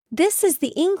This is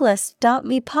the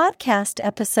Englist.me podcast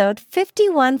episode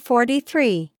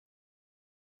 5143.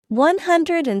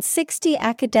 160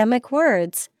 academic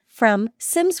words from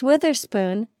Sims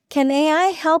Witherspoon. Can AI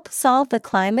help solve the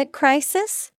climate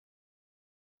crisis?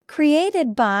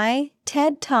 Created by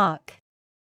TED Talk.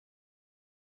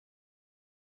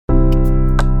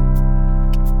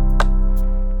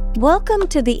 Welcome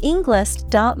to the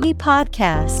Englist.me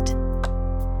podcast.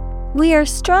 We are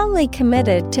strongly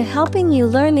committed to helping you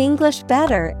learn English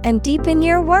better and deepen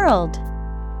your world.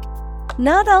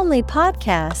 Not only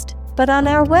podcast, but on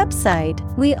our website,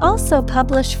 we also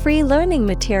publish free learning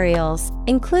materials,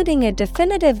 including a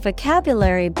definitive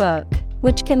vocabulary book,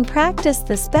 which can practice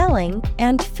the spelling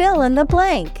and fill in the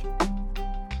blank.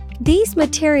 These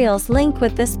materials link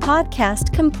with this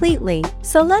podcast completely,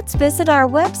 so let's visit our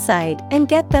website and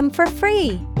get them for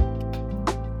free.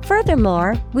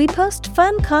 Furthermore, we post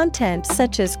fun content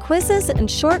such as quizzes and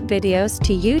short videos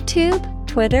to YouTube,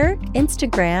 Twitter,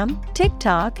 Instagram,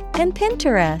 TikTok, and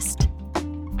Pinterest.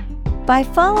 By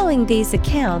following these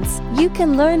accounts, you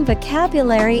can learn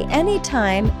vocabulary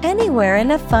anytime, anywhere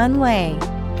in a fun way.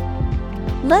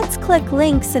 Let's click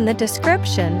links in the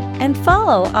description and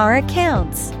follow our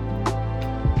accounts.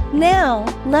 Now,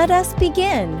 let us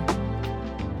begin.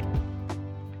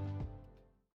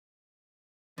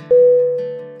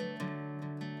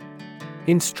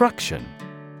 Instruction.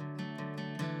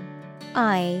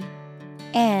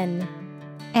 Instruction.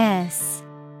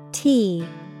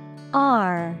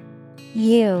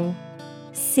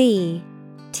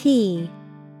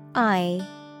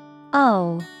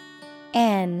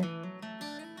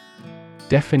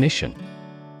 Definition.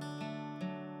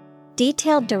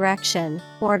 Detailed direction,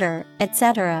 order,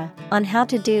 etc. on how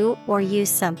to do or use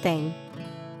something.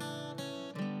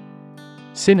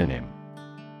 Synonym.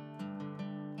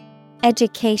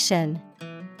 Education,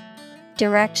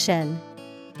 direction,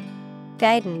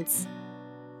 guidance.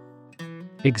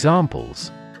 Examples.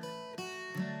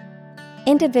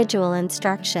 Individual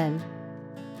instruction.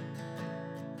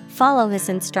 Follow his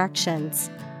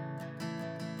instructions.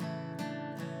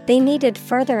 They needed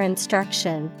further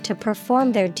instruction to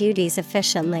perform their duties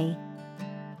efficiently.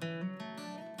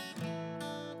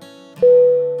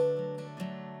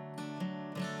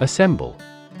 Assemble.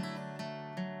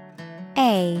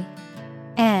 A-S-S-E-M-B-L-E.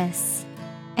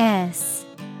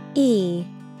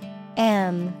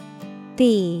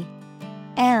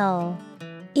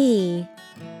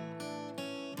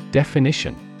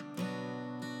 Definition.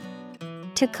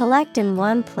 To collect in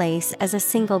one place as a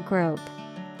single group.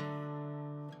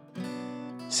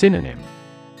 Synonym.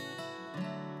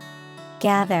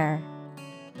 Gather,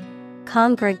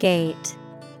 congregate,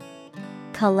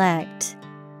 collect.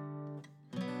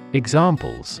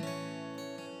 Examples.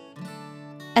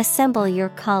 Assemble your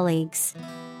colleagues.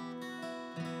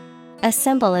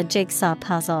 Assemble a jigsaw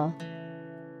puzzle.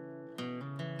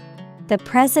 The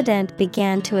president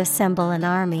began to assemble an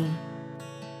army.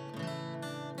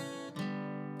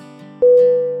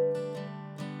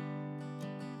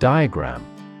 Diagram.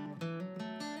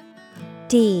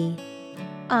 D-I-A-G-R-A-M.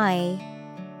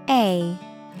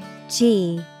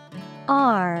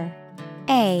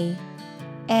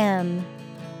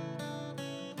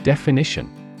 Definition.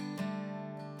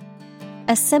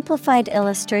 A simplified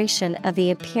illustration of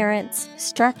the appearance,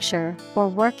 structure, or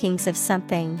workings of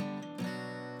something.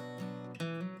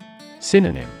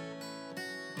 Synonym.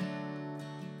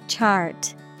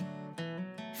 Chart,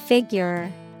 figure,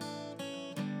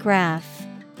 graph.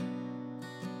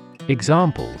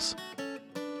 Examples.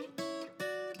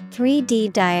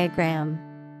 3D diagram.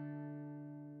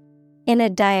 In a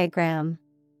diagram.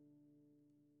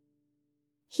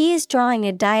 He is drawing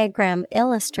a diagram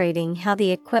illustrating how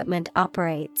the equipment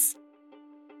operates.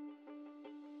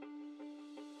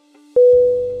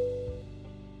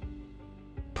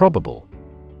 Probable.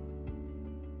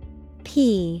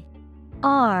 P-R-O-B-A-B-L-E.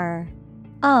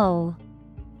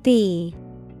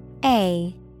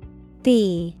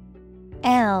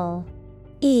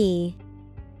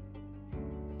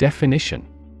 Definition.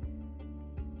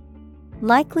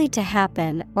 Likely to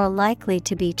happen or likely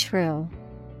to be true.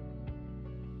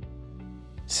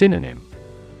 Synonym.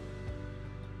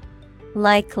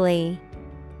 Likely,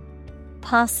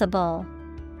 possible,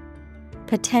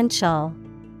 potential.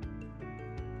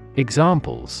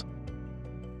 Examples.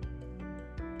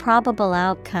 Probable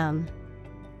outcome.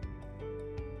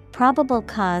 Probable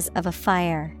cause of a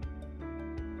fire.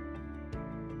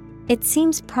 It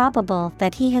seems probable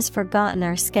that he has forgotten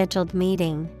our scheduled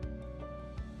meeting.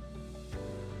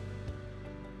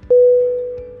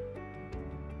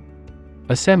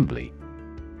 Assembly.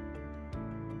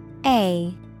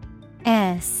 A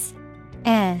S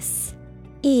S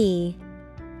E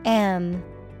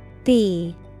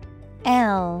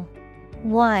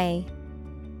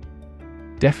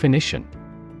Definition.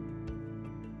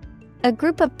 A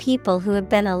group of people who have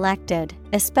been elected,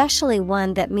 especially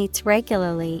one that meets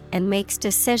regularly and makes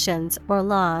decisions or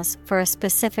laws for a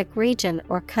specific region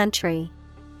or country.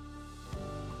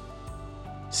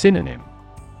 Synonym.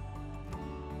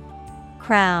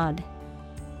 Crowd,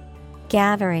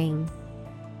 gathering,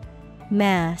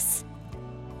 mass.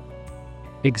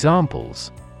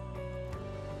 Examples.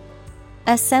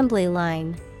 Assembly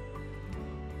line,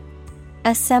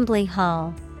 assembly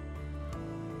hall.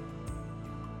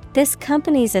 This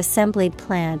company's assembly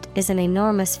plant is an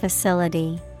enormous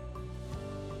facility.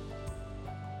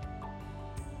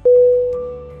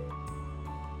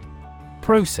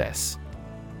 Process.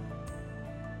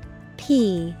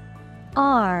 Process.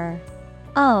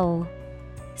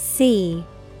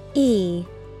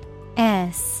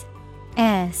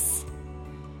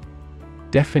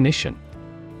 Definition.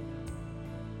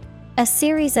 A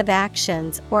series of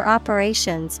actions or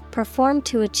operations performed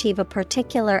to achieve a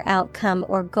particular outcome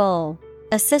or goal,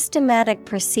 a systematic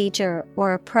procedure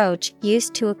or approach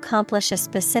used to accomplish a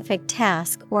specific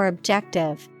task or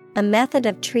objective, a method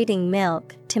of treating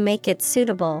milk to make it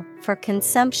suitable for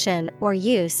consumption or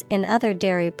use in other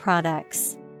dairy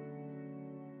products.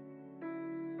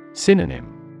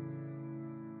 Synonym.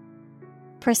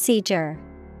 Procedure,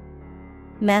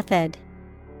 method,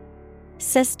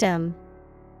 system.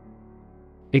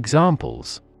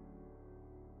 Examples.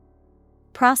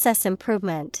 Process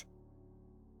improvement,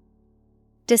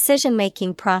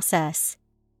 decision-making process.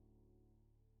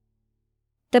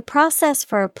 The process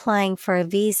for applying for a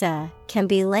visa can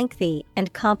be lengthy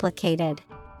and complicated.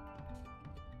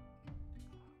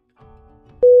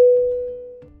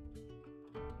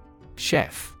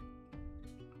 Chef.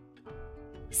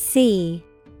 C-H-E-F.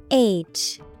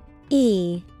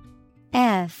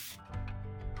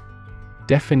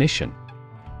 Definition.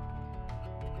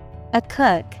 A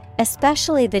cook,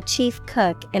 especially the chief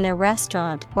cook in a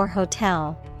restaurant or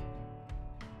hotel.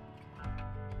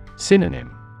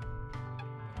 Synonym.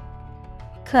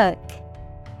 Cook,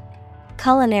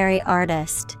 culinary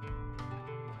artist,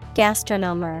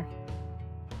 gastronomer.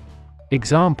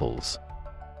 Examples.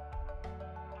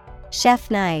 Chef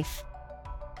knife,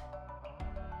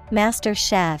 master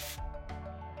chef.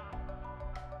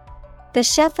 The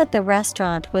chef at the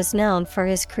restaurant was known for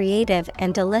his creative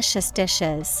and delicious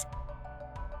dishes.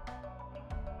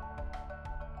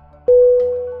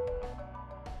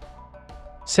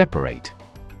 Separate.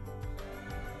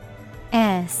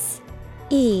 S-E-P-A-R-A-T-E.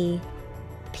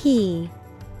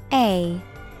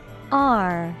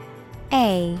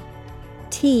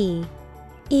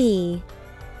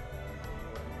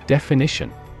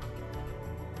 Definition.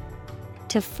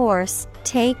 To force,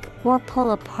 take, or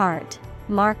pull apart,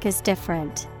 mark as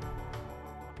different.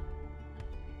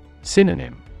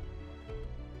 Synonym.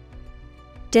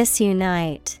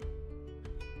 Disunite,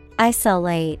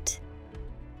 isolate,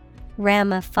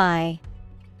 ramify.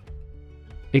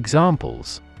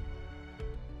 Examples.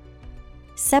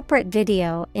 Separate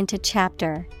video into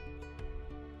chapter.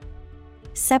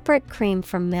 Separate cream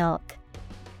from milk.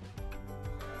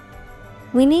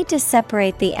 We need to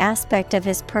separate the aspect of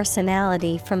his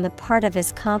personality from the part of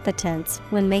his competence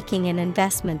when making an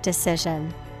investment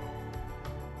decision.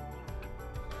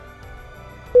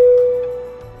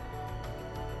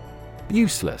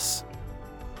 Useless.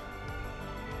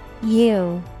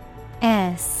 U-S-E-L-E-S-S.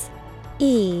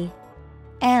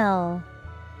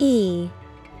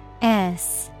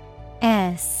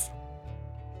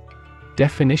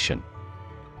 Definition.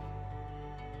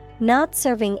 Not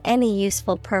serving any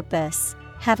useful purpose,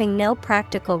 having no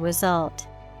practical result.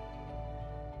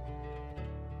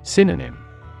 Synonym.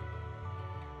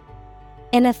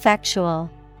 Ineffectual,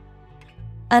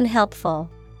 unhelpful,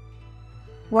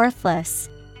 worthless.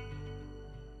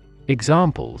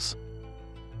 Examples.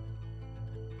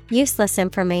 Useless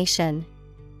information.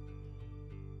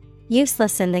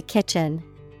 Useless in the kitchen.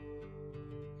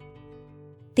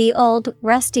 The old,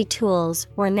 rusty tools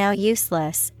were now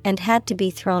useless and had to be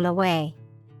thrown away.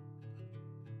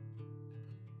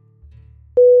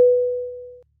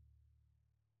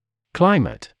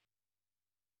 Climate.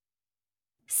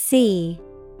 C-L-I-M-A-T-E.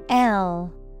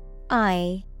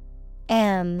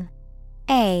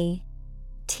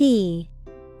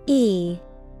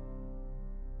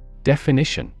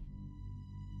 Definition.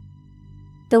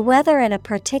 The weather in a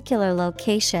particular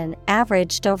location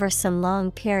averaged over some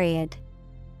long period.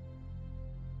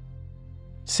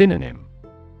 Synonym.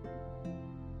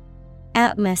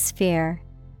 Atmosphere,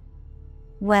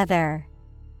 weather,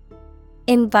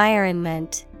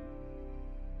 environment.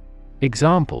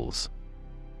 Examples.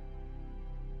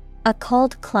 A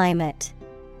cold climate.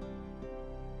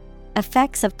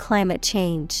 Effects of climate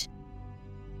change.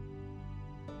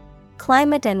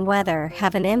 Climate and weather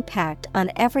have an impact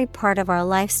on every part of our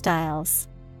lifestyles.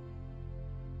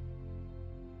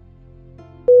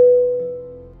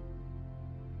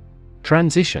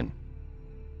 Transition.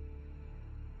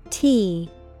 T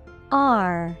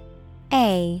R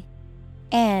A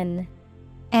N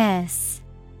S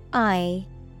I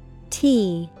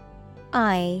T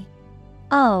I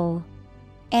O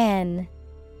N.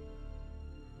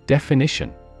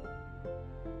 Definition.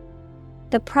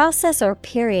 The process or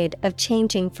period of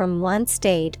changing from one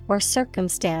state or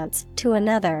circumstance to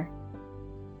another.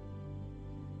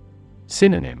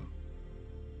 Synonym.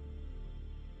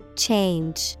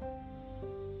 Change,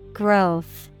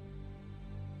 growth,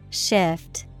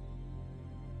 shift.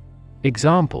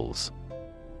 Examples.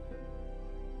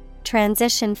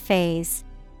 Transition phase.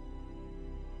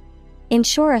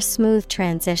 Ensure a smooth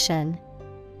transition.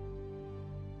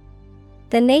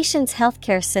 The nation's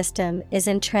healthcare system is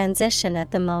in transition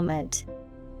at the moment.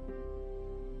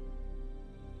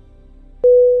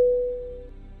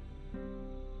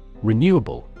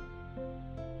 Renewable.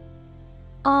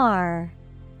 R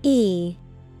E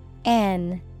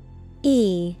N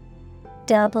E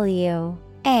W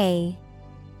A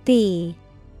B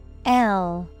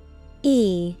L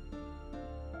E.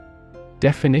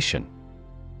 Definition.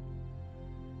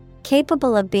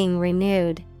 Capable of being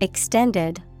renewed,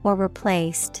 extended, or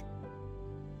replaced.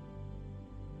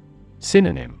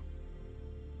 Synonym.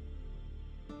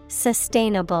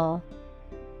 Sustainable,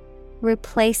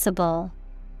 replaceable.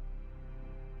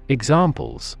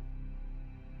 Examples.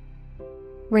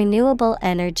 Renewable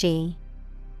energy.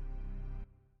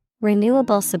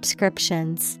 Renewable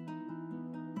subscriptions.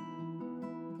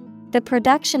 The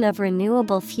production of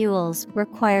renewable fuels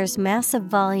requires massive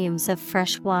volumes of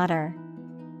fresh water.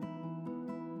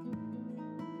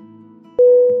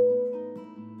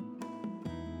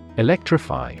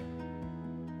 Electrify.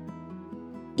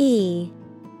 E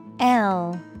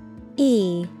L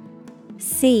E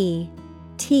C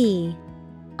T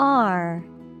R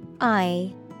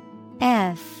I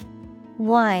F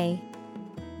Y.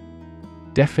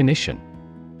 Definition.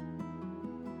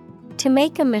 To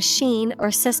make a machine or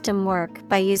system work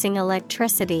by using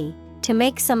electricity, to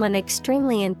make someone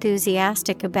extremely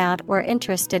enthusiastic about or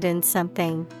interested in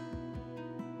something.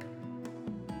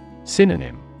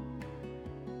 Synonym.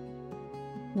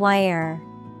 Wire,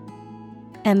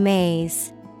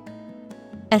 amaze,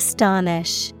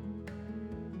 astonish.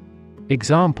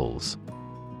 Examples.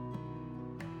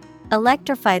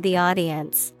 Electrify the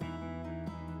audience.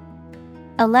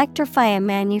 Electrify a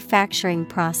manufacturing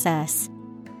process.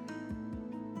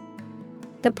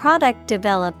 The product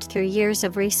developed through years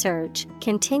of research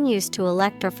continues to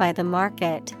electrify the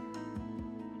market.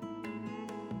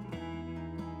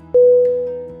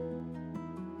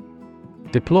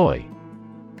 Deploy.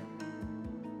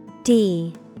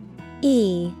 D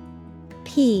E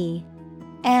P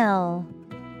L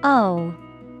O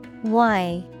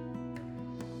Y.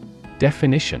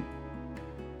 Definition.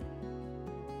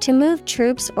 To move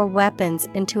troops or weapons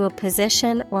into a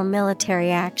position or military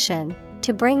action,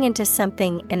 to bring into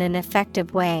something in an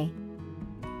effective way.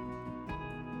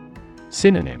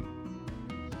 Synonym.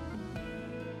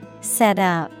 Set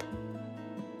up,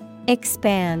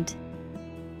 expand,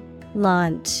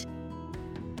 launch.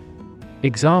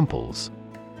 Examples.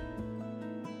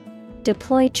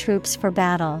 Deploy troops for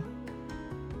battle.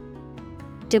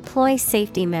 Deploy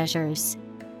safety measures.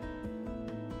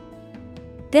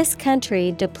 This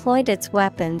country deployed its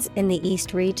weapons in the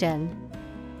East region.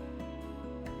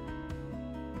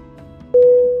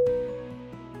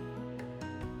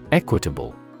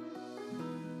 Equitable.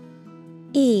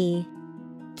 E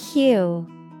Q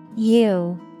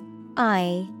U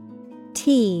I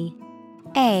T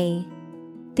A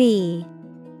B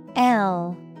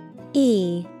L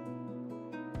E.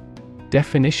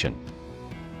 Definition.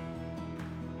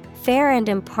 Fair and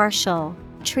impartial,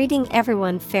 treating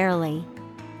everyone fairly.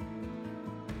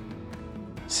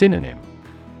 Synonym.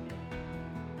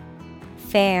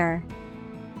 Fair,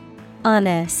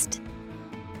 honest,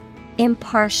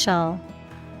 impartial.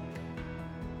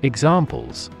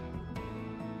 Examples.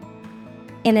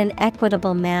 In an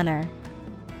equitable manner.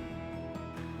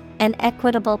 An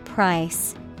equitable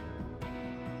price.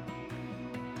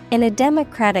 In a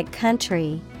democratic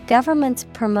country, governments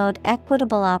promote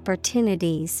equitable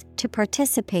opportunities to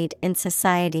participate in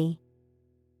society.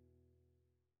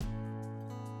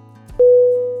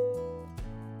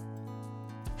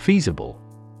 Feasible.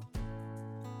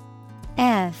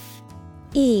 F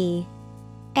E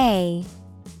A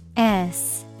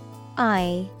S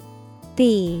I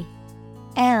B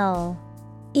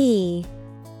E.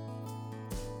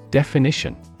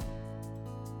 Definition: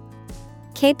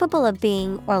 Capable of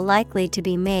being or likely to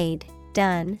be made,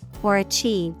 done, or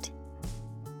achieved.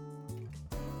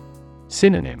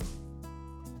 Synonym: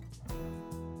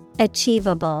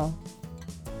 Achievable,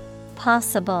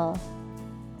 possible,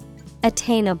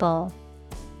 attainable.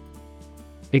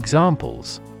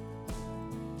 Examples: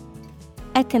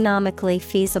 Economically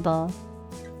feasible.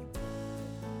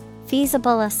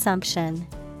 Feasible assumption.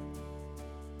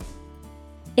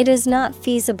 It is not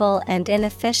feasible and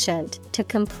inefficient to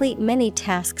complete many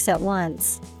tasks at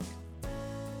once.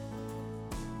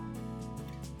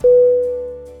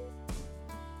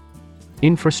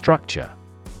 Infrastructure.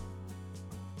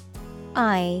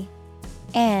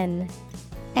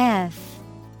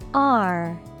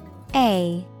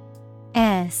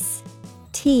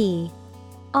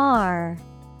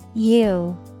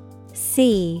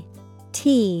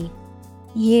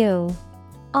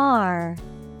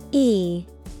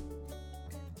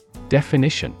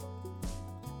 Definition: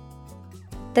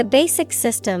 The basic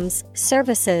systems,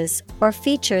 services, or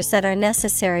features that are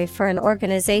necessary for an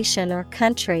organization or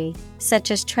country,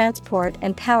 such as transport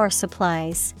and power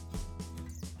supplies.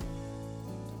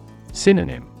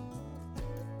 Synonym: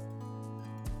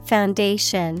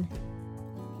 Foundation,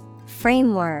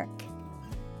 framework.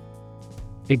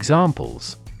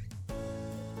 Examples: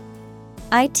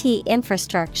 IT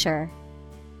infrastructure.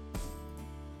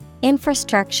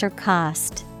 Infrastructure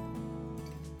cost.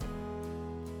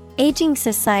 Aging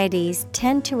societies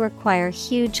tend to require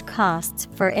huge costs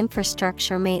for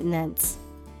infrastructure maintenance.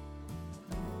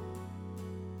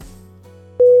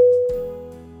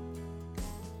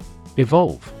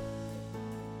 Evolve.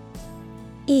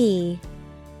 E-V-O-L-V-E.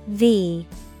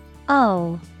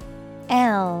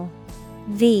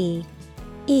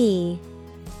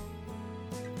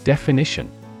 Definition: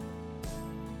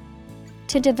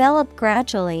 To develop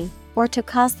gradually, or to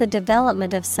cause the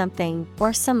development of something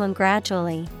or someone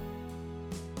gradually.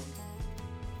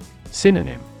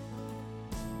 Synonym: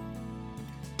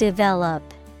 Develop,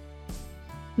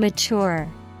 mature,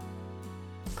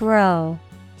 grow.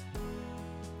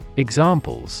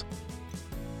 Examples: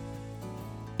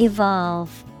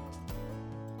 Evolve.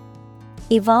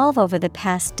 Evolve over the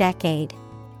past decade.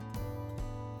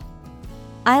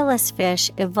 Eyeless fish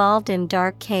evolved in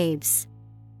dark caves.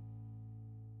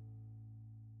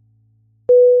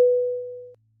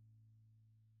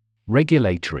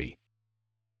 Regulatory.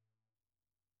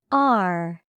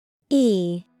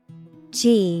 R-E-G-U-L-A-T-O-R-Y.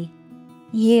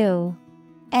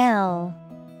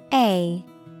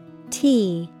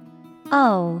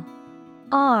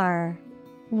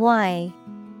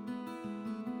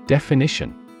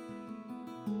 Definition: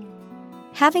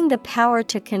 Having the power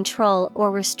to control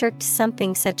or restrict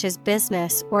something such as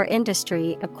business or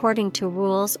industry according to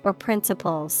rules or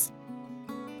principles.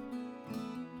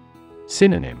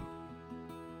 Synonym: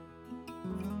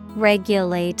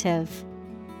 Regulative,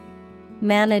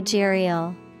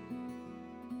 managerial.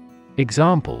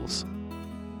 Examples: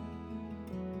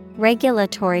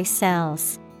 Regulatory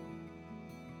cells.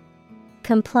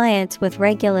 Compliance with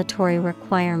regulatory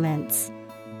requirements.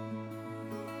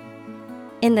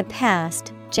 In the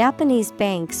past, Japanese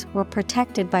banks were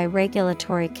protected by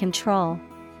regulatory control.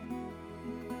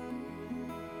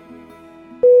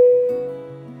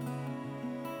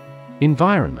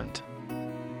 Environment.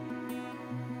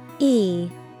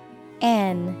 E-N-V-I-R-O-N-M-E-N-T.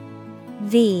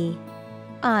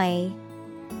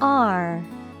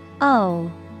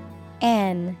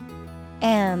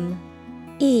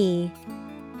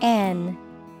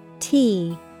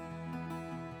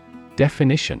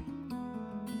 Definition: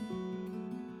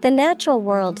 The natural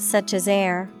world such as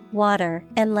air, water,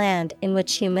 and land in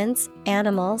which humans,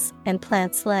 animals, and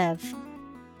plants live.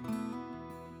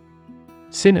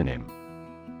 Synonym: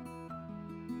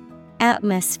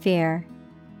 Atmosphere,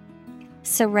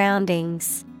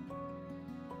 surroundings,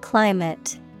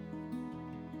 climate.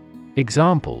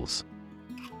 Examples: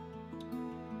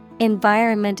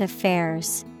 Environment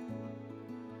affairs.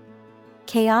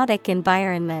 Chaotic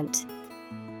environment.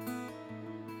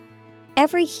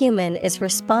 Every human is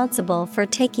responsible for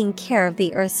taking care of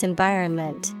the Earth's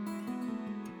environment.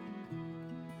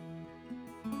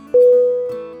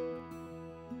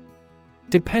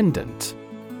 Dependent.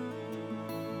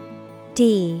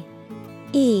 D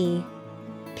E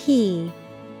P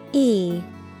E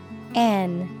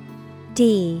N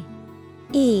D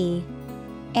E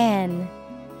N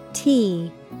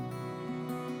T.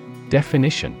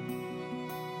 Definition: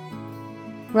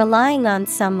 Relying on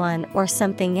someone or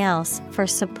something else for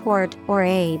support or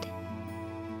aid.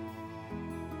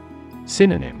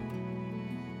 Synonym: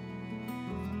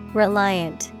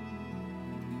 Reliant,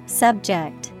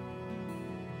 subject,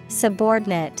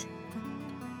 subordinate.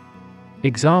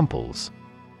 Examples: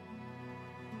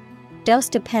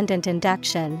 Dose-dependent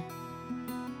induction.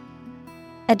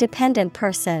 A dependent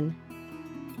person.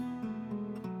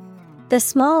 The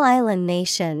small island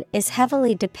nation is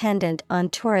heavily dependent on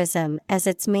tourism as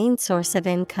its main source of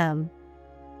income.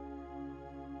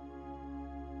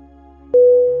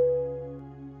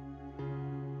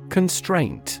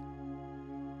 Constraint.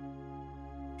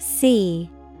 CONSTRAINT.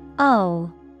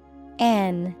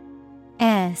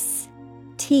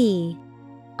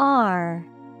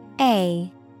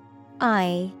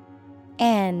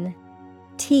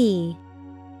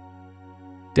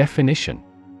 Definition: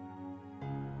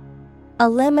 a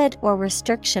limit or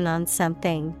restriction on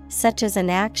something, such as an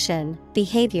action,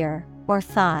 behavior, or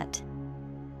thought.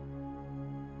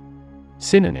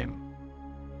 Synonym: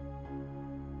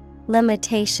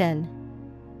 Limitation,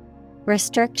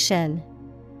 restriction,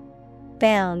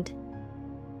 bound.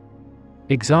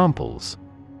 Examples: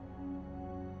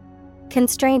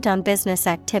 Constraint on business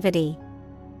activity.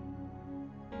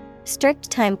 Strict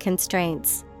time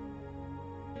constraints.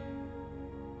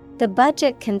 The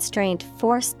budget constraint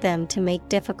forced them to make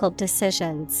difficult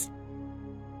decisions.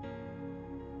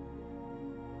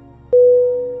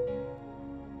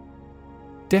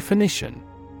 Definition: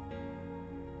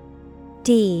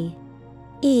 DEFINITION.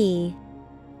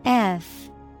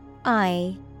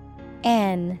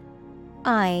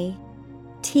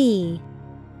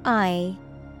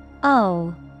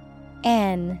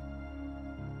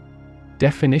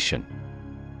 Definition: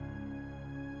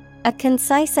 A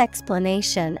concise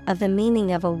explanation of the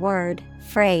meaning of a word,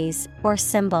 phrase, or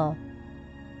symbol.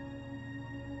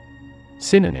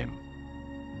 Synonym: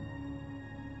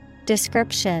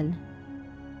 Description,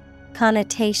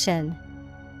 connotation,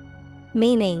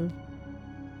 meaning.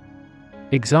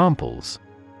 Examples: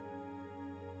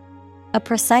 A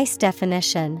precise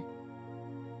definition.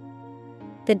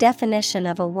 The definition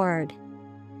of a word.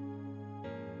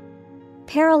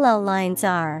 Parallel lines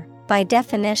are, by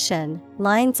definition,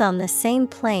 lines on the same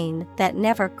plane that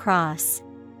never cross.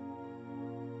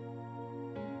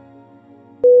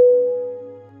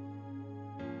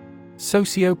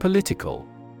 Sociopolitical.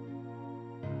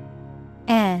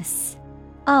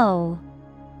 SOCIOPOLITICAL.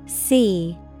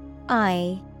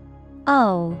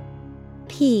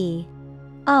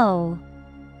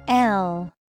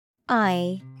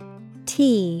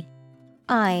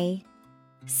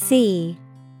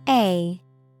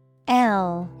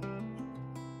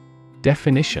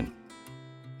 Definition: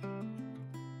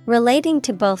 relating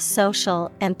to both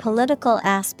social and political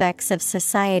aspects of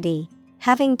society,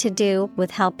 having to do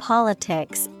with how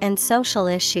politics and social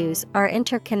issues are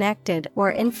interconnected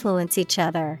or influence each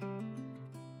other.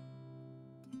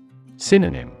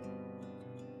 Synonym: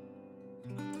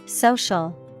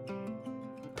 Social,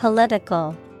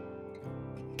 political,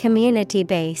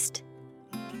 community-based.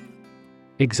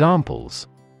 Examples: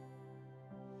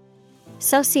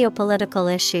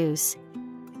 Sociopolitical issues.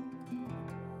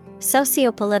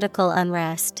 Sociopolitical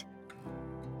unrest.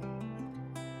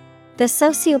 The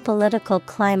sociopolitical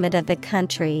climate of the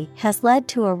country has led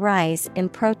to a rise in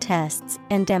protests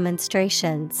and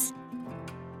demonstrations.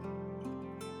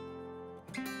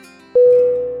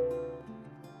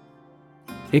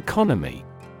 Economy.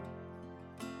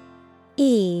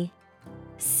 ECONOMY.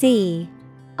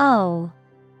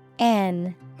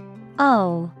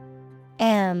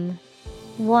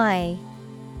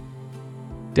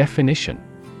 Definition: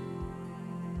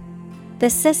 the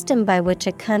system by which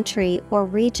a country or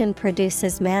region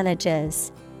produces,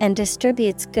 manages, and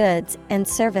distributes goods and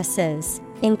services,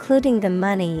 including the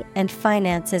money and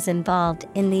finances involved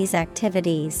in these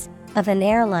activities, of an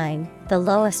airline, the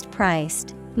lowest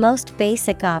priced, most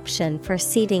basic option for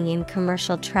seating in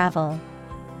commercial travel.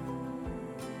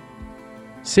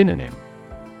 Synonym: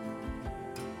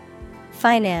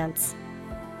 Finance,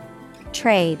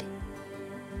 trade,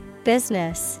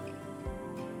 business.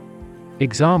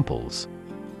 Examples: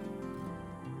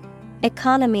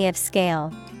 economy of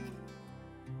scale.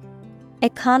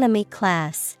 Economy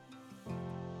class.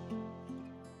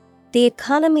 The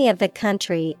economy of the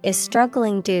country is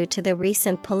struggling due to the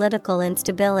recent political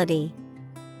instability.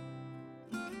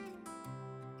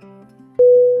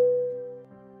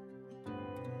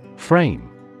 Frame.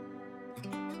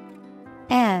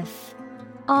 FRAME.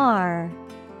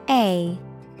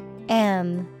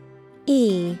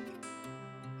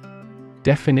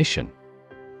 Definition: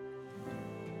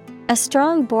 a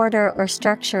strong border or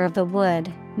structure of the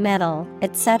wood, metal,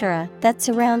 etc. that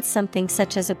surrounds something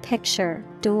such as a picture,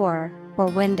 door, or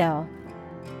window.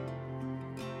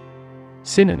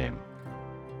 Synonym: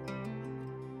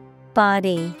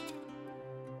 body,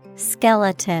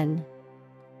 skeleton,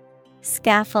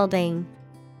 scaffolding.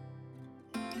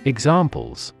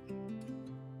 Examples: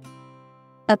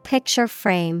 A picture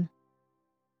frame,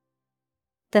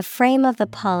 the frame of the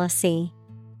policy.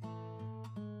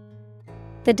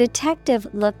 The detective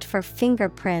looked for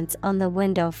fingerprints on the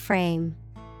window frame.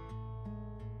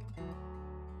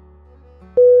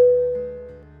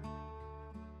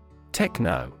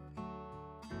 Techno.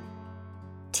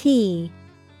 T-E-C-H-N-O.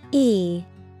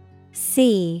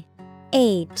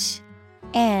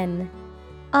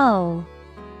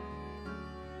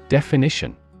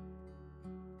 Definition: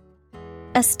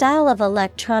 A style of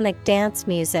electronic dance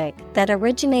music that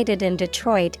originated in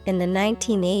Detroit in the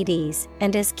 1980s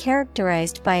and is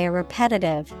characterized by a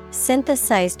repetitive,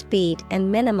 synthesized beat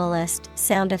and minimalist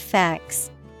sound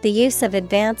effects, the use of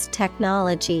advanced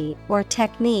technology or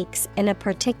techniques in a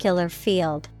particular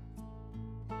field.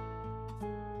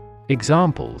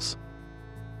 Examples: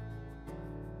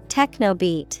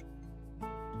 Technobeat,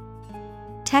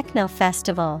 Techno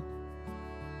Festival.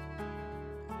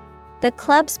 The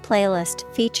club's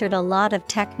playlist featured a lot of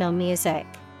techno music.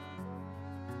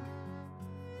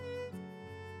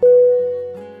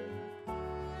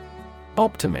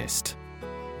 Optimist.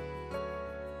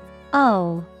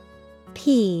 O-P-T-I-M-I-S-T.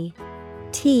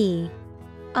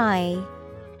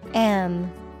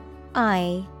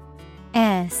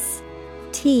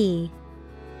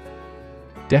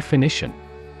 Definition: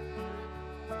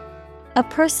 A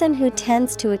person who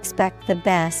tends to expect the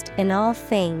best in all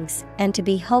things and to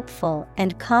be hopeful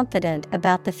and confident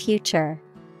about the future.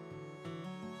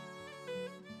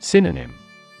 Synonym: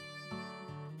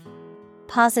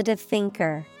 Positive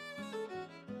thinker,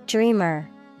 dreamer,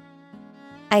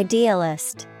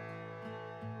 idealist.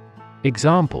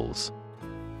 Examples: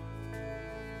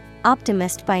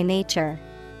 Optimist by nature,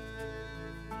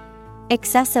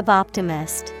 excessive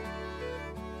optimist.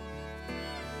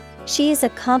 She is a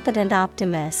confident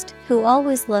optimist who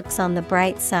always looks on the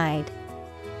bright side.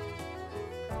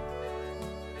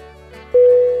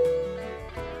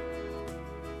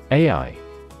 AI.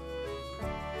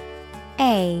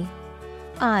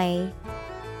 A-I.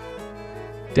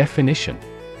 Definition: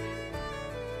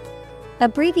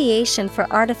 Abbreviation for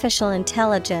artificial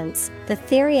intelligence, the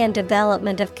theory and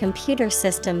development of computer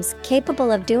systems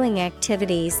capable of doing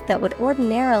activities that would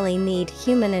ordinarily need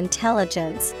human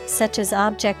intelligence, such as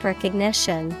object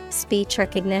recognition, speech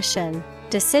recognition,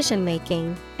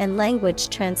 decision-making, and language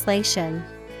translation.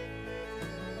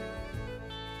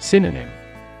 Synonym: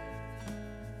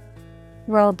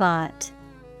 Robot,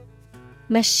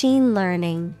 machine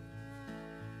learning,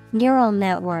 neural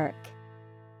network.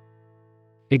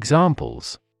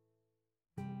 Examples: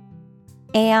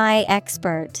 AI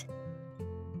expert.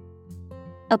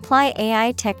 Apply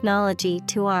AI technology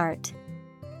to art.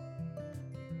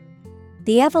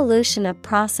 The evolution of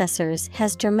processors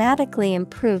has dramatically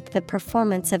improved the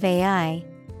performance of AI.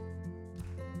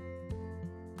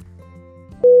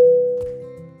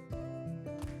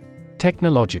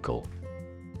 Technological.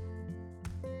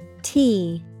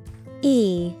 T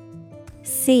E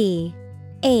C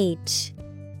H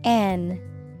N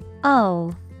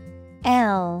O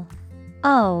L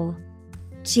O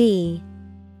G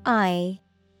I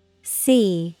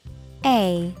C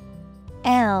A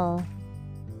L.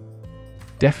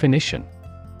 Definition: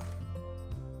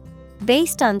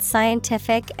 Based on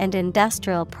scientific and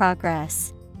industrial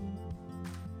progress.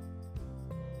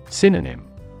 Synonym: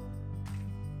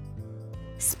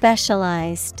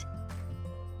 Specialized,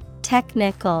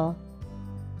 technical.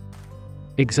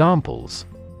 Examples: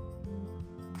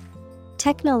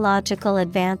 Technological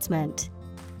advancement,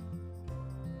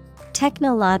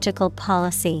 technological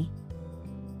policy.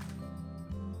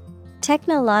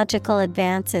 Technological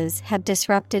advances have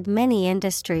disrupted many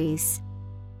industries.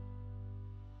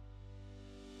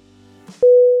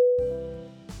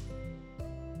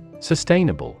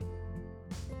 Sustainable.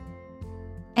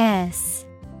 S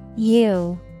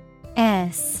U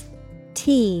S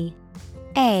T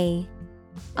A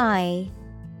I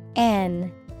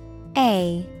N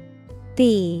A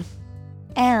B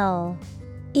L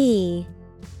E.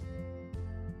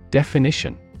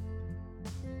 Definition: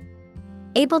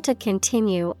 Able to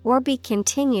continue or be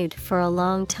continued for a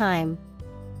long time.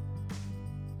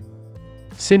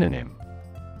 Synonym: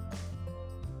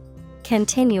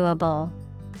 Continuable,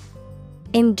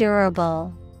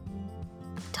 endurable,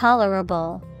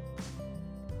 tolerable.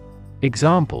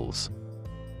 Examples: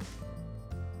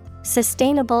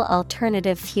 Sustainable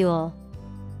alternative fuel.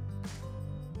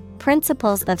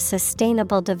 Principles of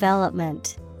sustainable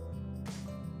development.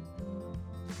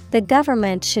 The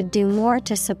government should do more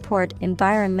to support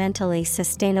environmentally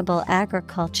sustainable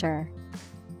agriculture.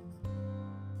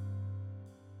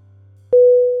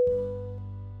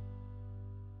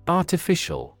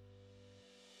 Artificial.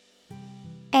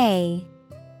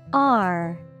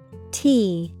 Artificial.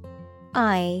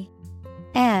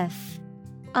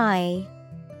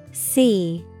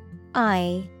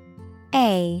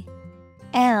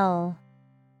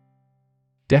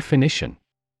 Definition.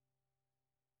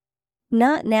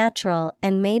 Not natural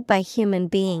and made by human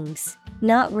beings,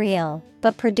 not real,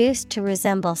 but produced to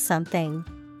resemble something.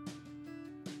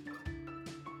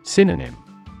 Synonym.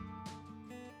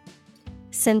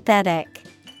 Synthetic,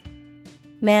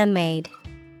 man-made,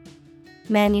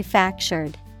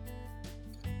 manufactured.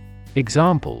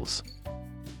 Examples.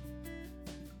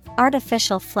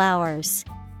 Artificial flowers.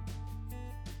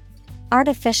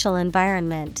 Artificial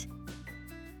environment.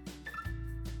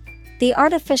 The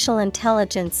artificial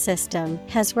intelligence system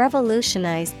has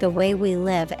revolutionized the way we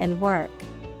live and work.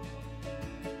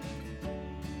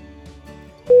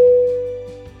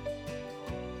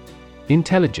 Intelligence.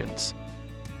 Intelligence.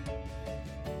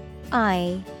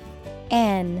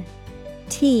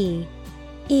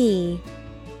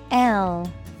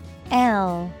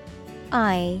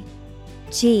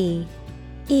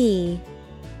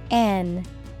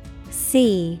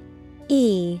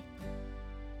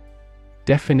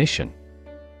 Definition.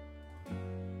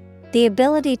 The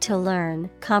ability to learn,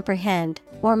 comprehend,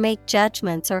 or make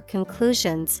judgments or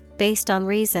conclusions based on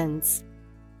reasons.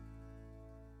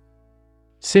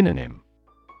 Synonym.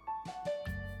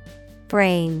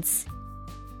 Brains,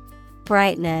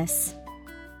 brightness,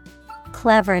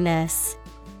 cleverness.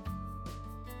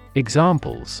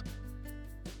 Examples.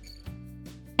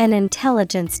 An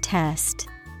intelligence test.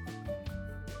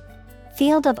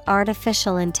 Field of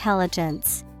artificial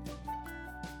intelligence.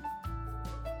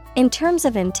 In terms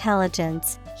of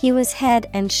intelligence, he was head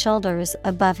and shoulders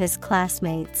above his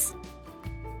classmates.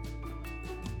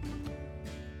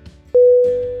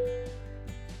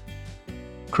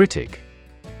 Critic.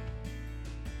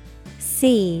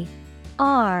 C-R-I-T-I-C.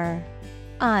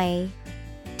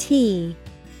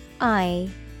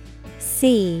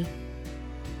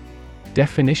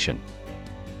 Definition.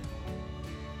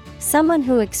 Someone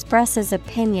who expresses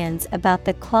opinions about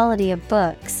the quality of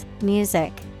books,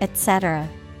 music, etc.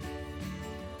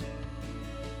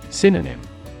 Synonym.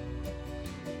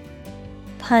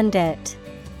 Pundit,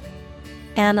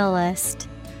 analyst,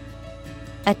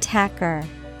 attacker.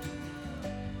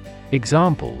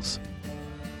 Examples.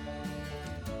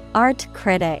 Art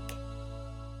critic,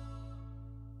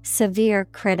 severe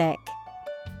critic.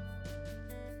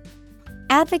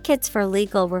 Advocates for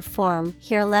legal reform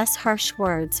hear less harsh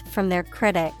words from their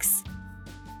critics.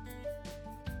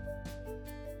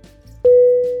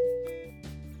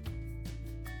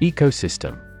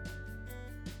 Ecosystem.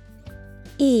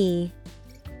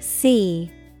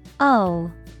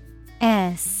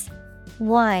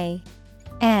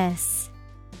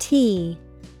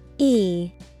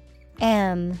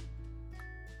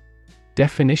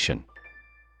 Definition.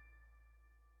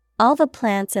 All the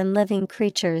plants and living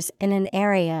creatures in an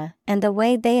area and the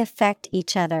way they affect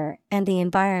each other and the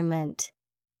environment.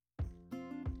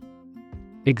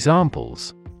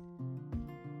 Examples.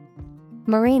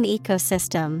 Marine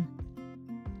ecosystem.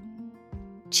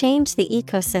 Change the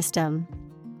ecosystem.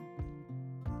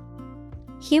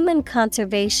 Human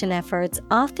conservation efforts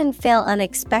often fail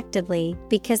unexpectedly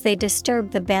because they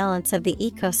disturb the balance of the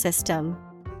ecosystem.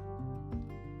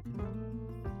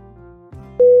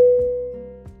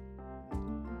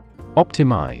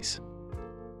 Optimize.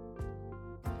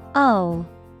 O-P-T-I-M-I-Z-E.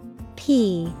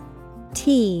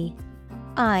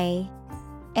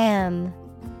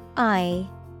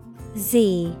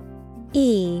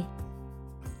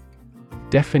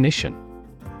 Definition.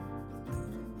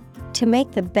 To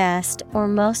make the best or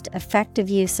most effective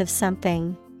use of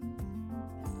something.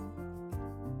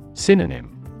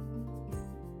 Synonym.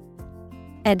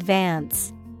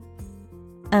 Advance,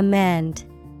 amend,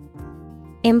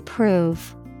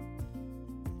 improve.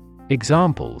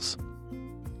 Examples.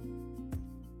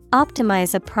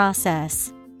 Optimize a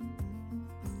process.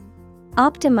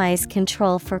 Optimize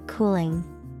control for cooling.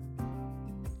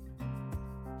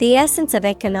 The essence of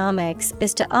economics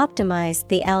is to optimize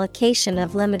the allocation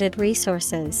of limited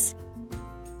resources.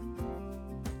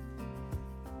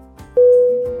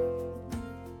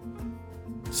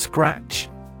 Scratch.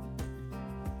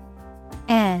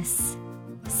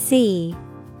 S-C-R-A-T-C-H.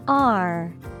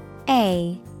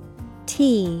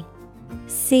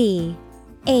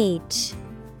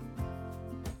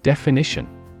 Definition.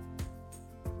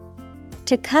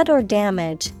 To cut or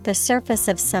damage the surface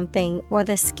of something or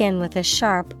the skin with a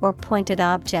sharp or pointed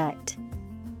object.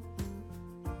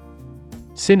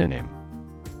 Synonym.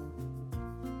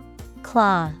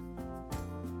 Claw,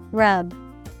 rub,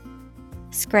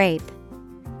 scrape.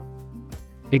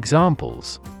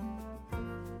 Examples: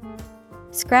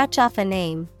 scratch off a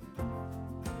name,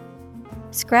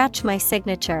 scratch my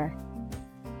signature.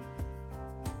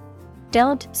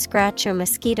 Don't scratch your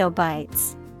mosquito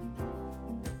bites.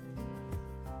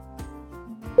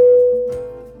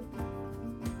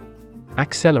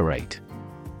 Accelerate.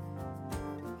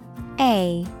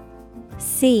 A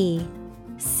C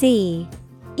C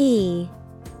E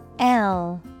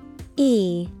L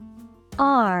E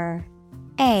R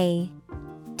A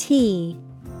T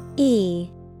E.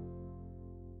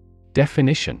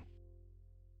 Definition: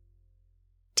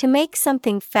 to make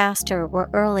something faster or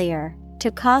earlier,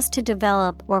 to cause to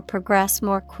develop or progress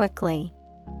more quickly.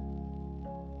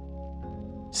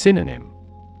 Synonym: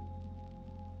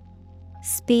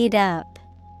 Speed up,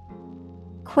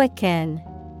 quicken,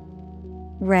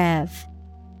 rev.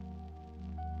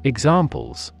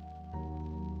 Examples: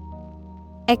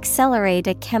 accelerate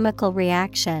a chemical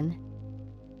reaction,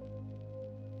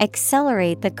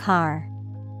 accelerate the car.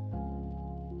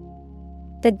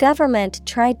 The government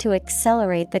tried to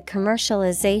accelerate the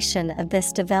commercialization of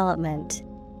this development.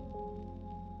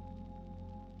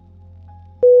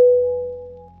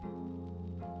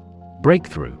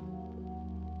 Breakthrough.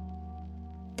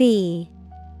 B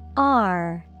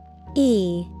R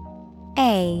E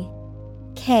A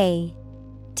K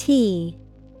T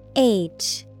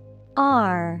H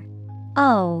R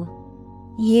O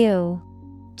U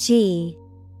G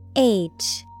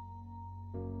H.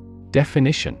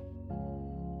 Definition: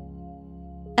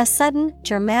 a sudden,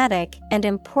 dramatic, and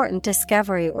important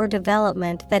discovery or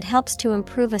development that helps to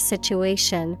improve a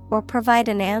situation or provide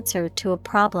an answer to a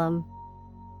problem.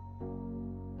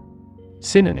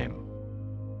 Synonym: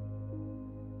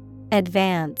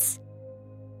 advance,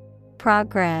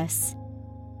 progress,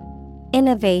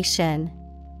 innovation.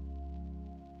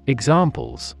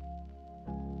 Examples: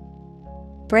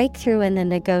 breakthrough in the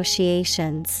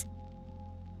negotiations,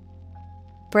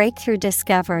 breakthrough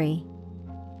discovery.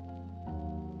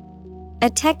 A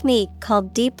technique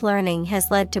called deep learning has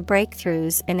led to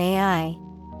breakthroughs in AI.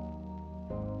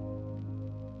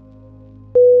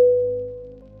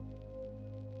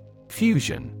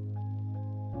 Fusion.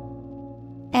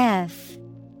 F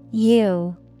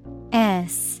U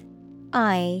S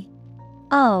I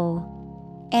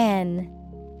O N.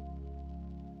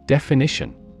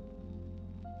 Definition: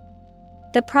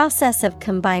 the process of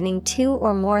combining two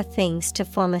or more things to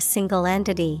form a single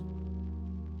entity.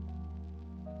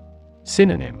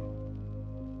 Synonym: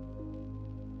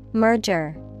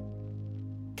 merger,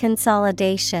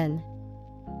 consolidation,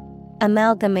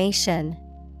 amalgamation.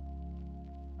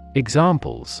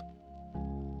 Examples: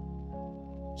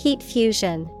 heat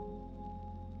fusion,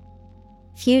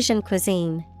 fusion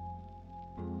cuisine.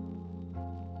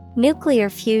 Nuclear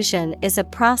fusion is a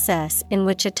process in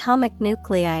which atomic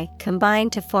nuclei combine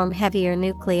to form heavier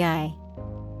nuclei.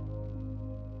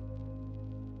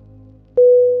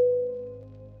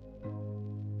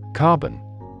 Carbon.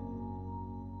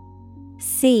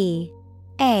 C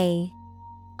A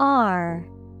R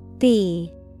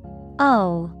B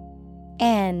O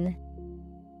N.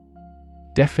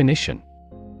 Definition: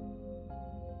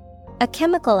 a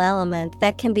chemical element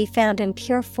that can be found in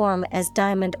pure form as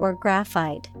diamond or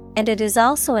graphite, and it is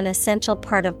also an essential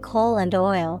part of coal and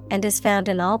oil and is found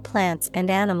in all plants and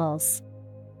animals.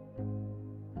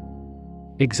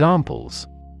 Examples: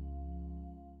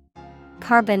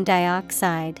 carbon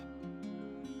dioxide,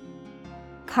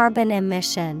 carbon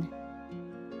emission.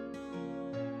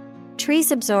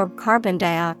 Trees absorb carbon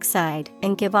dioxide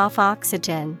and give off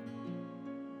oxygen.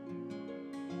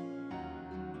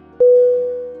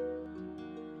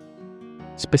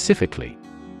 Specifically.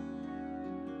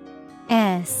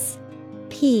 S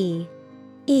P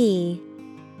E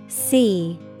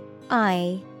C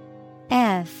I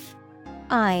F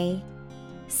I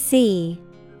C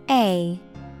A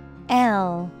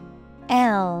L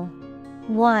L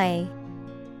Y.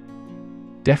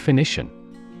 Definition: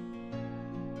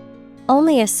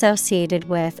 only associated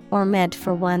with or meant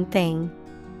for one thing.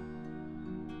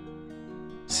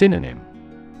 Synonym: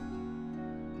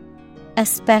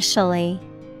 especially,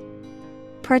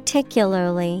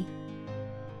 particularly,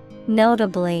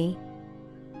 notably.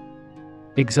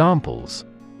 Examples: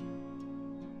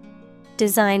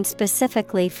 designed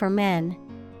specifically for men,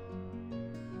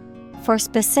 for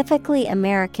specifically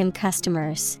American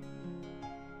customers.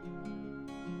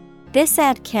 This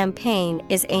ad campaign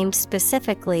is aimed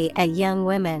specifically at young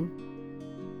women.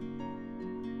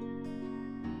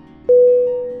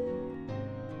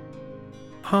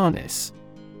 Harness.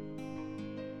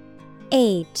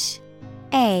 H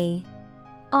A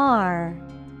R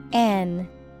N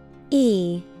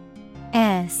E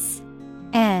S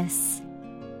S.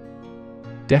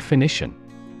 Definition: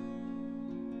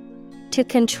 to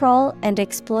control and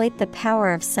exploit the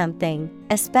power of something,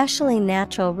 especially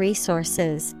natural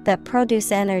resources that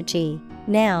produce energy.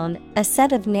 Noun, a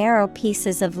set of narrow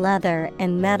pieces of leather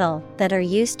and metal that are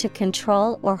used to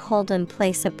control or hold in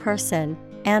place a person,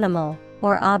 animal,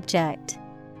 or object.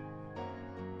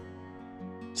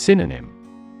 Synonym: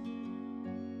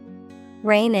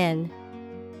 Rein in,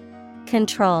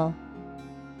 control.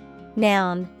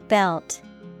 Noun, belt.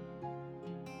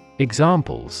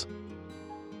 Examples: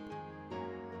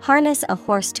 harness a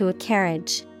horse to a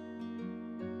carriage.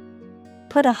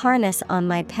 Put a harness on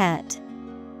my pet.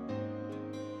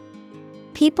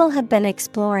 People have been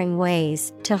exploring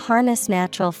ways to harness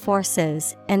natural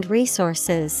forces and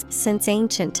resources since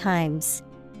ancient times.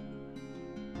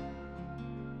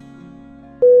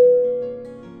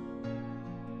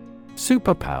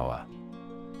 Superpower.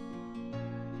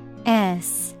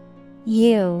 S-U-P-E-R-P-O-W-E-R.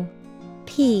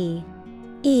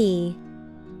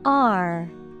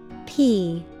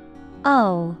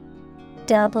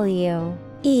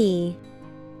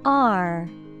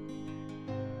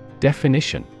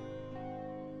 Definition: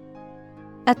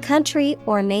 a country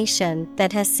or nation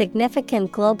that has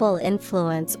significant global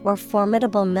influence or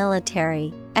formidable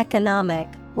military, economic,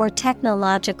 or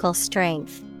technological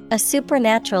strength. A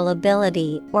supernatural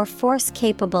ability or force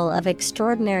capable of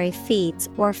extraordinary feats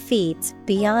or feats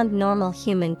beyond normal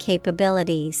human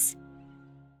capabilities.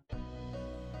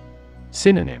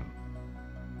 Synonym: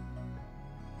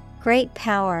 great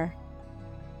power,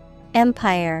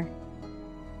 empire,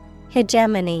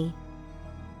 hegemony.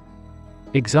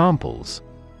 Examples: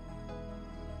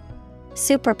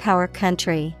 superpower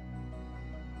country,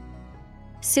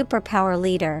 superpower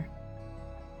leader.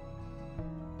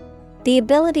 The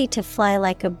ability to fly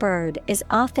like a bird is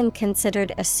often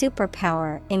considered a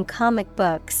superpower in comic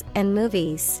books and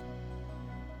movies.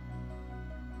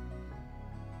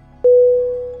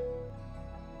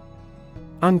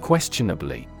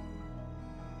 Unquestionably.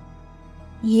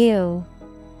 Unquestionably.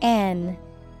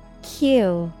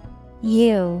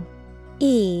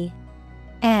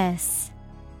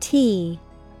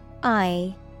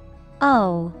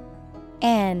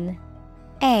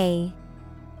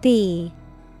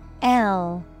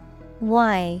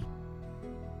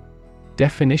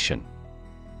 Definition: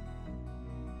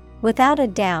 without a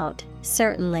doubt,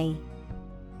 certainly.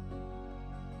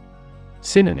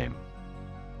 Synonym: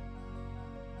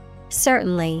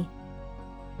 certainly,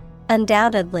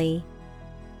 undoubtedly,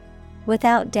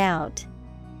 without doubt.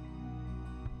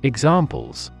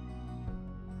 Examples: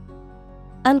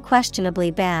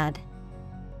 unquestionably bad,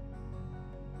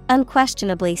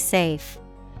 unquestionably safe.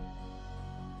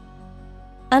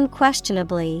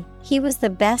 Unquestionably, he was the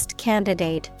best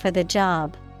candidate for the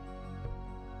job.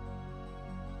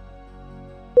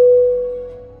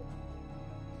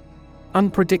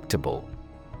 Unpredictable. Unpredictable.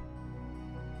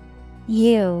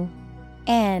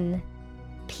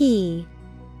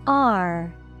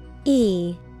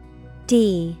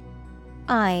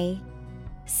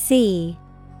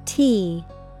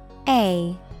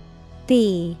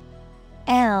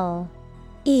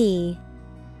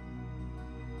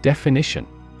 Definition: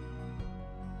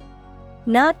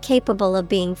 not capable of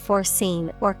being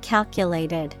foreseen or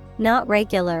calculated, not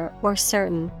regular or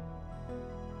certain.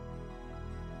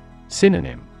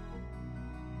 Synonym: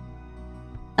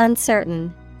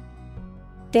 uncertain,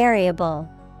 variable,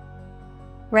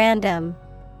 random.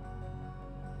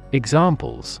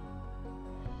 Examples: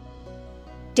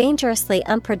 dangerously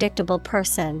unpredictable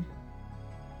person,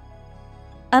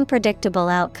 unpredictable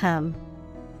outcome.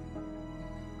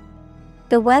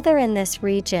 The weather in this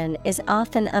region is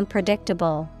often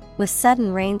unpredictable, with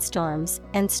sudden rainstorms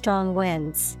and strong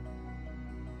winds.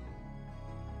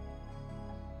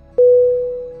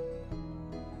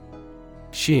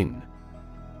 Shin.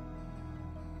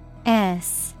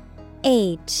 S-H-I-N.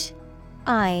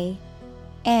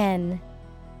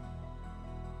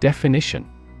 Definition: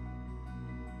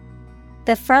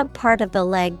 the front part of the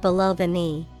leg below the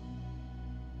knee.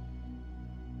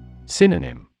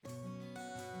 Synonym: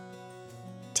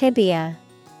 tibia,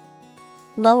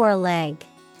 lower leg,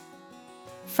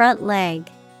 front leg.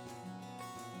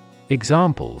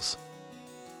 Examples: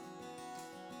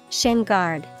 shin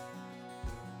guard,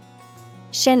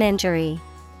 shin injury.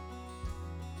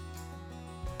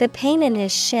 The pain in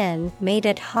his shin made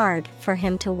it hard for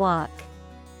him to walk.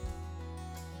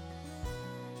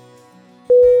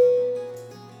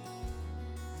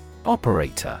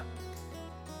 Operator.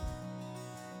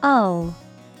 O-P-E-R-A-T-O-R.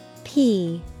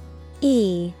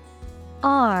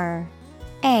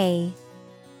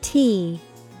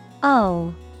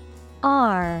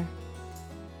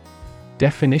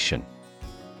 Definition: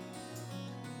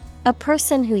 A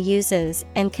person who uses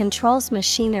and controls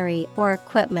machinery or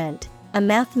equipment, a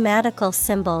mathematical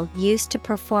symbol used to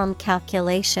perform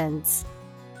calculations.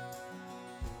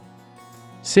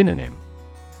 Synonym: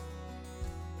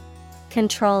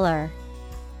 Controller,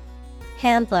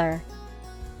 handler,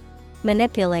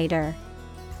 manipulator.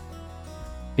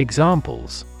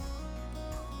 Examples: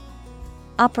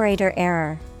 Operator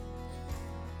error.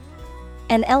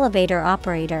 An elevator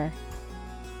operator.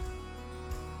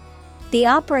 The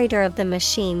operator of the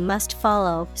machine must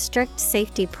follow strict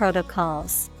safety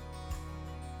protocols.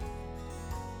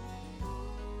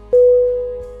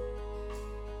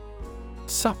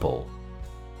 Supple.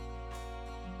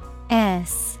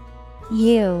 S-U-P-P-L-E.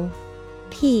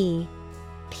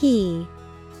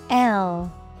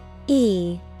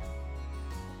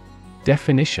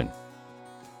 Definition: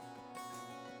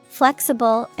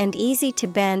 Flexible and easy to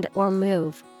bend or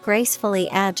move, gracefully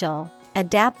agile,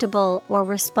 adaptable or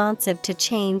responsive to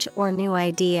change or new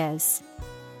ideas.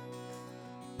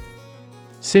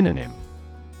 Synonym: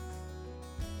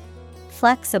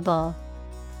 Flexible,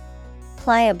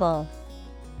 pliable,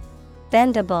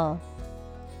 bendable.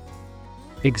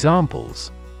 Examples: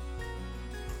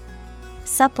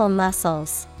 Supple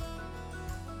muscles,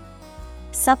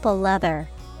 supple leather.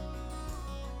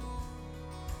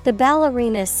 The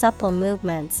ballerina's supple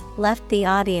movements left the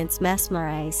audience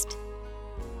mesmerized.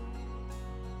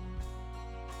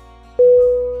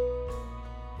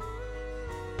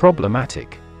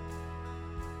 Problematic. Problematic.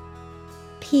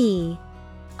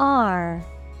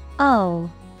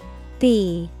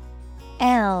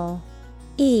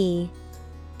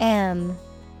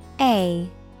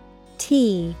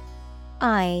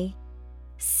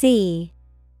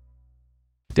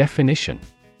 Definition: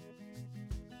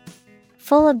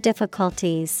 Full of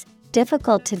difficulties,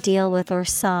 difficult to deal with or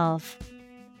solve.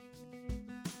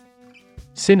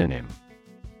 Synonym: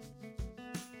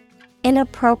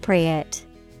 Inappropriate,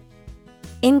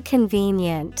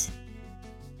 inconvenient,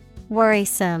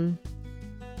 worrisome.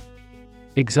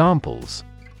 Examples: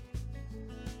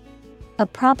 A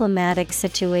problematic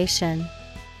situation.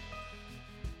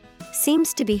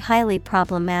 Seems to be highly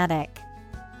problematic.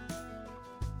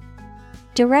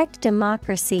 Direct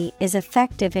democracy is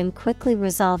effective in quickly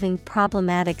resolving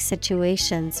problematic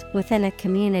situations within a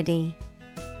community.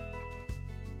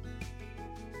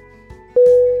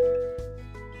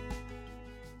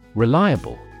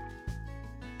 Reliable.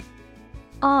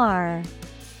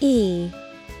 R-E-L-I-A-B-L-E.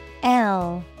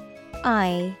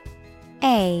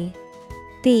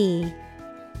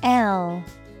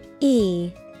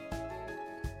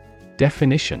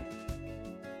 Definition: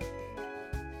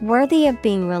 Worthy of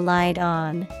being relied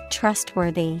on,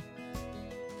 trustworthy.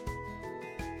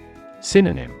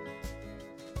 Synonym: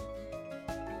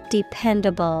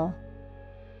 Dependable,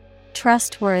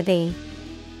 trustworthy,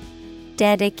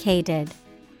 dedicated.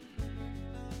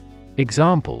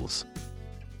 Examples: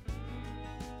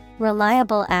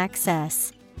 Reliable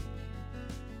access.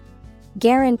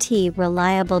 Guarantee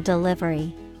reliable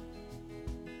delivery.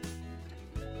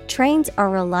 Trains are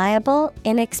reliable,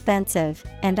 inexpensive,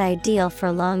 and ideal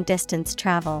for long-distance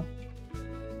travel.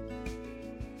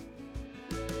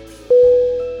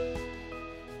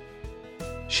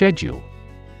 Schedule.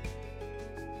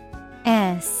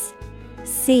 S-C-H-E-D-U-L-E.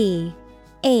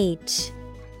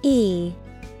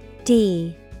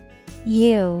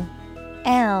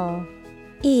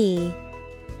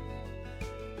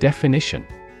 Definition: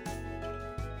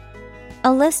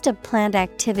 A list of planned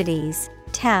activities,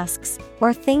 tasks,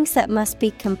 or things that must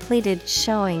be completed,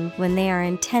 showing when they are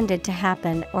intended to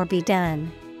happen or be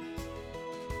done.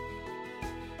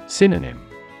 Synonym: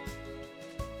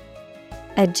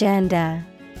 Agenda,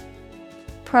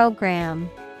 program,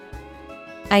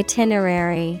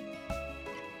 itinerary.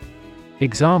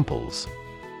 Examples: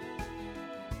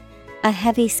 A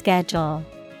heavy schedule.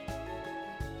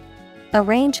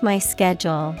 Arrange my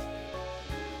schedule.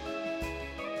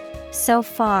 So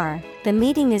far, the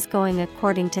meeting is going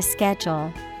according to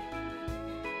schedule.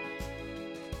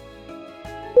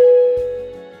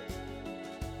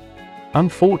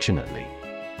 Unfortunately. Unfortunately.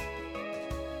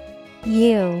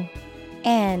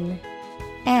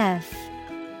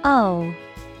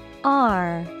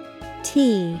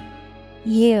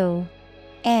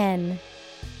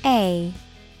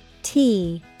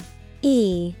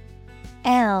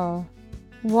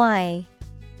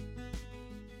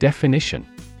 Definition: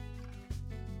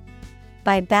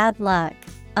 By bad luck,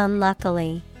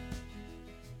 unluckily.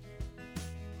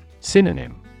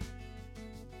 Synonym: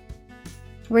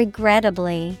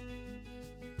 Regrettably,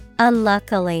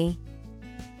 unluckily,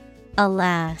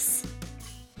 alas.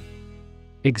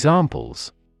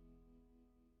 Examples: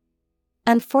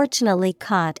 Unfortunately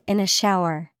caught in a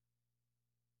shower.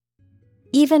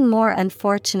 Even more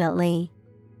unfortunately.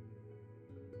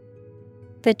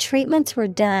 The treatments were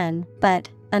done, but,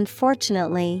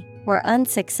 unfortunately, were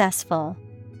unsuccessful.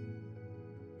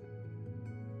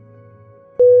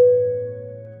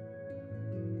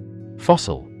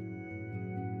 Fossil.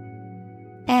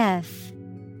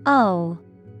 F-O-S-S-I-L.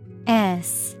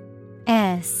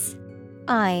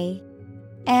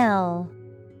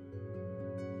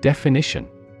 Definition.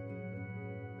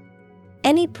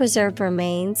 Any preserved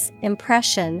remains,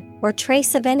 impression, or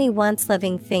trace of any once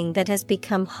living thing that has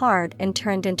become hard and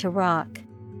turned into rock.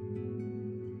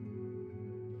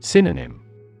 Synonym.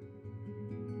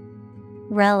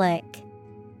 Relic,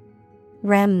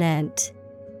 remnant,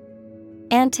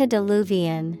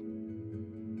 antediluvian.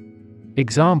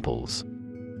 Examples.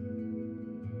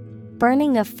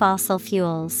 Burning of fossil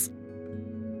fuels.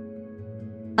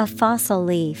 A fossil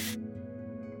leaf.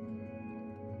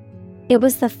 It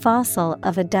was the fossil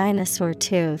of a dinosaur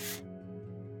tooth.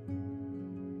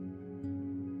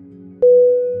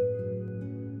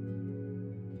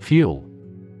 Fuel.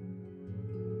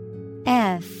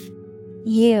 F-U-E-L.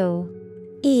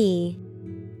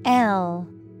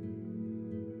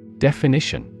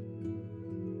 Definition.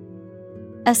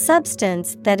 A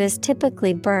substance that is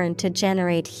typically burned to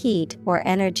generate heat or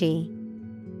energy.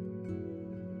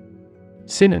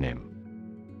 Synonym.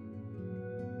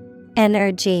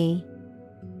 Energy,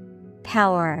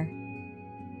 power,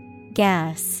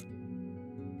 gas.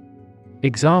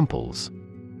 Examples.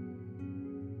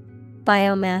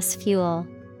 Biomass fuel.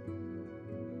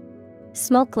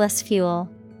 Smokeless fuel.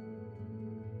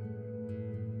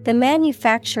 The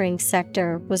manufacturing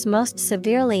sector was most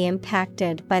severely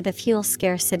impacted by the fuel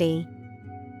scarcity.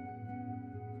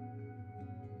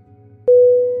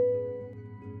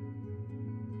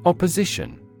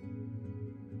 Opposition.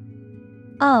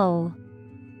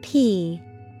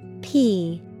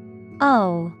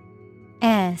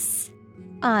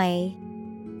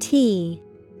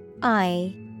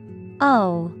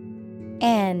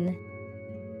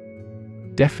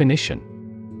 Definition.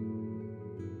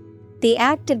 The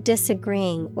act of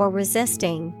disagreeing or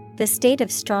resisting, the state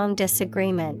of strong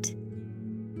disagreement.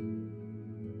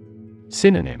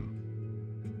 Synonym.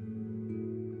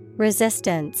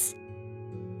 Resistance,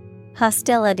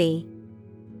 hostility,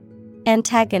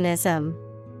 antagonism.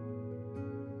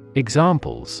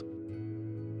 Examples.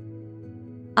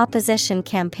 Opposition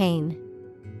campaign.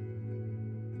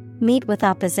 Meet with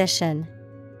opposition.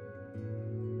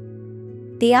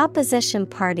 The opposition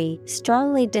party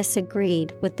strongly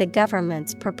disagreed with the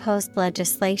government's proposed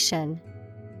legislation.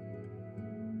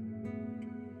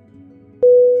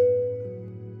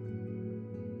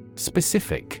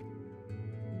 Specific.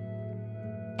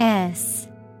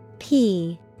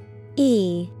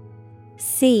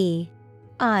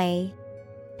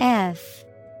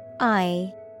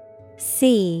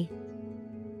 S-P-E-C-I-F-I-C.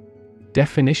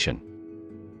 Definition.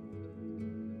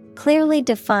 Clearly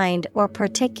defined or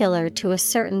particular to a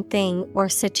certain thing or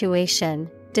situation,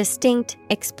 distinct,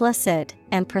 explicit,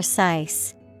 and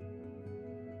precise.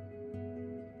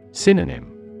 Synonym.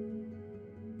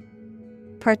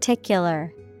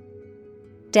 Particular,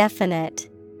 definite,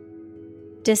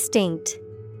 distinct.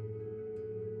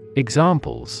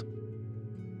 Examples.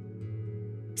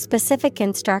 Specific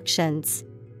instructions.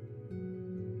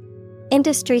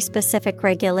 Industry-specific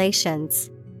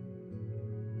regulations.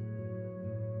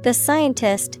 The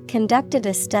scientist conducted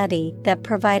a study that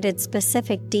provided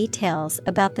specific details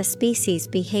about the species'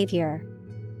 behavior.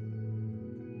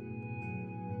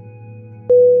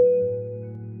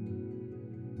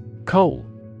 Coal.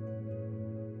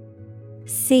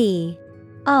 C-O-A-L.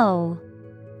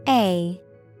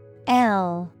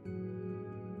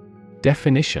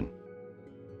 Definition.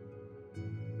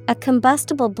 A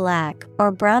combustible black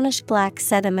or brownish-black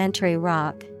sedimentary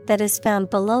rock that is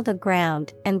found below the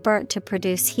ground and burnt to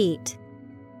produce heat.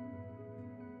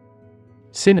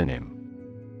 Synonym.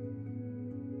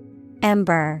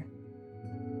 Ember.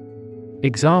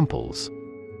 Examples.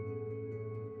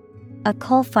 A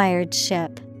coal-fired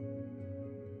ship.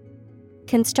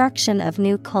 Construction of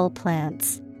new coal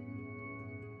plants.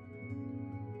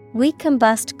 We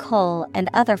combust coal and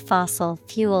other fossil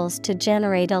fuels to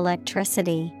generate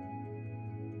electricity.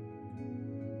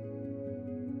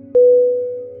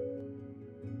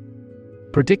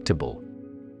 Predictable.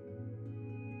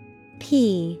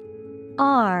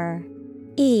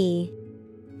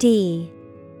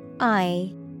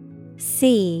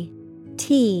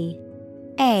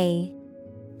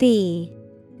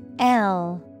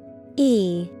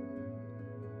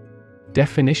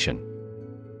 Definition.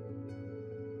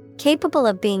 Capable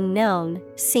of being known,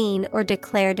 seen, or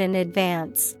declared in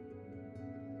advance.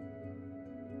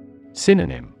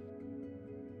 Synonym.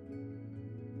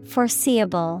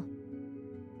 foreseeable,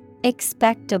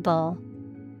 expectable,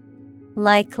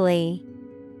 likely.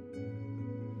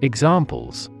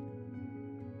 Examples: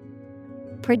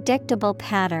 Predictable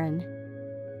pattern.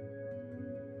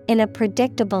 In a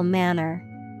predictable manner.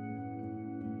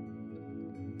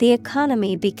 The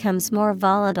economy becomes more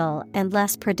volatile and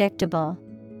less predictable.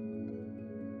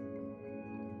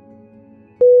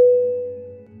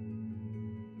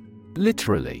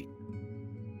 Literally.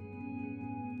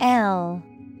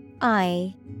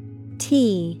 Literally.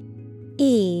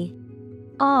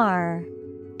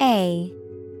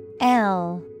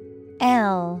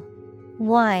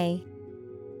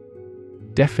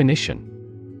 Definition: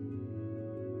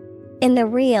 In the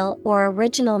real or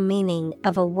original meaning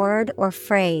of a word or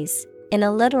phrase, in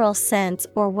a literal sense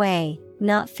or way,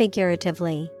 not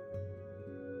figuratively.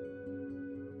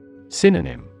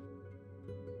 Synonym: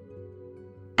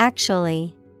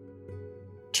 Actually,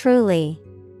 truly,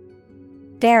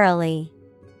 verily.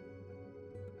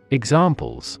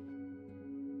 Examples: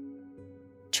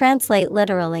 Translate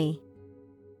literally.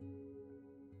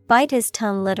 Bite his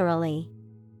tongue literally.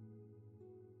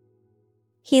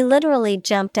 He literally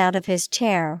jumped out of his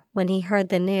chair when he heard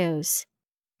the news.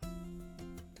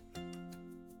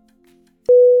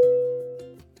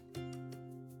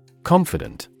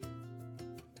 Confident.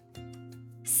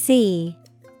 CONFIDENT.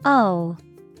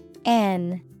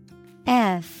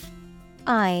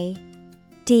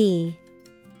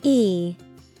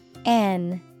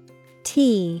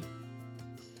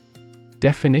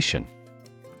 Definition: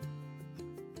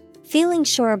 Feeling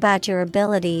sure about your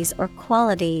abilities or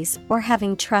qualities, or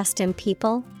having trust in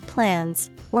people, plans,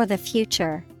 or the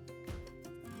future.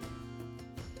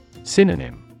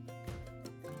 Synonym: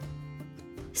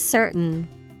 Certain,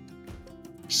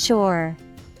 sure,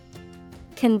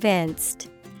 convinced.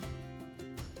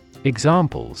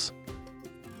 Examples: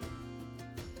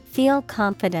 Feel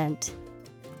confident.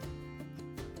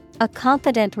 A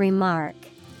confident remark.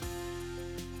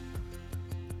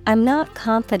 I'm not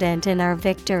confident in our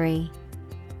victory.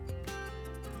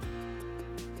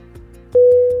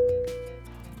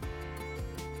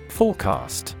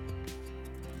 Forecast.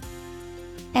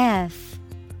 FORECAST.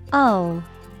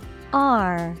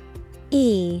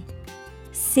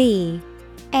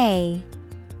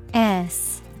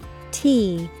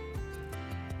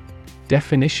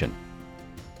 Definition: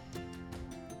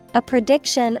 A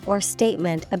prediction or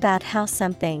statement about how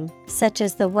something, such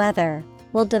as the weather,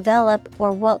 will develop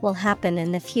or what will happen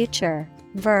in the future.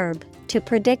 Verb, to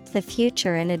predict the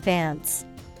future in advance.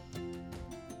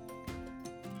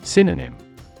 Synonym: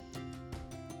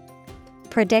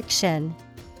 Prediction,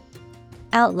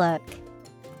 outlook.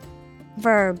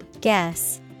 Verb,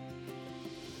 guess.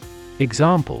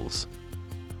 Examples: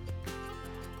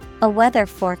 A weather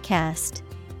forecast.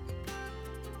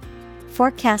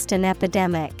 Forecast an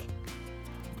epidemic.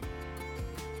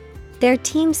 Their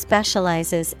team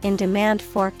specializes in demand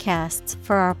forecasts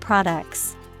for our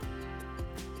products.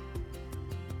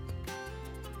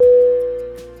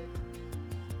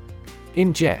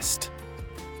 Ingest.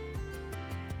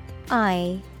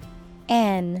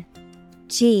 INGEST.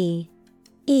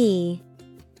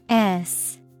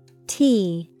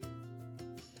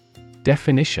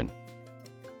 Definition: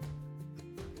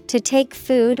 To take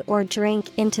food or drink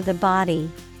into the body,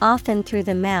 often through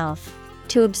the mouth.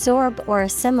 To absorb or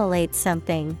assimilate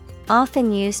something,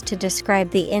 often used to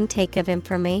describe the intake of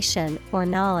information or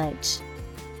knowledge.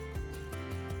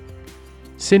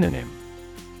 Synonym: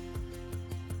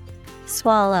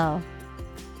 Swallow,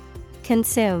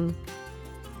 consume,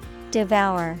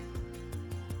 devour.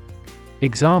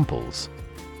 Examples: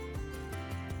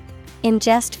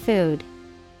 Ingest food.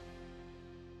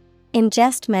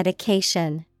 Ingest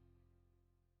medication.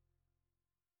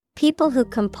 People who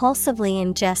compulsively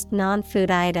ingest non-food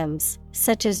items,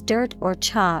 such as dirt or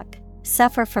chalk,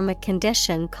 suffer from a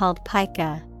condition called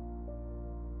pica.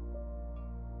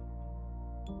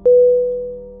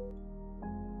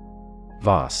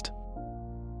 Vast.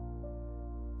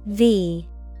 VAST.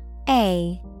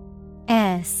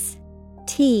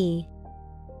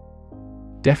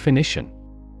 Definition: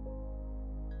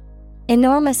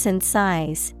 Enormous in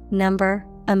size, number,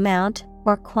 amount,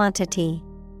 or quantity.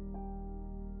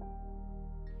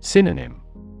 Synonym: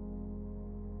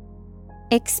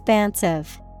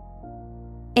 Expansive,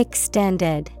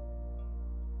 extended,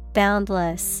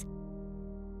 boundless.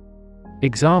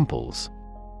 Examples: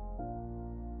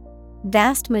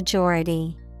 Vast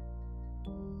majority.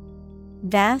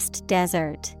 Vast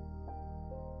desert.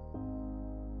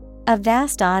 A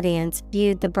vast audience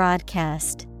viewed the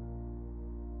broadcast.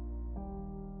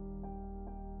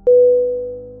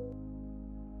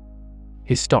 Historic.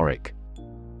 Historic.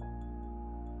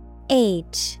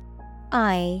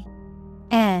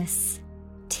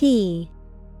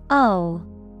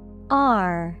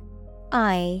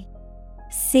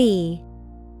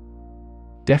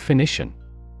 Definition: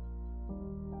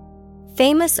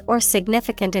 famous or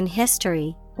significant in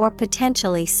history, or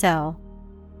potentially so.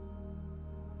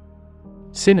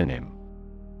 Synonym: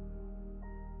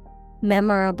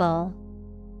 Memorable,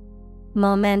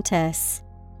 momentous,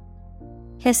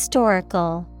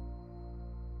 historical.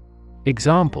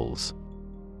 Examples: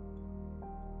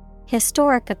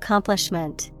 historic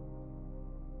accomplishment,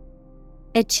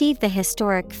 achieve the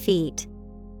historic feat.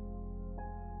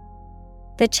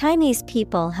 The Chinese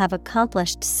people have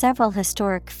accomplished several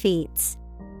historic feats.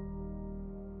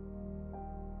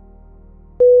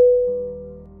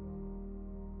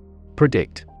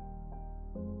 Predict.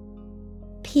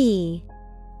 P-R-E-D-I-C-T.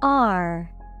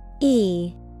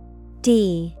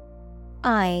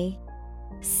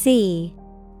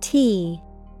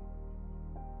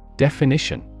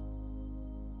 Definition: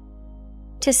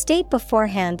 to state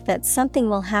beforehand that something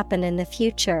will happen in the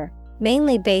future,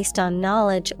 mainly based on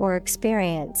knowledge or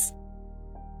experience.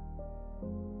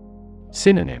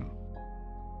 Synonym: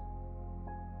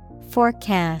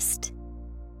 forecast,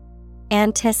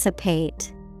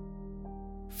 anticipate,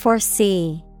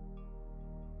 foresee.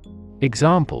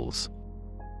 Examples: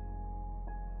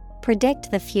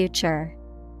 predict the future,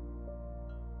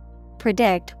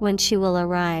 predict when she will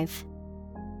arrive.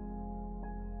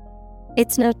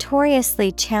 It's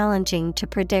notoriously challenging to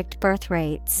predict birth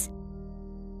rates.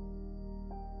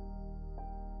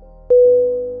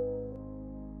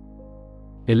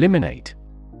 Eliminate.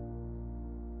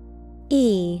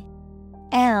 E-L-I-M-I-N-A-T-E.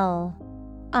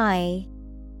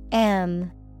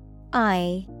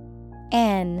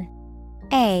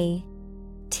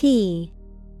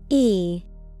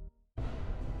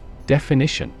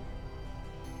 Definition: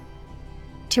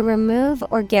 to remove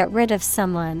or get rid of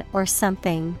someone or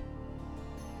something.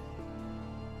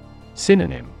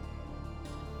 Synonym: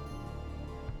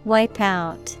 wipe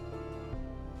out,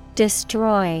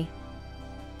 destroy,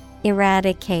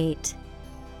 eradicate.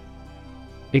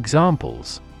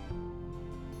 Examples: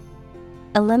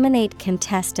 eliminate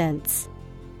contestants,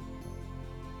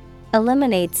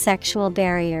 eliminate sexual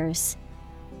barriers.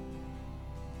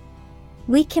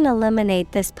 We can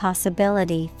eliminate this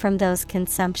possibility from those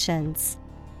consumptions.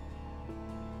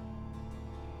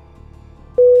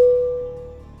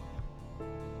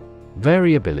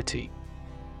 Variability.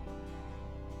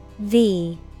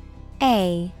 V-A-R-I-A-B-I-L-I-T-Y.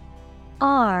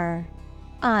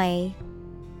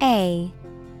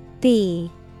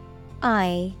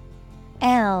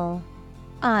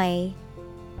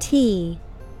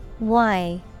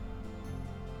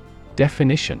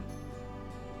 Definition: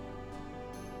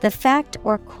 the fact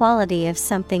or quality of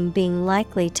something being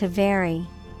likely to vary.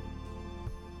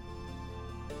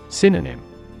 Synonym: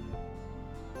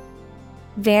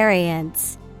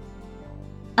 variance,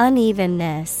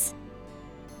 unevenness,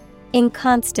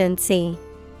 inconstancy.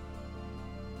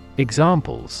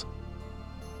 Examples: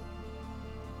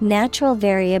 natural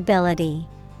variability,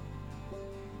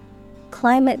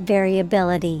 climate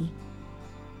variability.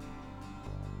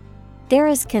 There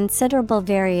is considerable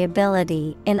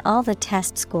variability in all the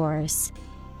test scores.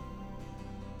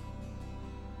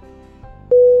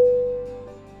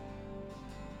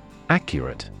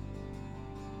 Accurate.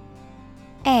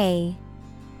 A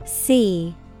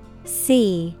C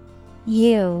C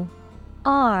U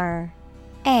R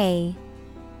A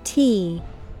T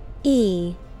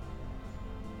E.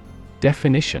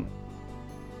 Definition: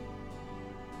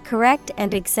 correct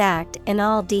and exact in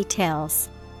all details.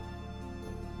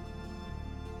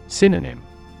 Synonym: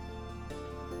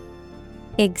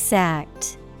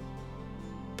 exact,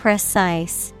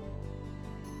 precise,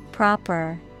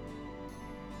 proper.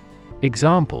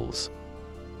 Examples: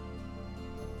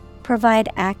 provide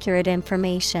accurate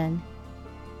information,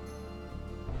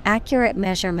 accurate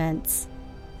measurements.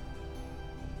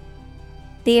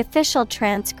 The official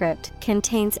transcript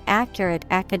contains accurate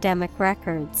academic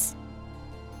records.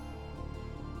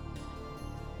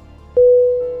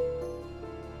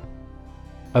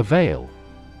 Avail.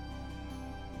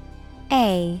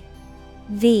 A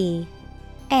V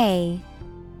A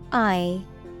I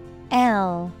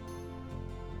L.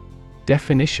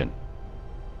 Definition: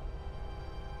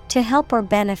 to help or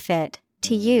benefit,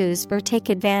 to use or take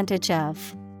advantage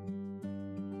of.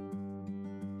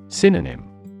 Synonym: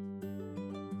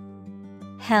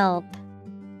 help,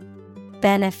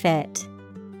 benefit,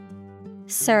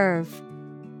 serve.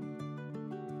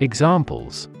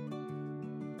 Examples: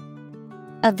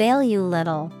 avail you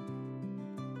little,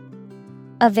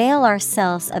 avail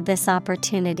ourselves of this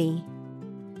opportunity.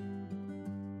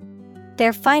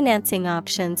 Their financing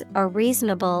options are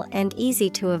reasonable and easy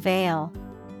to avail.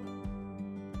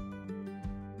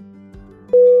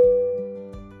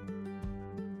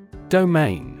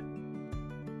 Domain.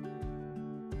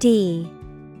 D-O-M-A-I-N.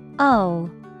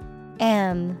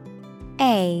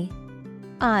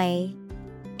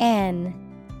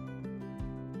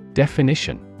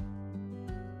 Definition.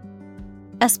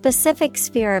 A specific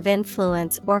sphere of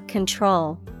influence or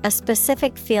control, a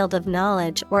specific field of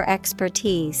knowledge or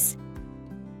expertise.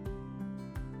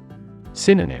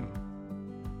 Synonym.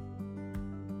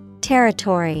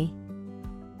 Territory,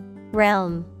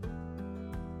 realm,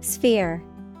 sphere.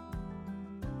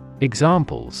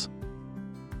 Examples.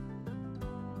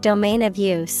 Domain of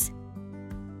use.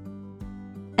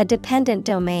 A dependent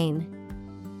domain.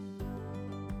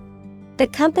 The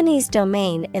company's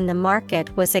domain in the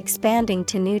market was expanding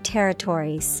to new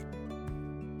territories.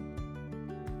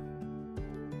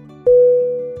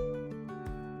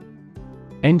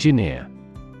 Engineer.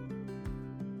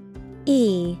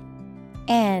 E-N-G-I-N-E-E-R.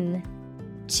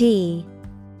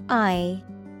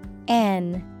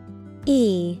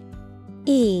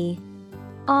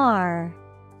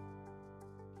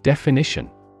 Definition.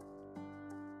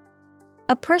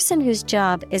 A person whose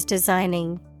job is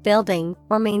designing, building,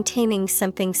 or maintaining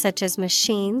something such as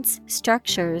machines,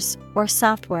 structures, or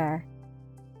software.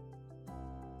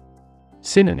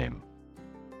 Synonym.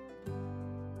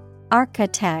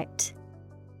 Architect,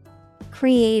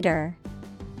 creator,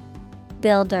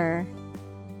 builder.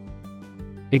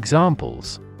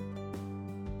 Examples.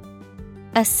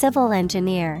 A civil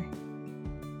engineer.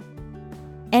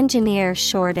 Engineer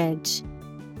shortage.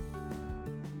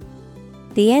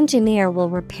 The engineer will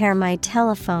repair my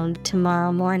telephone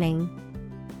tomorrow morning.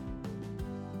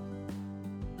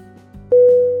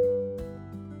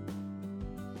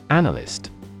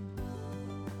 Analyst.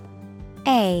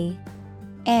 A-N-A-L-Y-S-T.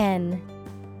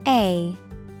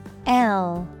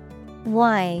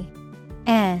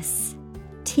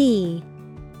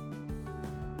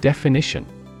 Definition.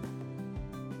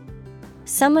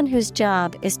 Someone whose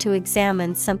job is to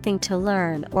examine something to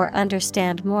learn or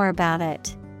understand more about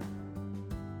it.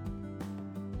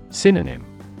 Synonym.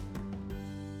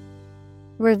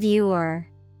 Reviewer,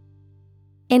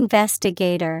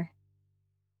 investigator,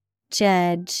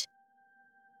 judge.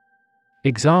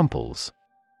 Examples.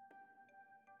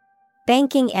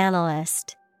 Banking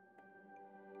analyst,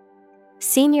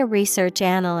 senior research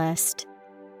analyst.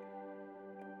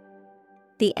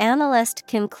 The analyst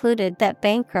concluded that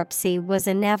bankruptcy was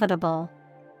inevitable.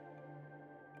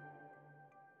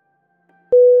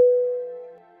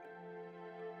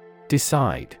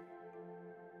 Decide.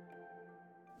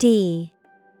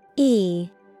 D-E-C-I-D-E.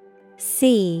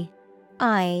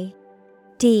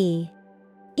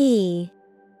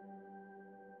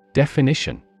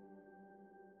 Definition.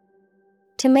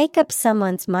 To make up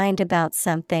someone's mind about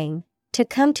something, to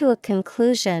come to a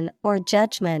conclusion or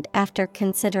judgment after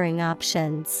considering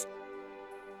options.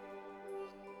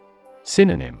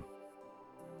 Synonym.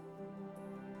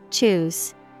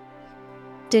 Choose,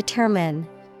 determine,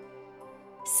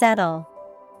 settle.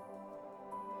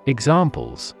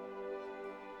 Examples.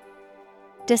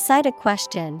 Decide a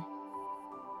question.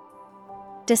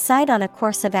 Decide on a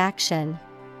course of action.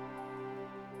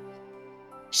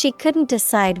 She couldn't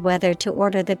decide whether to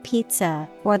order the pizza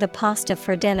or the pasta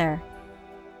for dinner.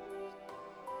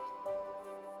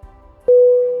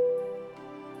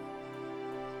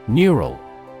 Neural.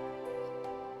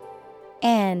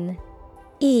 N-E-U-R-A-L.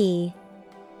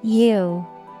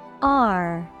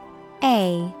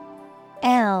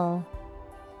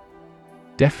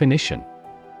 Definition.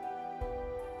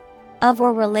 Of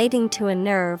or relating to a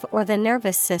nerve or the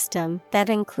nervous system that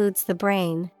includes the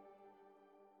brain.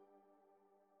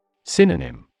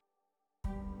 Synonym.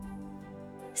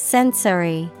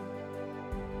 Sensory,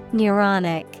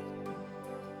 neuronic,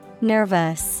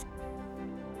 nervous.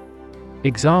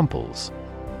 Examples.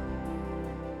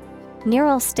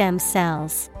 Neural stem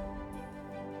cells.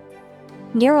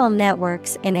 Neural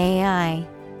networks in AI.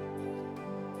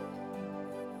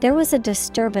 There was a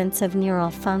disturbance of neural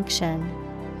function.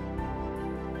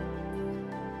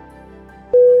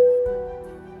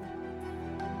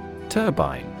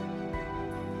 Turbine.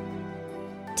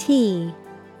 T-U-R-B-I-N-E.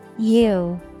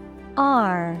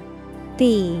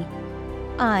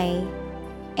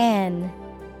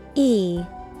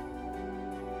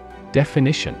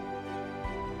 Definition.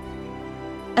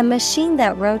 A machine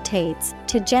that rotates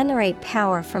to generate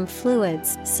power from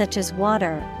fluids such as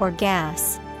water or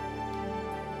gas.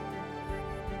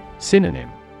 Synonym.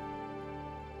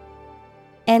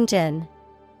 Engine,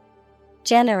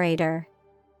 generator,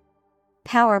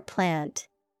 power plant.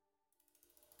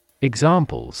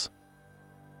 Examples.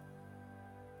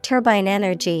 Turbine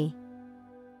energy.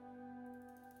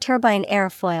 Turbine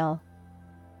airfoil.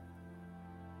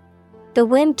 The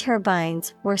wind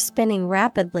turbines were spinning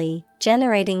rapidly,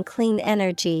 generating clean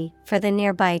energy for the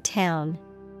nearby town.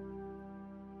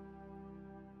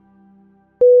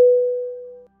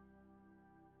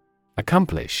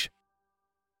 Accomplish.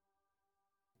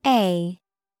 A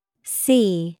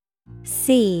C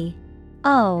C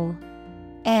O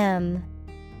M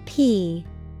P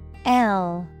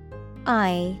L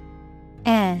I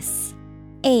S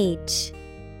H.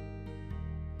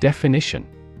 Definition.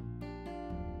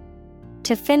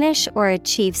 To finish or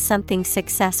achieve something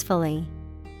successfully.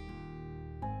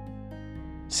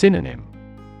 Synonym.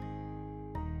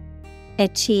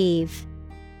 Achieve,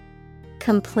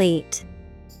 complete,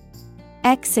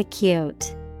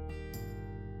 execute.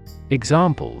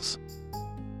 Examples.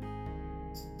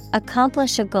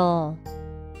 Accomplish a goal.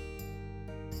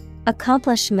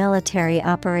 Accomplish military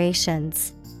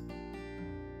operations.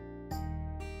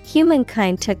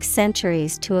 Humankind took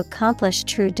centuries to accomplish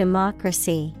true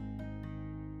democracy.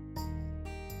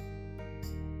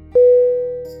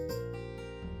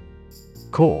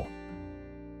 Core.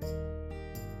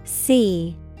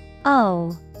 C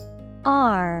O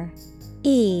R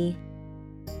E.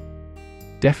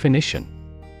 Definition.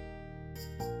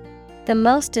 The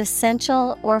most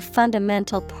essential or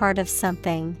fundamental part of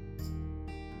something.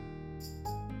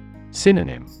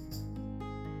 Synonym.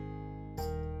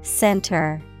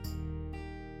 Center,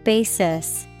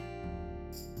 basis,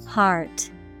 heart.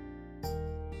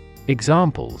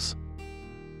 Examples.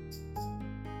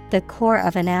 The core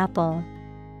of an apple.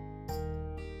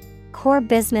 Core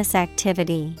business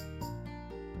activity.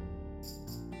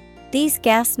 These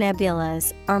gas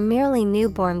nebulas are merely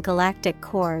newborn galactic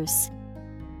cores.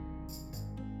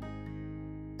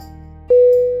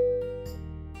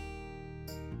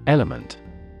 Element.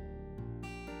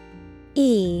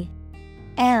 E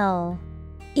L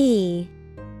E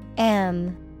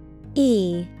M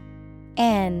E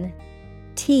N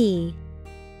T.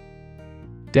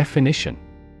 Definition.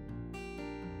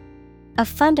 A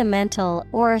fundamental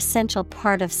or essential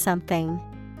part of something.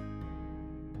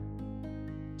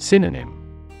 Synonym.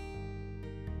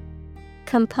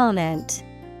 Component,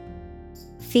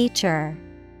 feature,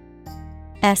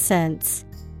 essence.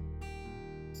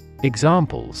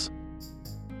 Examples.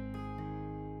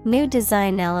 New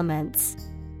design elements.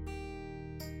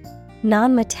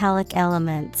 Non-metallic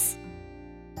elements.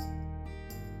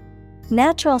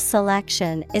 Natural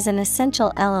selection is an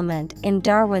essential element in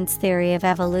Darwin's theory of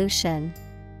evolution.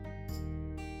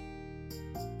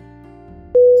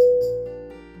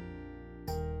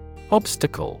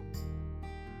 Obstacle.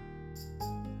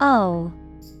 O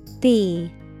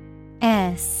B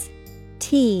S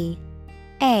T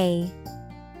A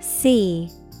C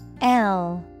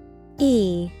L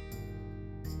E.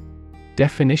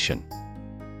 Definition.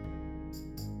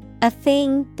 A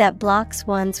thing that blocks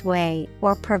one's way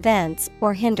or prevents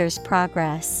or hinders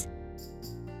progress.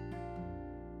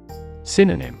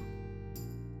 Synonym.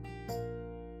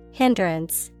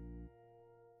 Hindrance,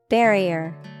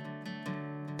 barrier,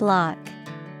 block.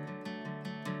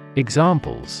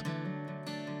 Examples.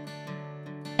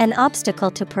 An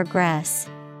obstacle to progress.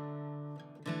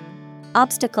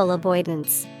 Obstacle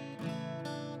avoidance.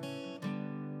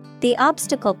 The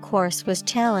obstacle course was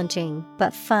challenging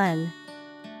but fun.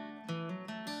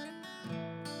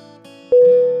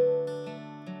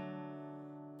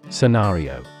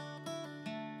 Scenario.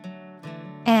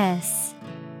 S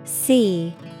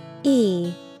C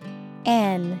E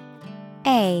N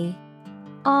A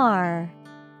R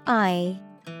I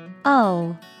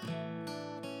O.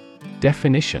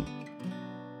 Definition.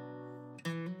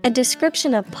 A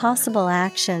description of possible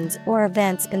actions or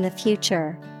events in the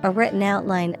future, a written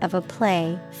outline of a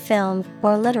play, film,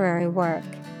 or literary work.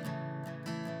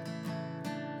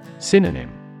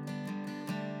 Synonym.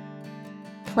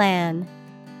 Plan,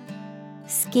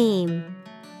 scheme,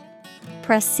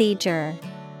 procedure.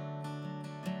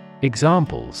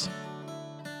 Examples.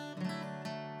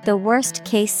 The worst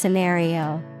case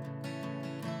scenario.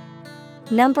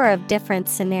 Number of different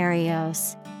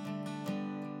scenarios.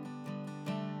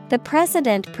 The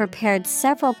president prepared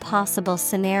several possible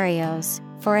scenarios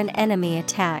for an enemy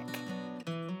attack.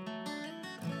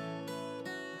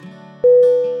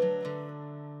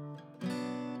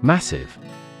 Massive.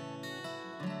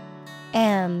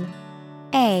 M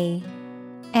A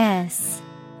S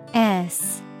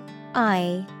S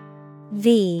I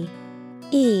V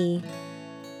E.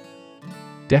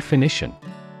 Definition.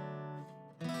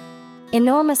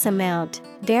 Enormous amount,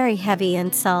 very heavy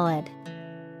and solid.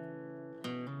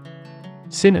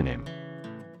 Synonym.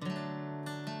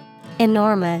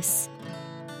 Enormous,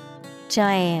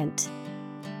 giant,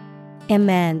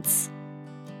 immense.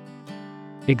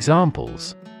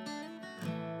 Examples: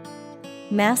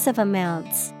 Massive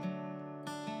amounts,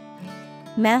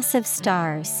 massive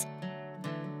stars.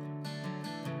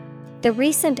 The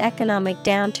recent economic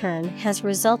downturn has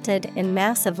resulted in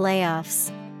massive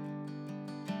layoffs.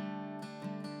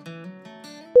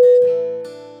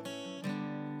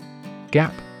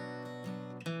 Gap.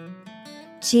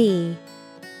 G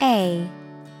A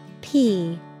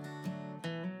P.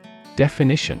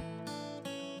 Definition: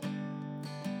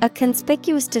 A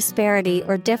conspicuous disparity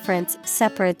or difference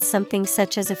separates something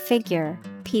such as a figure,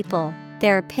 people,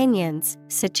 their opinions,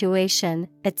 situation,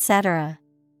 etc.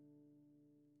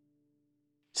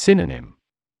 Synonym: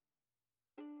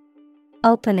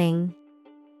 Opening,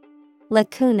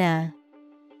 lacuna,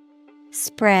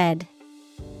 spread.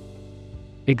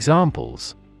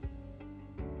 Examples: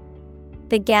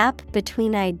 The gap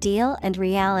between ideal and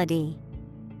reality.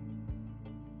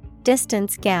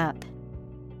 Distance gap.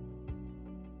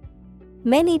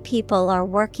 Many people are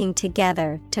working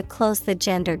together to close the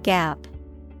gender gap.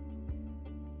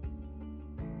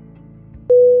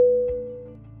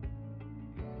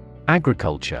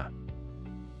 Agriculture.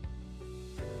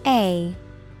 A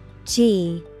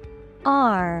G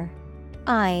R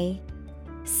I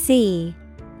C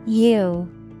U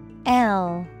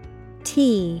L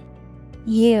T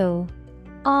U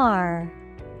R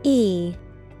E.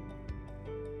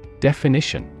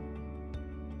 Definition: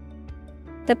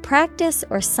 The practice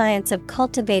or science of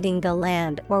cultivating the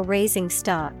land or raising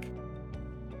stock.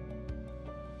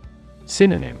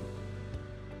 Synonym: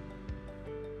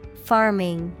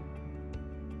 Farming,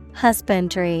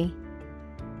 husbandry,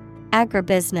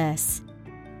 agribusiness.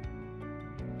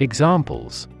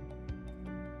 Examples: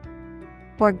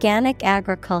 Organic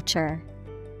agriculture,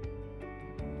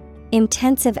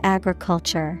 intensive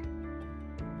agriculture.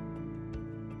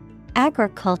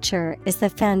 Agriculture is the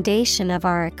foundation of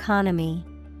our economy.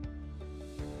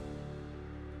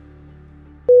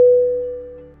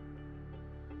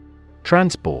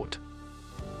 Transport.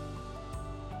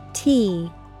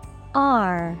 T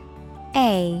R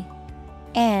A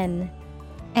N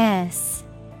S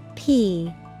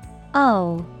P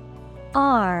O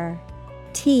R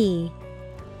T.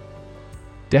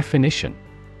 Definition: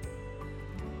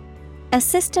 A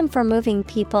system for moving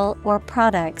people or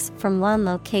products from one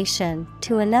location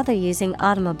to another using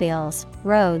automobiles,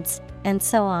 roads, and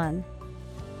so on.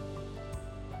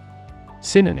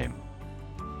 Synonym: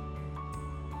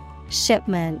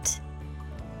 Shipment,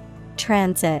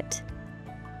 transit,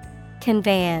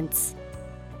 conveyance.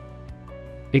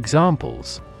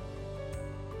 Examples: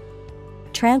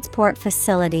 Transport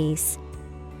facilities,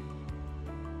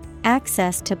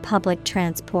 access to public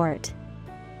transport.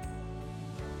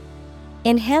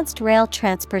 Enhanced rail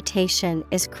transportation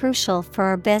is crucial for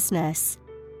our business.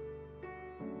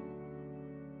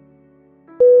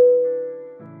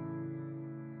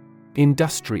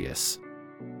 Industrious.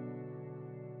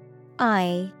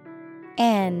 I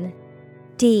N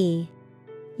D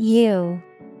U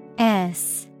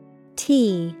S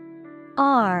T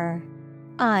R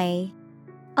I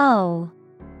O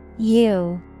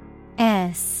U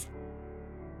S.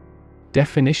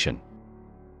 Definition: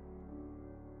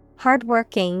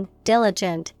 Hardworking,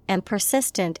 diligent, and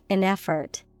persistent in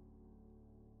effort.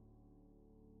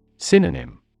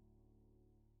 Synonym: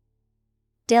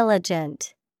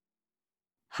 Diligent,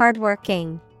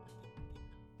 hardworking,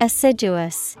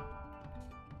 assiduous.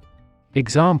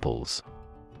 Examples: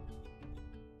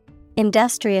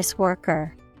 Industrious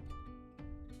worker,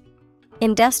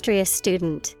 industrious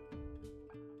student.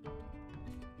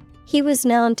 He was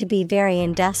known to be very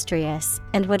industrious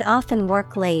and would often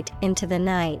work late into the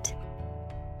night.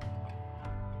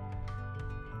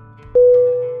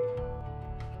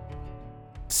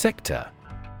 Sector.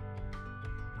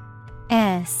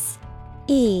 S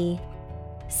E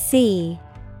C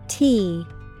T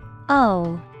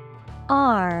O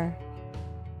R.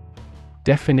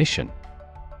 Definition: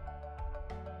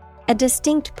 A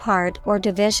distinct part or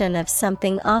division of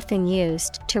something often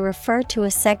used to refer to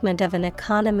a segment of an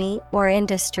economy or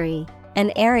industry,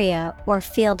 an area or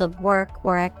field of work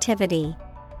or activity.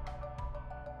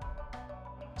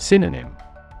 Synonym: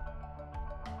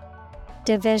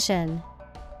 Division,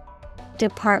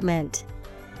 department,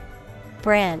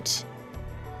 branch.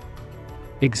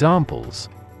 Examples: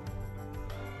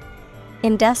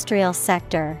 Industrial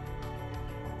sector,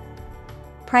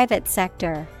 private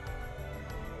sector.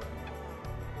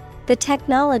 The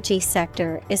technology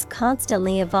sector is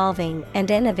constantly evolving and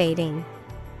innovating.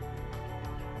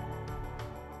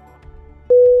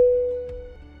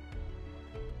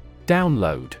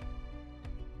 Download.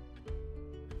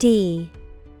 D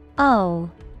O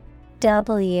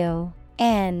W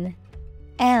N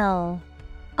L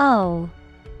O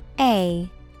A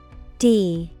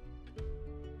D.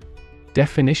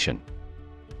 Definition: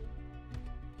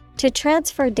 to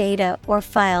transfer data or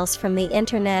files from the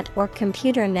Internet or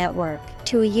computer network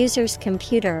to a user's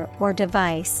computer or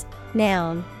device.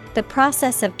 Noun, the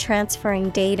process of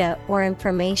transferring data or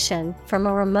information from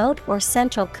a remote or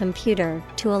central computer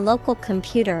to a local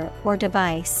computer or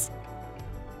device.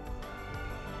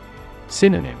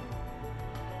 Synonym: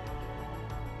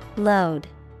 Load,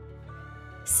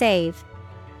 save,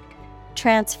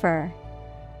 transfer.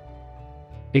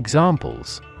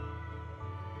 Examples: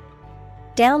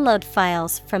 download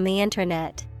files from the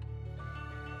Internet.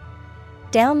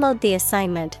 Download the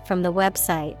assignment from the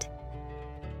website.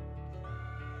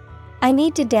 I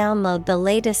need to download the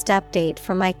latest update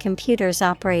for my computer's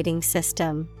operating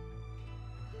system.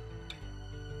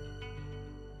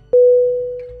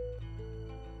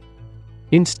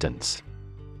 Instance: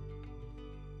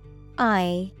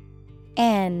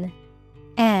 INSTANCE.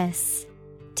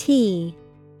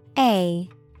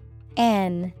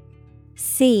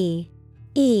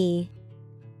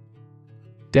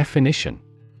 Definition: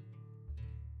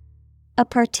 a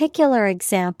particular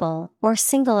example or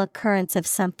single occurrence of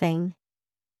something.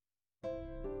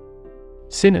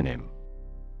 Synonym: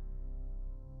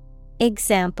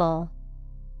 Example,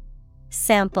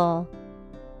 sample,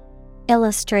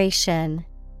 illustration.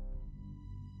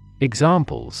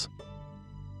 Examples: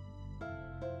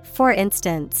 for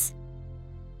instance,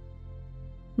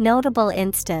 notable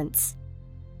instance.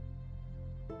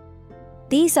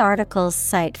 These articles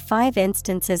cite 5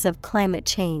 instances of climate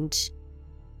change.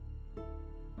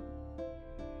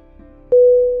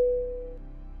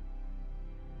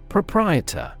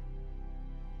 Proprietor.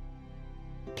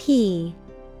 P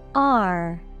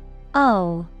R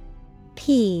O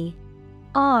P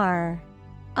R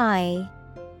I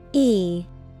E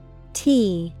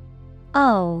T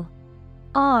O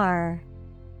R.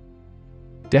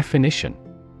 Definition: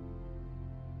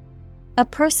 a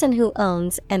person who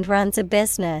owns and runs a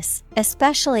business,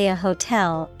 especially a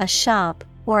hotel, a shop,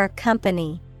 or a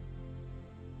company.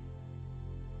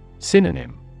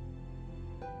 Synonym: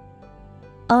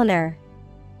 owner,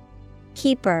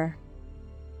 keeper,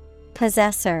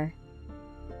 possessor.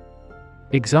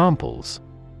 Examples: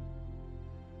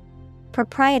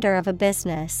 proprietor of a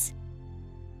business.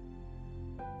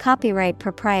 Copyright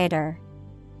proprietor.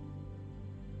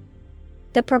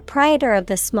 The proprietor of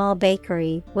the small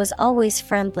bakery was always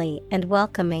friendly and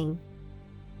welcoming.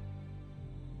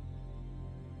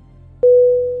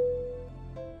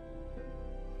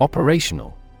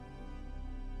 Operational.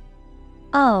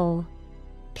 O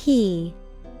P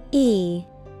E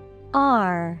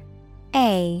R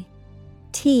A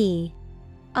T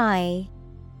I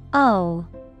O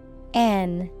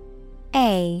N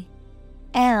A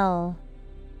L.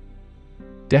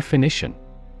 Definition: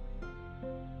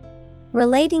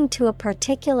 relating to a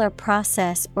particular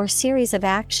process or series of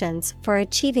actions for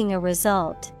achieving a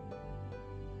result.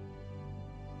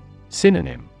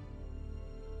 Synonym: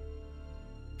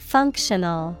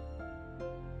 functional,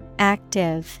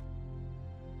 active,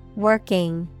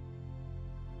 working.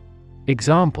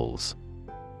 Examples: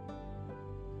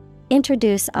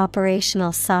 introduce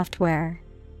operational software.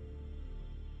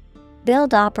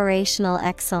 Build operational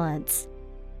excellence.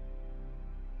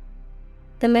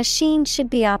 The machine should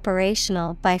be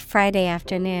operational by Friday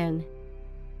afternoon.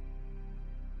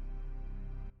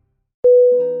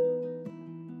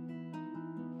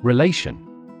 Relation.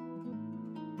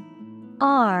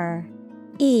 R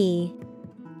E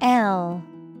L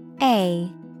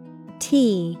A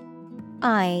T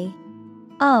I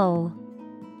O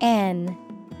N.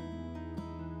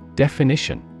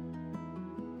 Definition: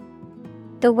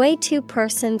 the way two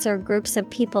persons or groups of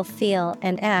people feel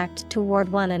and act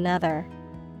toward one another.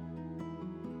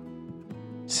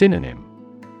 Synonym: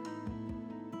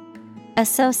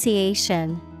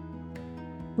 association,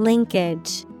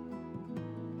 linkage,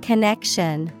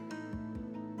 connection.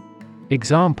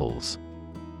 Examples: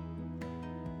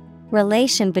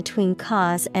 relation between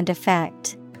cause and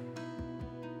effect.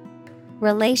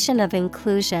 Relation of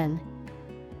inclusion.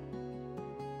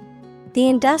 The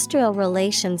industrial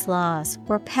relations laws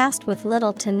were passed with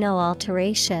little to no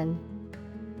alteration.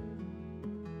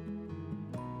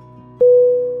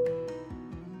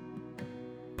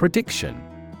 Prediction.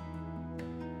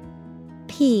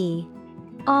 P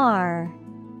R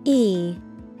E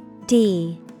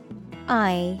D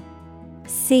I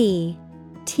C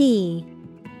T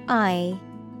I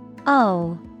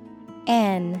O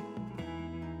N.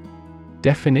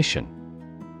 Definition: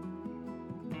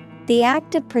 The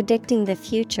act of predicting the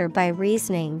future by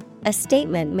reasoning, a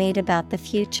statement made about the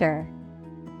future.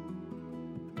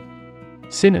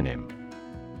 Synonym: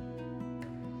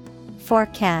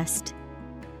 Forecast,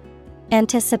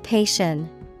 anticipation,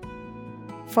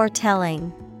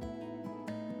 foretelling.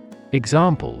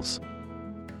 Examples: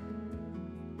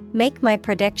 Make my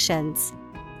predictions.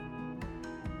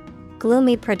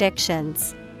 Gloomy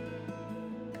predictions.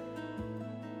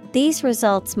 These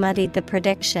results muddied the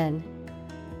prediction.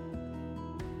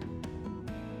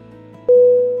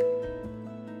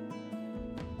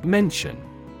 Mention.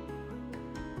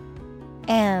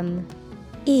 M-E-N-T-I-O-N.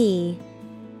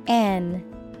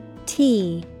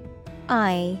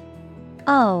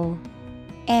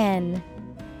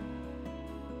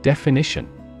 Definition: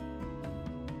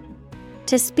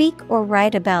 To speak or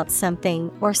write about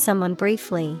something or someone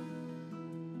briefly.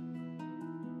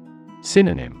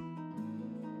 Synonym: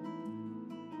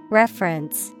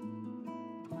 Reference,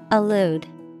 allude,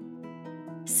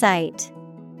 cite.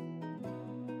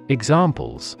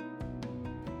 Examples: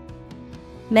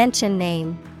 Mention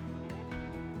name.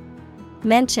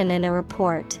 Mention in a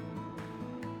report.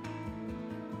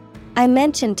 I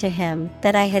mentioned to him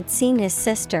that I had seen his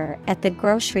sister at the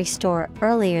grocery store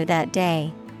earlier that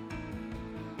day.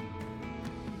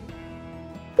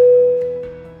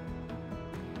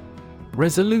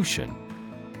 Resolution.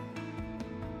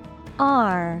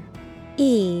 R-E-S-O-L-U-T-I-O-N.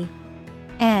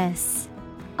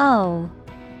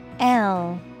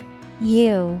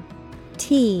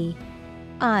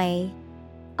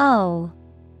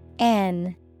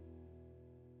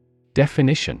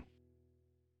 Definition: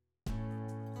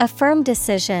 A firm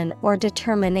decision or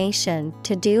determination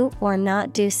to do or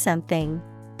not do something,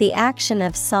 the action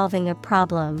of solving a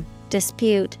problem,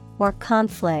 dispute, or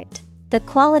conflict, the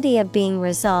quality of being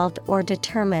resolved or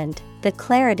determined, the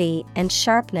clarity and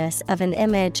sharpness of an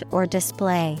image or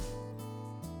display.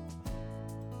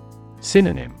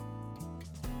 Synonym: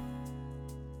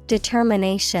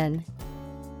 Determination,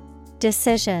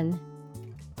 decision,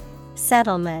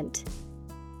 settlement.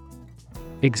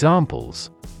 Examples: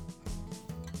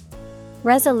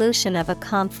 Resolution of a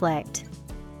conflict.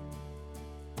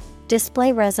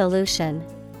 Display resolution.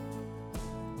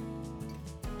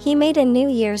 He made a New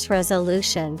Year's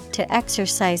resolution to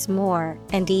exercise more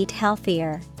and eat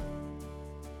healthier.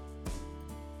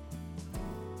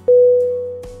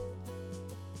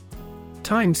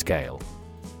 Timescale.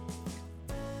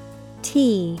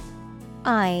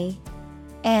 T-I-M-E-S-C-A-L-E.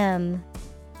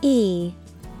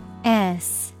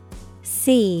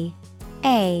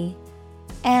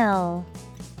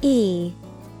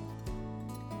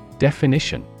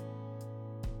 Definition: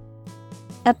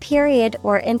 A period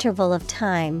or interval of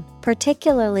time,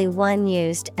 particularly one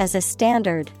used as a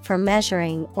standard for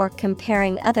measuring or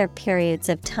comparing other periods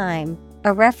of time,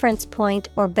 a reference point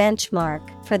or benchmark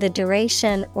for the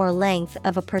duration or length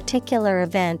of a particular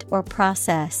event or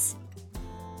process.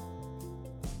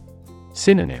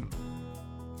 Synonym: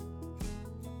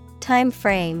 Time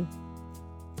frame,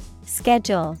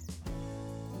 schedule,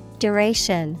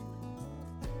 duration.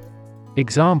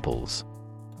 Examples: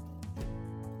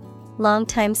 Long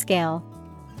timescale,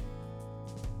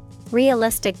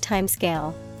 realistic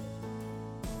timescale.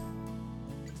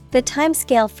 The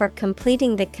timescale for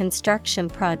completing the construction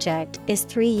project is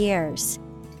 3 years.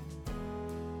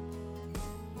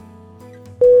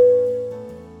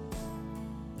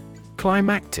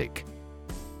 Climactic.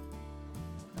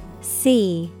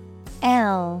 C-L-I-M-A-C-T-I-C.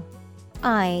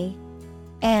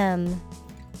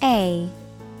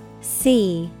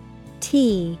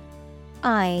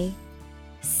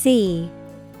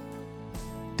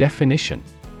 Definition: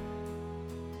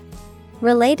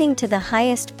 Relating to the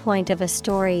highest point of a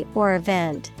story or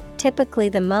event, typically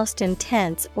the most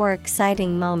intense or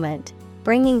exciting moment,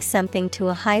 bringing something to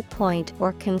a high point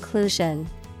or conclusion.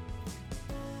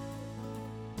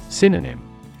 Synonym: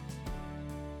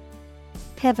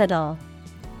 Pivotal,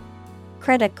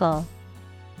 critical,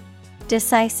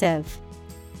 decisive.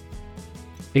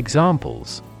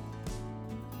 Examples: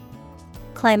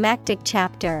 Climactic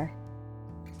chapter,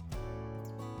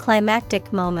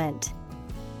 climactic moment.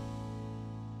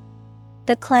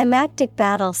 The climactic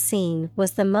battle scene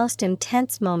was the most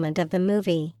intense moment of the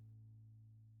movie.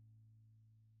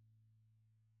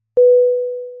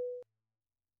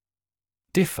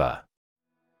 Differ.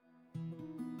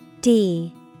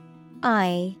 D-I-F-F-E-R.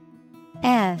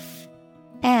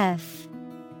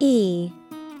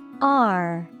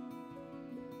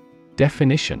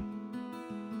 Definition: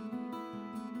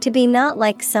 To be not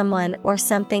like someone or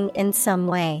something in some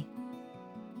way.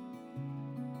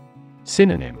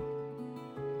 Synonym: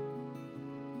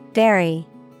 Vary,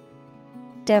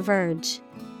 diverge,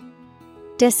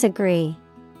 disagree.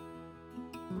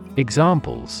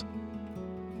 Examples: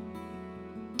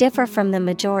 differ from the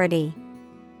majority,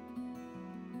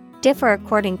 differ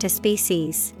according to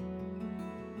species.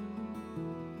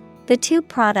 The two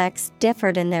products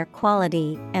differed in their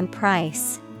quality and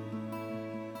price.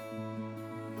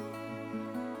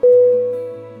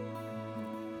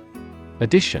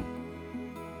 Addition.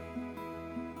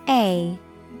 A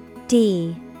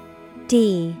D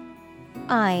D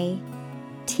I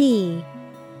T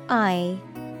I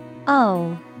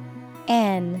O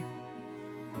N.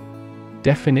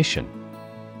 Definition: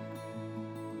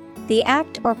 the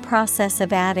act or process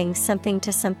of adding something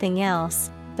to something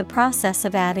else, the process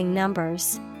of adding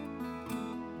numbers.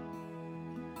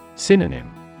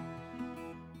 Synonym: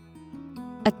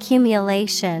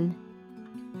 accumulation,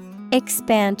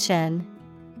 expansion,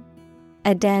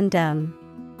 addendum.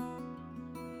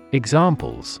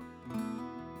 Examples: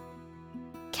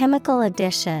 chemical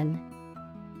addition,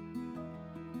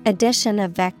 addition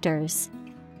of vectors.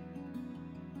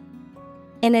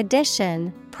 In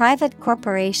addition, private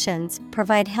corporations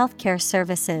provide healthcare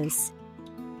services.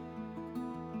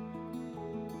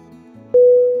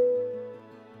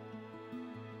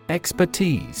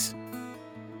 Expertise.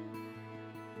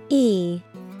 E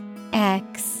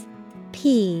X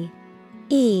P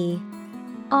E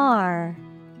R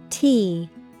T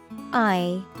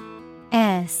I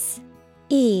S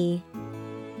E.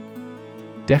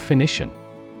 Definition: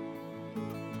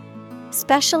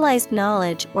 specialized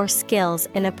knowledge or skills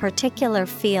in a particular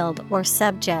field or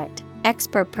subject,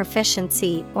 expert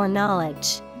proficiency or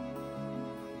knowledge.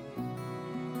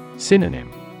 Synonym: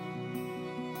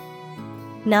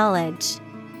 knowledge,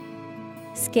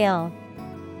 skill,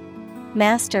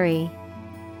 mastery.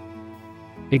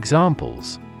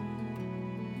 Examples: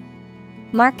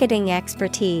 marketing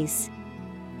expertise,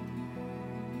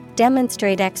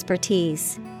 demonstrate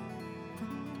expertise.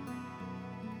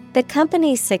 The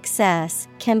company's success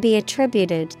can be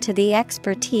attributed to the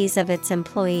expertise of its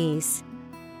employees.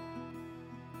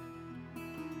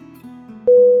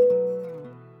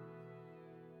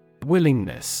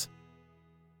 Willingness.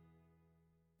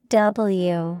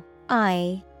 W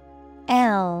I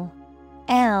L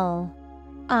L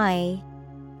I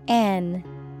N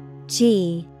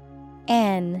G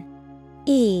N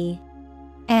E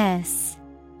S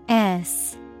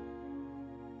S.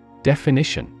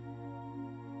 Definition: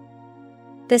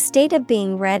 the state of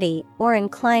being ready or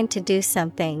inclined to do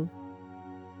something.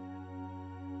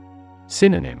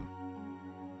 Synonym: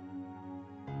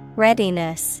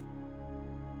 readiness,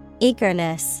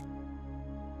 eagerness,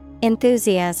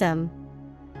 enthusiasm.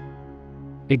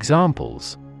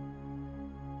 Examples: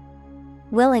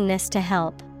 willingness to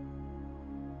help,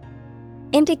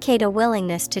 indicate a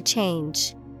willingness to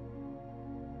change.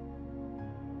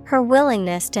 Her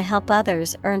willingness to help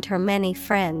others earned her many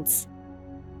friends.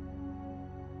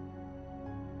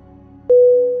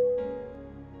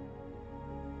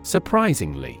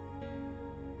 Surprisingly.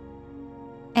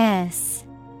 S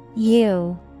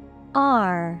U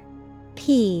R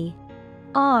P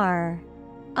R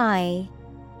I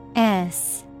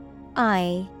S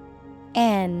I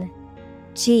N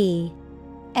G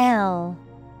L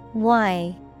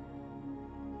Y.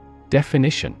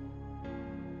 Definition: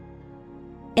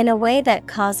 in a way that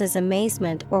causes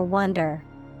amazement or wonder.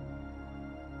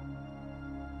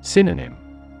 Synonym: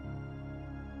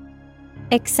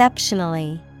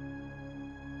 exceptionally,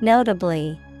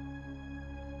 notably,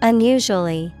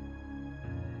 unusually.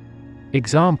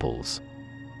 Examples: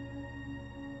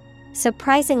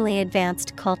 surprisingly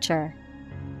advanced culture,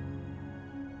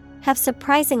 have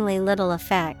surprisingly little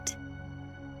effect.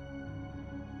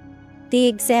 The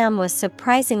exam was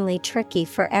surprisingly tricky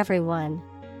for everyone.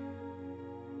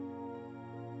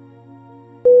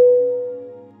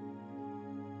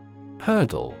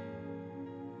 Hurdle.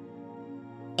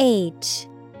 H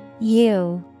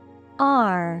U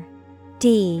R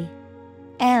D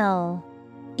L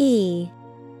E.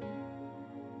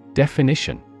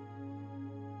 Definition: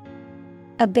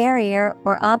 a barrier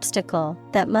or obstacle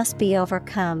that must be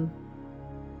overcome.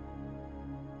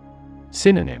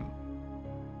 Synonym: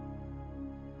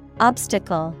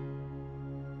 obstacle,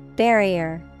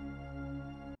 barrier,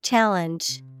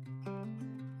 challenge.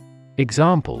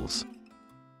 Examples: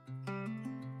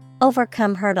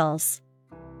 overcome hurdles,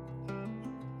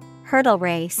 hurdle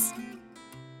race.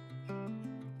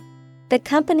 The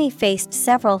company faced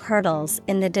several hurdles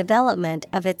in the development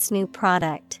of its new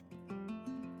product.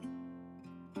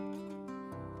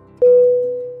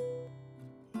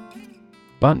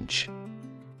 Bunch.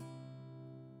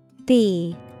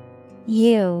 B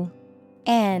U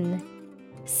N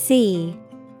C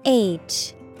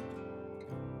H.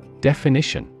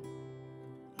 Definition: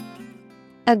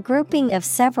 A grouping of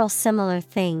several similar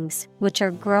things which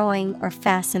are growing or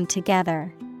fastened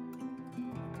together.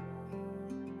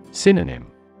 Synonym: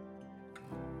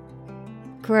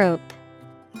 Group,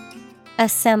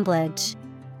 assemblage,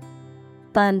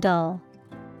 bundle.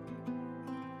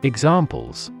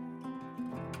 Examples: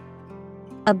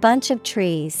 A bunch of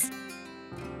trees.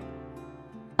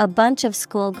 A bunch of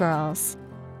schoolgirls.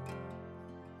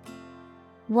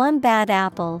 One bad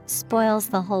apple spoils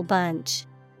the whole bunch.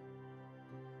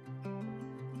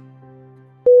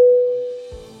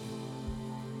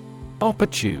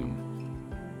 Opportune.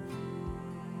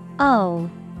 O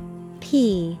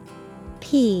P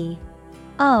P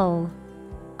O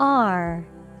R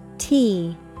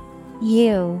T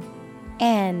U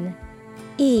N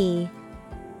E.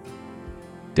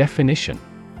 Definition: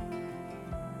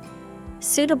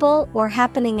 Suitable or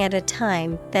happening at a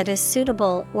time that is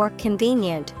suitable or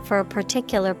convenient for a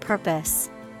particular purpose.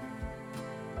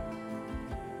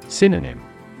 Synonym: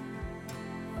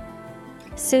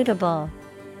 Suitable,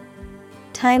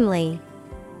 timely,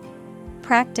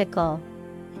 practical.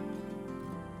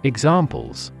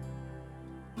 Examples: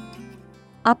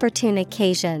 Opportune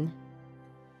occasion.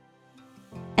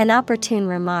 An opportune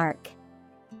remark.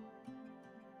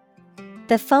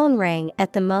 The phone rang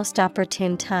at the most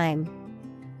opportune time.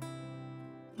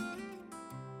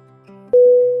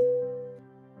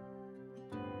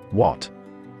 What?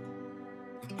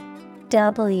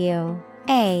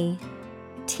 W-A-T-T.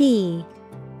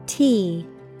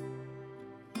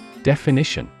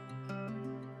 Definition: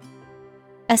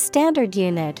 A standard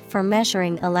unit for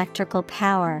measuring electrical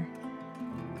power.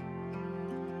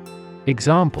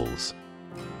 Examples: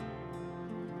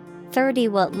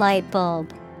 30-watt light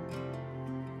bulb.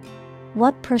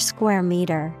 Watt per square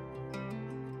meter.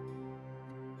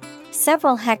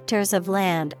 Several hectares of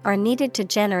land are needed to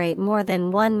generate more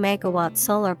than 1 megawatt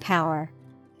solar power.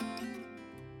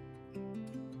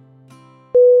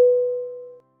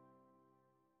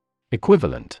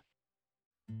 Equivalent.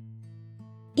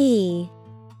 E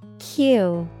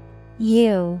Q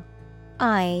U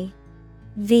I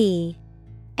V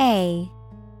A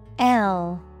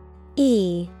L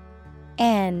E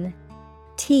N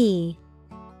T.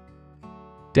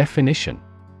 Definition: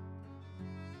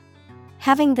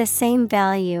 Having the same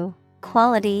value,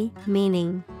 quality,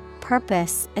 meaning,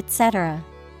 purpose, etc.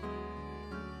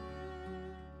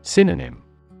 Synonym: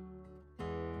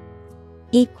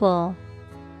 Equal,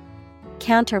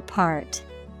 counterpart,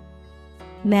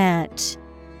 match.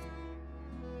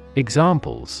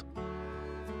 Examples: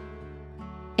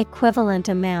 Equivalent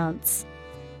amounts.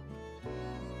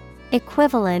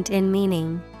 Equivalent in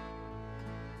meaning.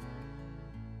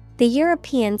 The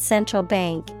European Central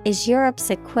Bank is Europe's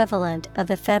equivalent of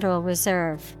the Federal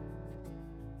Reserve.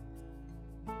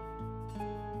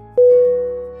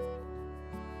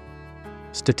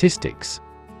 Statistics.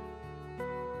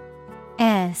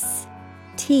 S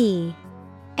T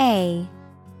A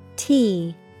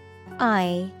T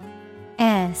I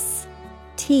S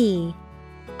T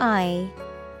I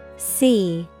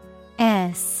C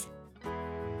S.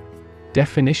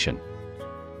 Definition: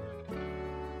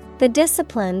 The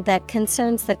discipline that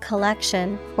concerns the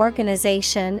collection,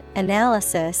 organization,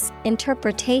 analysis,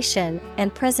 interpretation,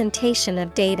 and presentation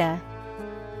of data.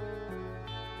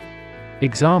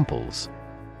 Examples: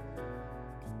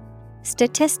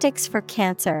 Statistics for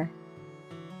cancer.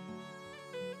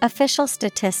 Official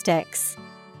statistics.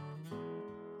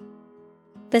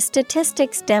 The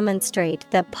statistics demonstrate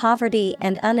that poverty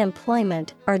and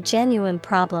unemployment are genuine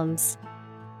problems.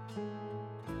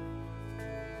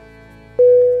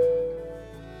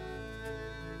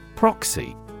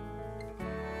 Proxy.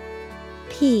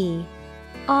 P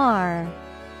R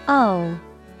O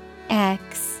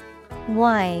X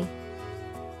Y.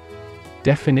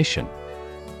 Definition: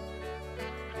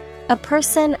 A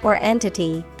person or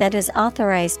entity that is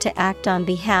authorized to act on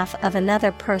behalf of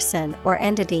another person or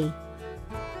entity.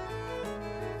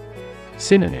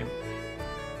 Synonym: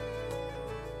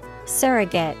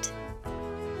 Surrogate,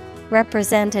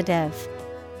 representative,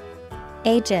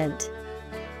 agent.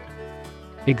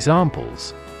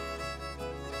 Examples: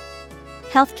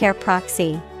 Healthcare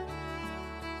proxy.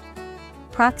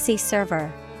 Proxy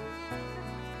server.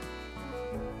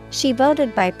 She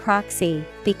voted by proxy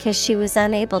because she was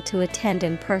unable to attend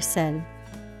in person.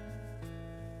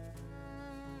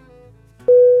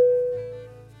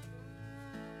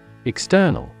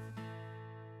 External.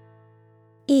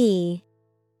 E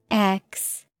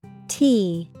X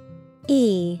T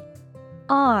E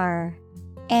R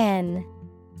N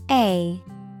A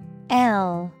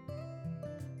L.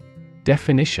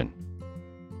 Definition: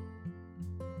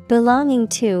 Belonging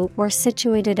to or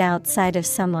situated outside of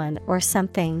someone or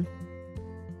something.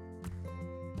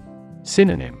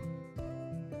 Synonym: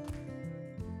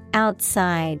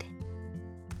 outside,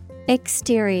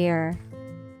 exterior,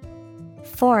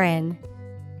 foreign.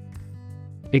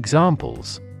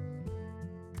 Examples: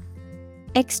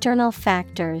 external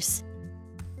factors,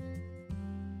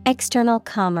 external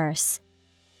commerce.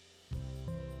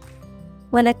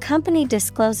 When a company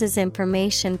discloses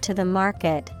information to the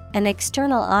market, an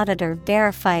external auditor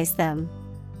verifies them.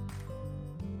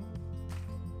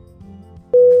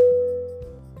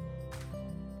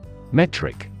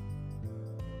 Metric.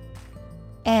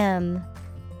 M-E-T-R-I-C.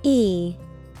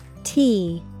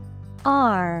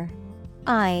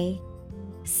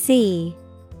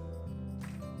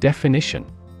 Definition: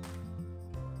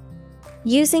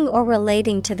 using or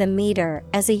relating to the meter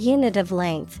as a unit of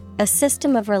length, a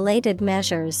system of related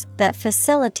measures that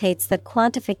facilitates the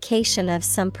quantification of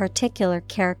some particular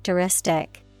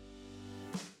characteristic.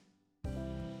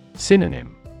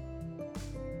 Synonym: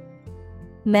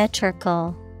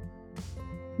 metrical,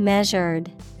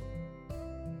 measured.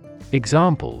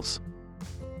 Examples: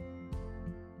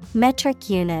 metric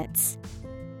units,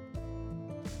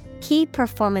 key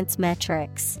performance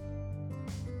metrics.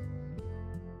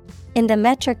 In the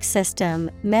metric system,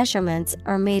 measurements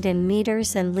are made in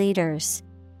meters and liters.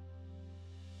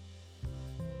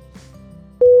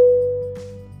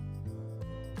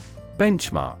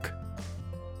 Benchmark.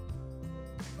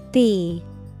 B-E-N-C-H-M-A-R-K.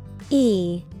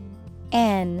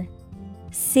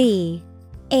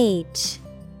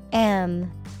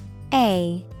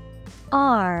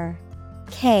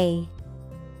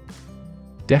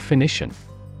 Definition: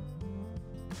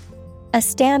 a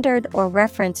standard or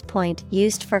reference point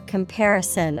used for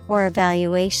comparison or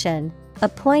evaluation, a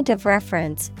point of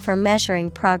reference for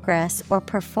measuring progress or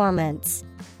performance.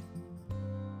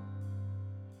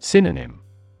 Synonym: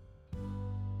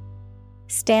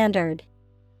 standard,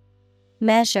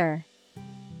 measure,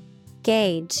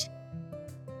 gauge.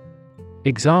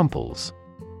 Examples: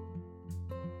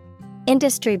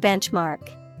 industry benchmark,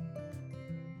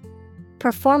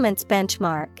 performance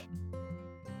benchmark.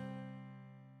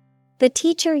 The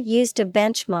teacher used a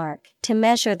benchmark to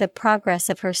measure the progress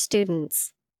of her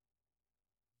students.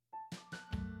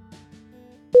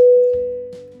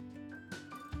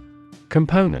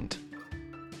 Component.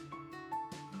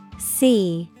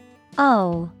 C-O-M-P-O-N-E-N-T.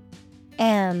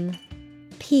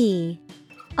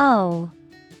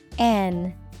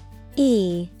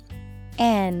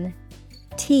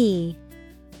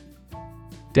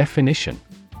 Definition: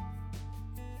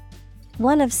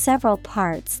 one of several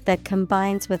parts that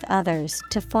combines with others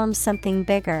to form something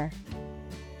bigger.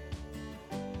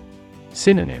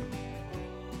 Synonym: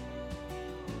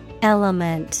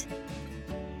 element,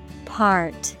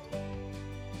 part,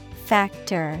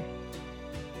 factor.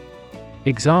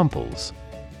 Examples: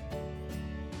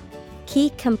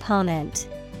 key component,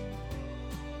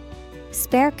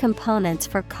 spare components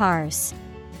for cars.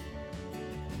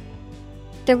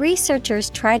 The researchers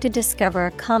try to discover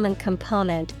a common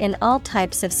component in all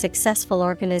types of successful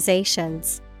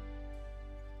organizations.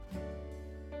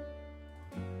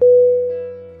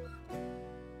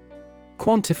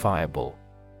 Quantifiable.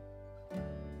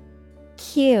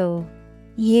 Q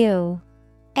U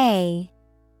A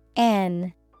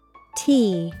N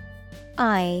T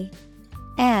I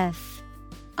F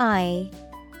I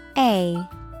A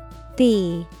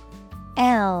B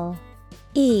L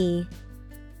E.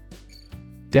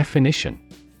 Definition: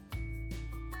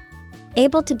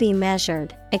 able to be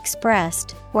measured,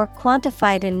 expressed, or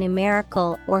quantified in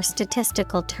numerical or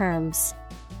statistical terms.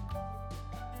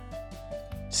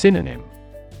 Synonym: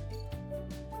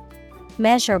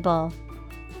 measurable,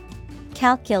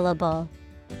 calculable.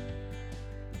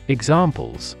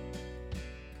 Examples: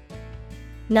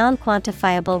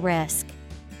 non-quantifiable risk,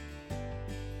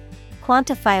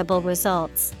 quantifiable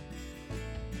results.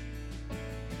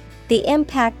 The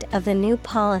impact of the new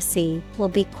policy will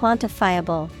be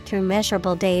quantifiable through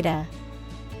measurable data.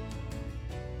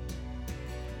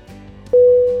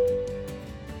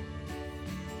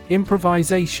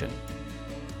 Improvisation.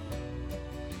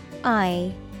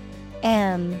 I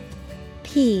M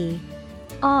P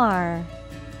R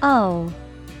O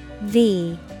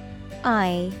V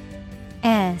I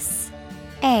S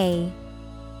A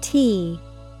T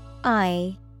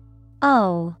I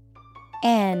O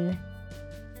N.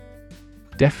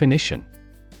 Definition: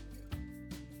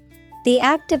 the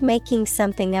act of making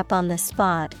something up on the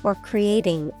spot or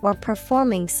creating or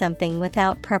performing something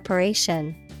without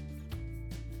preparation.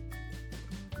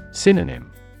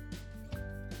 Synonym: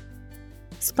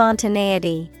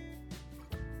 spontaneity,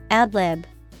 ad-lib,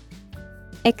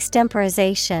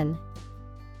 extemporization.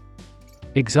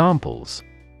 Examples: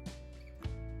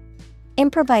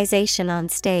 improvisation on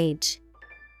stage,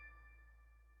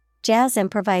 jazz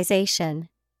improvisation.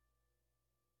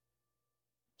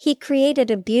 He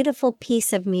created a beautiful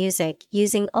piece of music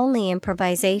using only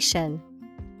improvisation.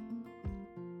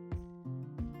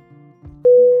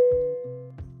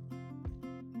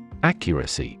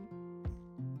 Accuracy.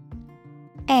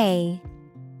 A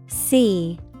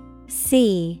C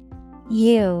C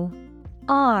U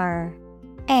R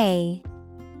A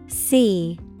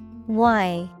C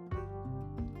Y.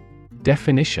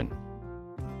 Definition.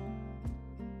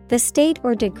 The state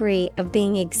or degree of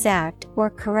being exact or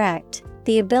correct,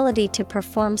 the ability to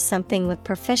perform something with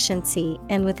proficiency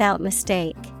and without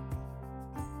mistake.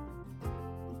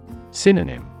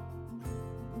 Synonym.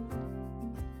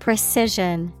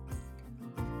 Precision,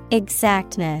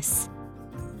 exactness,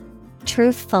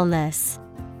 truthfulness.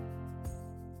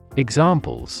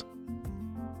 Examples.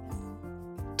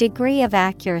 Degree of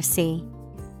accuracy.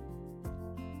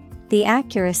 The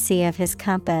accuracy of his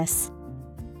compass.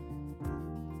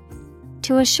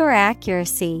 To assure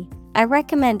accuracy, I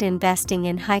recommend investing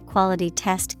in high-quality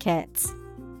test kits.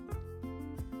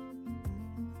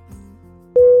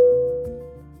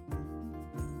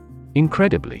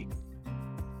 Incredibly.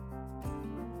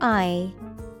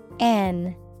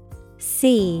 INCREDibly.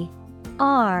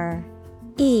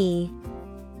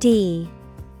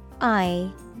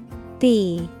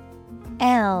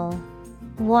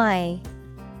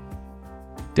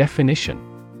 Definition.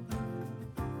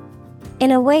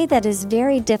 In a way that is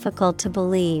very difficult to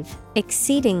believe,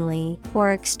 exceedingly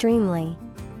or extremely.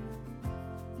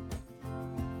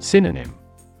 Synonym.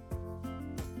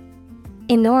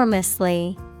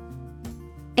 Enormously,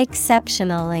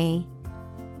 exceptionally,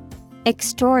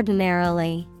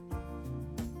 extraordinarily.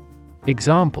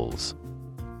 Examples.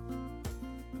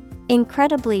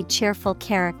 Incredibly cheerful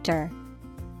character.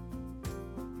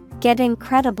 Get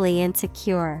incredibly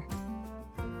insecure.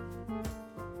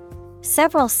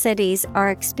 Several cities are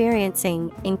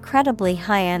experiencing incredibly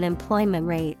high unemployment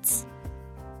rates.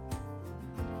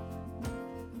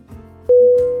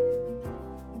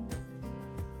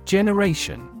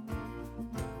 Generation.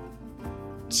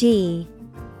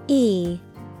 GENEration.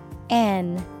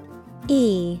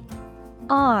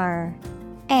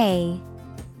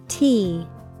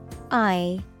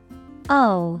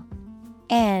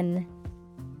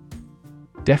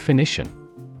 Definition.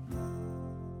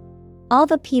 All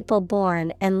the people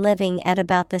born and living at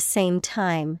about the same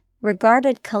time,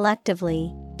 regarded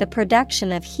collectively, the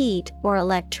production of heat or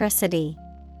electricity.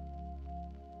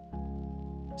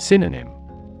 Synonym.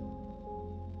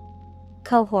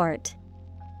 Cohort,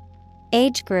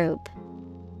 age group,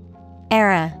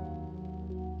 era.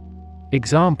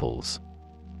 Examples.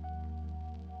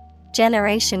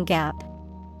 Generation gap.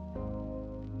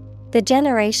 The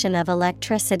generation of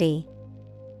electricity.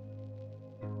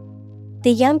 The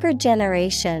younger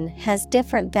generation has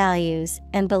different values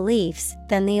and beliefs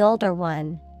than the older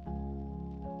one.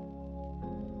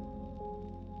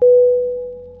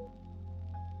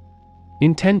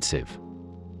 Intensive.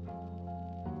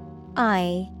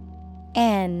 INTENSIVE.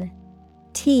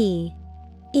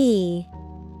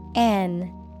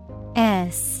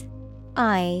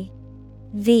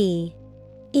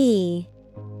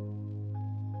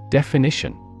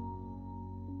 Definition.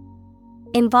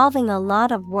 Involving a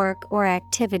lot of work or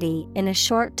activity in a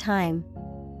short time.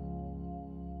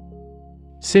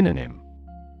 Synonym.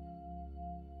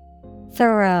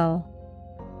 Thorough,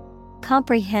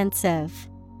 comprehensive,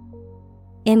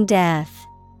 in-depth.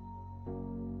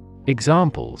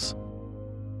 Examples.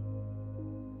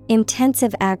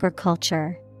 Intensive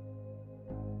agriculture.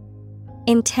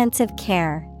 Intensive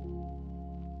care.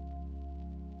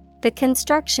 The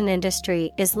construction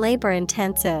industry is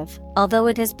labor-intensive, although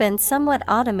it has been somewhat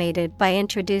automated by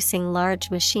introducing large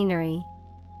machinery.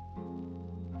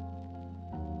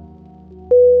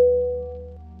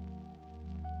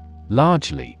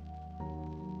 Largely.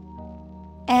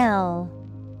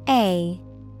 LARGELY.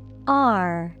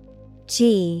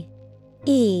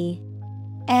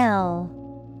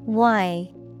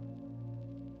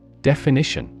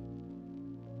 Definition.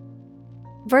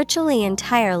 Virtually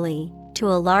entirely, to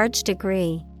a large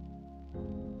degree.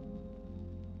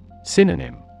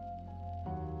 Synonym.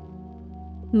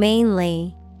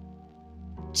 Mainly,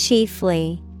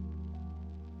 chiefly,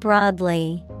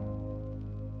 broadly.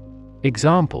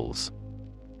 Examples.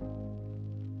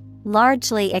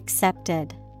 Largely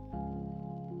accepted.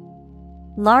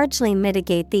 Largely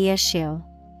mitigate the issue.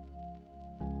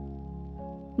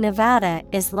 Nevada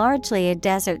is largely a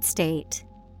desert state.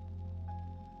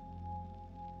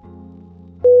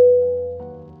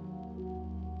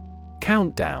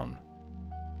 Countdown.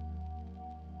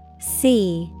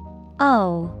 COUNTDOWN.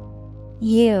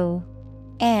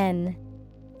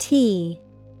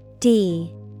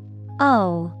 D-O-W-N.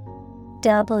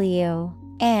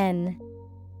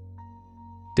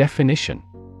 Definition: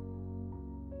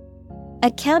 a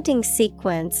counting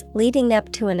sequence leading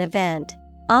up to an event,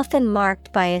 often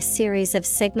marked by a series of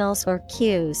signals or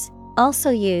cues,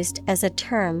 also used as a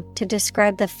term to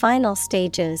describe the final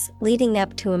stages leading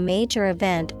up to a major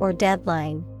event or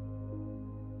deadline.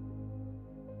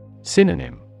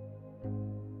 Synonym: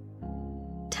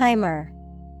 Timer.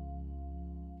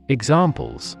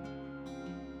 Examples: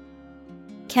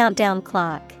 Countdown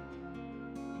clock.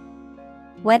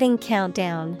 Wedding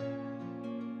countdown.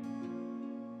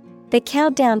 The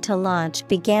countdown to launch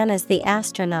began as the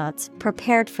astronauts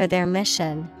prepared for their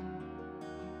mission.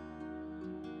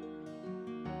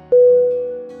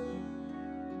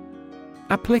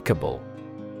 Applicable.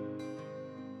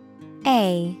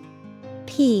 A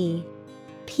P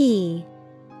P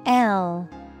L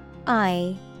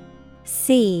I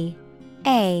C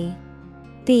A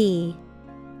B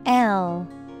L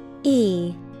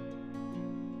E.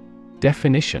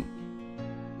 Definition: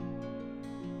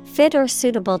 fit or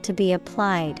suitable to be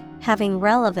applied, having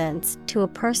relevance to a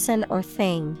person or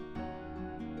thing.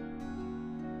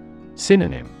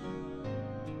 Synonym: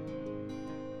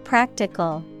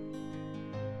 Practical,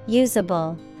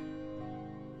 usable,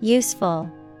 useful.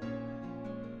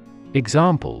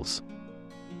 Examples: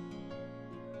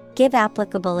 give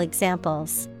applicable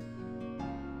examples.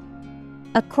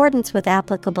 Accordance with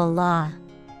applicable law.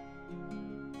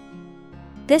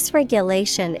 This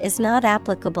regulation is not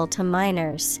applicable to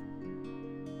minors.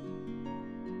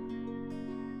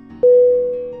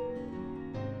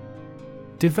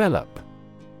 Develop.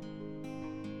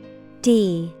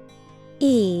 D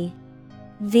E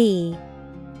V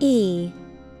E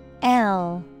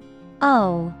L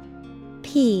O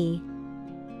P.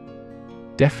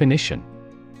 Definition: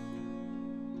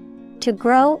 to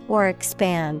grow or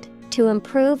expand, to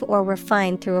improve or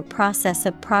refine through a process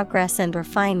of progress and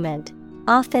refinement,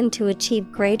 often to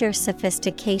achieve greater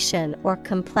sophistication or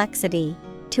complexity,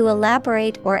 to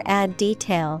elaborate or add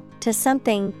detail to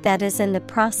something that is in the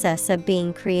process of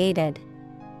being created.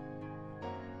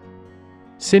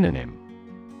 Synonym: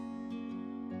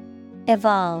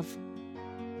 evolve,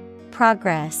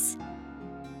 progress,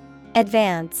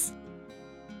 advance.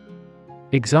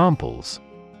 Examples: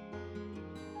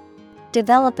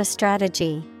 develop a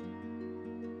strategy,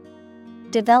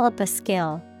 develop a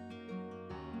skill.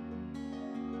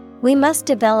 We must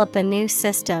develop a new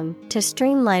system to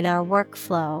streamline our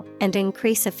workflow and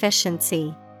increase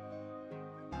efficiency.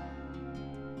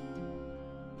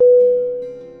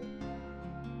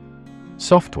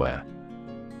 Software.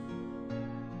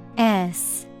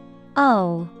 S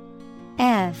O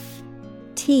F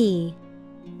T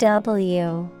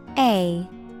W A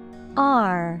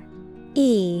R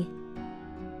E.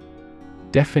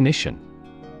 Definition: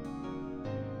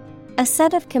 a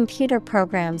set of computer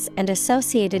programs and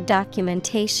associated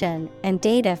documentation and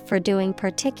data for doing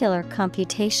particular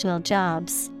computational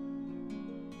jobs.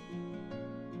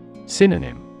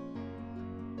 Synonym: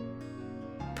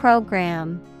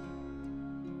 program,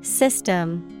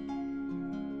 system,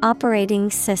 operating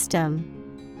system.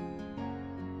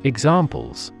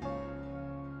 Examples: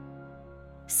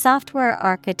 software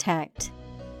architect,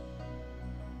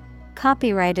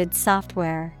 copyrighted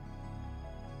software.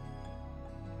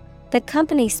 The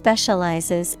company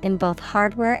specializes in both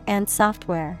hardware and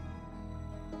software.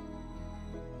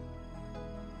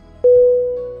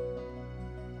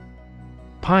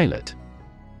 Pilot.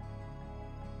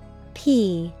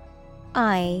 P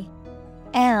I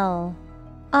L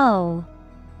O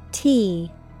T.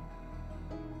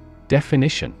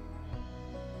 Definition: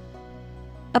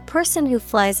 a person who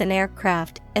flies an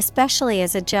aircraft, especially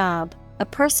as a job, a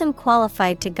person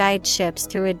qualified to guide ships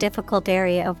through a difficult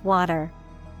area of water.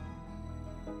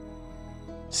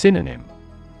 Synonym: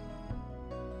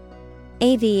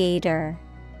 aviator,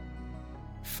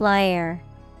 flyer,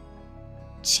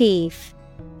 chief.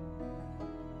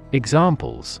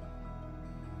 Examples: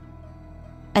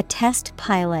 a test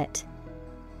pilot,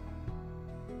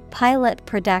 pilot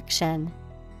production.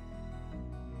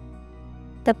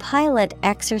 The pilot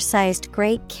exercised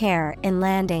great care in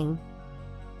landing.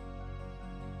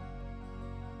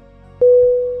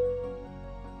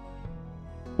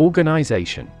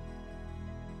 Organization.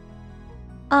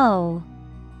 O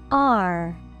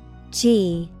R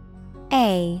G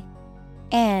A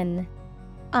N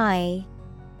I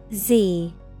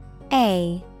Z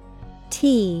A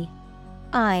T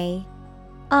I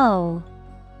O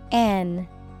N.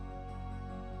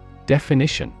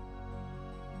 Definition: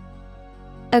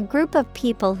 a group of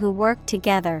people who work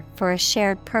together for a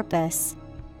shared purpose.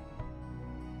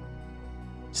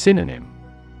 Synonym: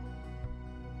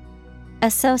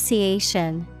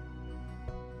 association,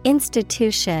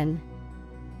 institution,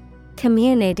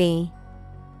 community.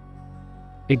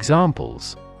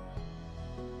 Examples: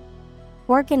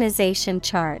 Organization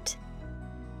chart,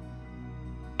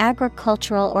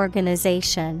 agricultural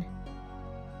organization.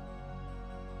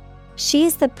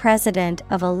 She's the president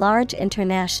of a large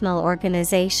international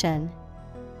organization.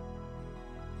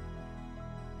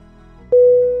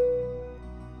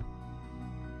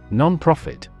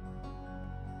 Non-profit.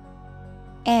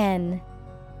 N-O-N-P-R-O-F-I-T.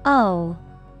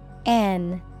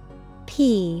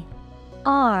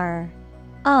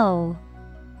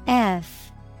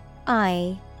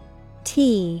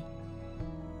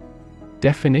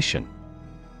 Definition: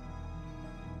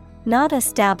 Not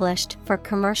established for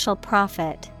commercial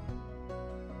profit.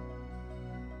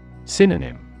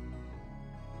 Synonym: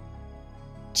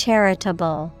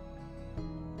 Charitable.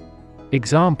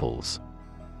 Examples: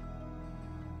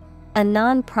 A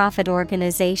non-profit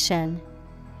organization,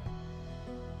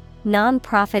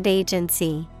 non-profit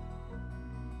agency.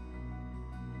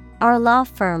 Our law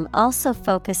firm also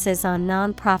focuses on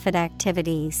non-profit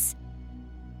activities.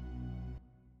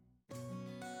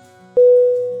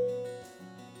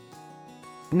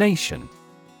 Nation.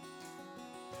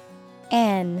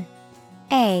 N-A-T-I-O-N.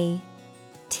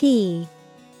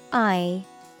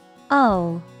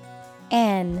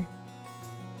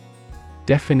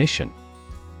 Definition: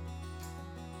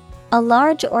 A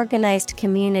large organized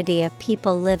community of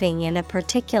people living in a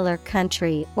particular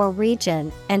country or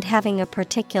region and having a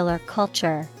particular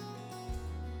culture.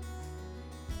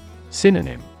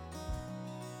 Synonym: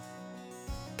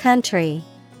 Country,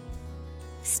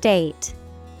 state,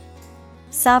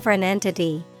 sovereign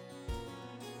entity.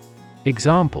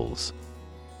 Examples: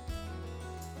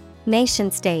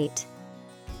 Nation-state,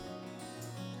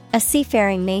 a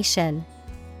seafaring nation.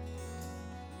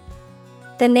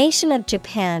 The nation of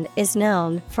Japan is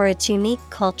known for its unique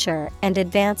culture and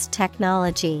advanced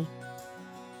technology.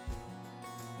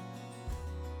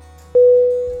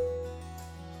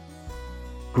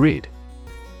 Grid.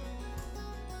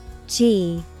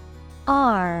 G-R-I-D.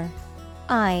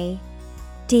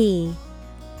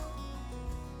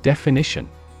 Definition: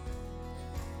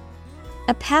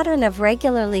 A pattern of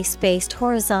regularly spaced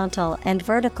horizontal and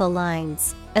vertical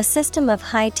lines, a system of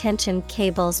high-tension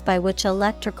cables by which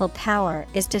electrical power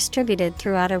is distributed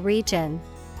throughout a region.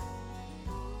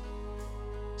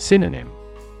 Synonym: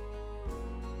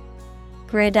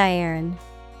 Gridiron,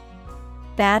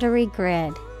 battery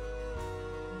grid,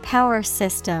 power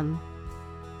system.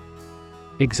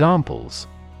 Examples: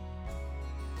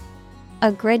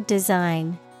 A grid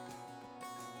design,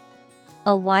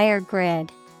 a wire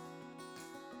grid.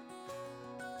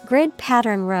 Grid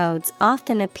pattern roads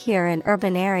often appear in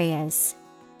urban areas.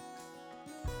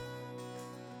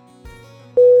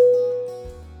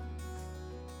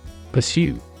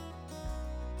 Pursue.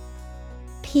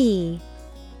 P-U-R-S-U-E.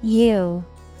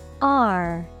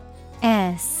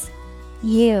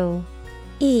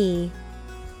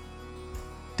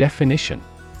 Definition: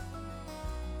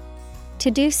 To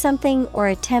do something or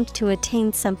attempt to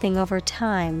attain something over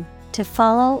time, to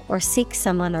follow or seek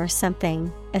someone or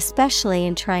something, especially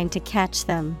in trying to catch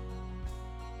them.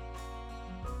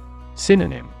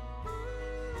 Synonym: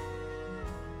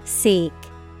 Seek,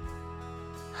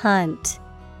 hunt,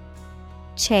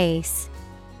 chase.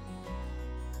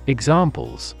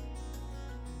 Examples: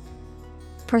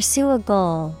 Pursue a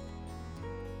goal,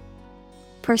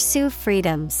 pursue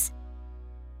freedoms.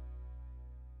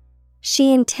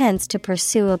 She intends to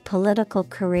pursue a political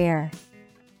career.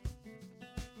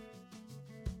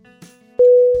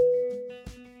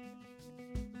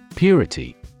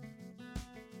 Purity.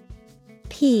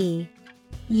 P-U-R-I-T-Y.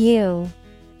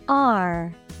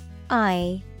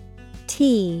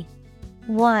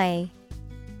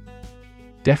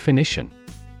 Definition: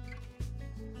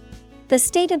 The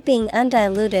state of being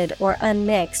undiluted or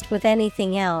unmixed with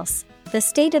anything else, the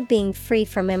state of being free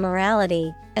from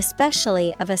immorality,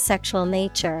 especially of a sexual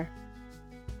nature.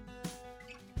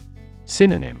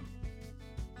 Synonym: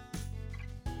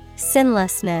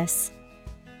 Sinlessness,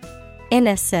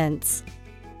 innocence,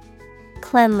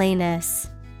 cleanliness.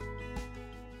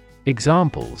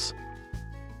 Examples: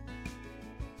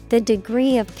 The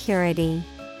degree of purity,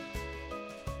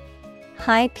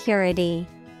 high purity.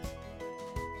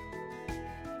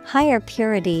 Higher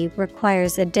purity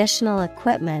requires additional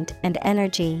equipment and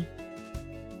energy.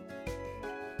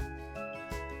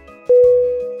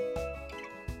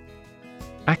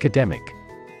 Academic.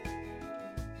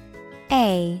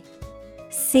 A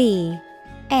C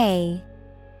A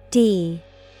D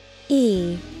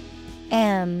E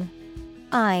M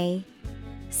I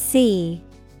C.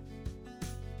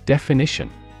 Definition: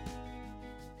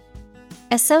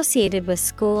 Associated with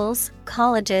schools,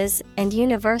 colleges, and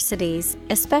universities,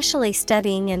 especially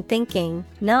studying and thinking,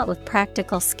 not with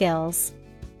practical skills.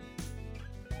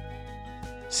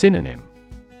 Synonym: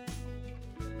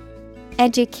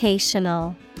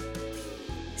 Educational,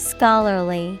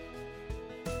 scholarly,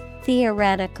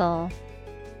 theoretical.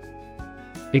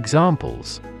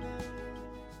 Examples: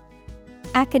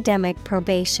 Academic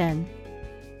probation.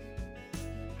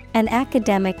 An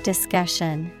academic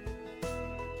discussion.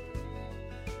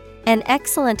 An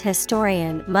excellent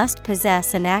historian must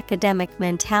possess an academic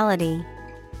mentality.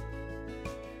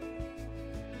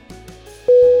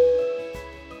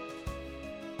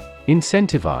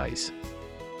 Incentivize.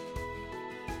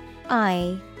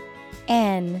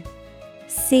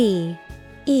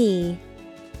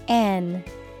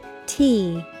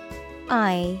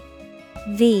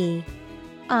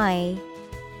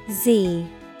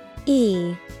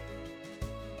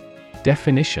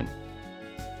 Definition: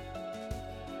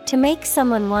 To make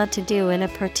someone want to do in a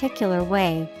particular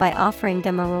way by offering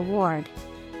them a reward.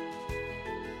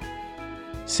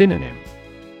 Synonym: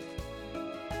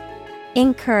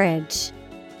 Encourage,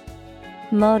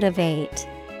 motivate.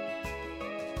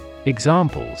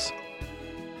 Examples: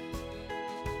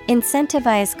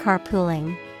 Incentivize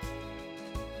carpooling.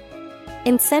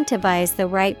 Incentivize the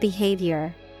right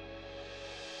behavior.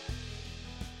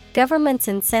 Governments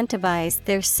incentivize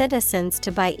their citizens to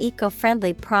buy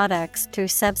eco-friendly products through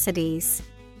subsidies.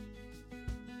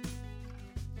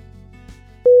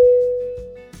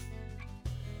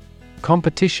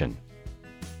 Competition.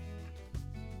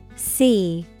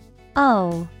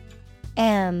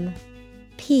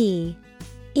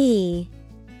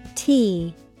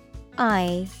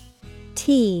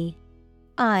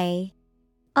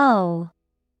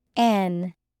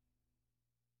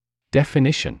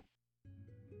 Definition: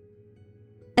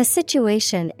 A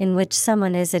situation in which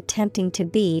someone is attempting to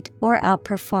beat or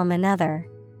outperform another.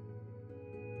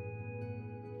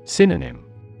 Synonym: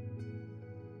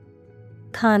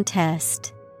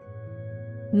 Contest,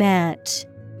 match,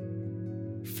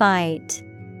 fight.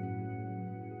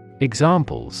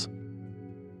 Examples: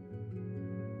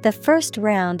 The first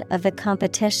round of the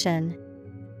competition.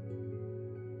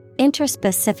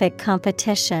 Interspecific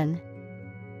competition.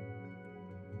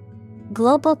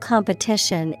 Global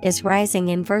competition is rising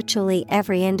in virtually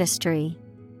every industry.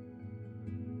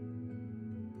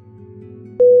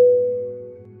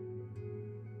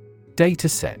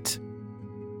 Dataset.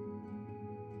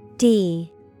 D-A-T-A-S-E-T.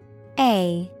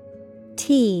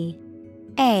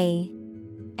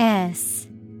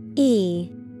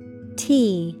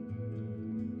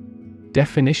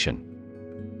 Definition: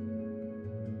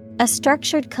 A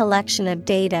structured collection of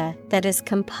data that is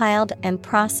compiled and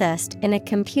processed in a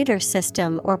computer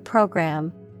system or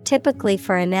program, typically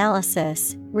for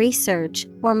analysis, research,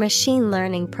 or machine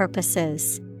learning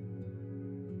purposes.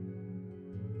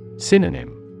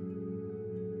 Synonym: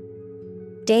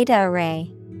 Data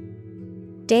array,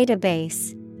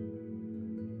 database.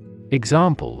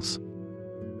 Examples: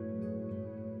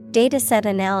 Dataset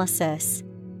analysis.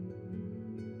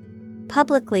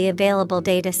 Publicly available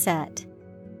dataset.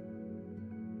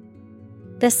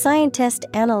 The scientist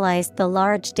analyzed the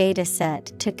large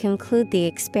dataset to conclude the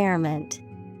experiment.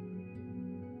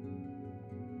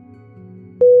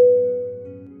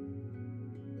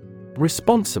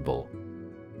 Responsible.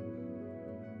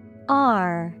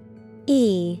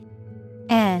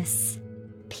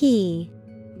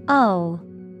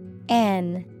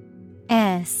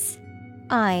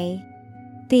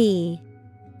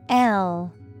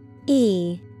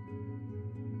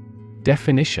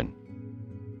 Definition: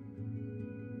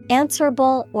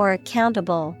 Answerable or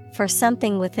accountable for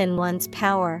something within one's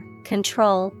power,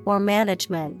 control, or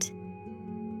management.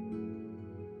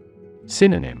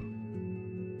 Synonym: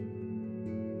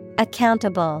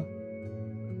 Accountable,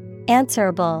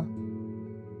 answerable,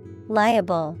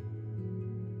 liable.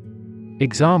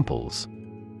 Examples: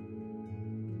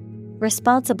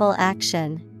 Responsible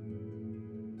action.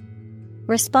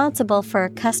 Responsible for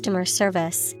customer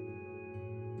service.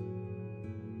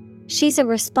 She's a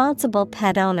responsible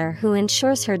pet owner who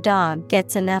ensures her dog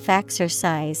gets enough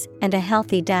exercise and a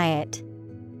healthy diet.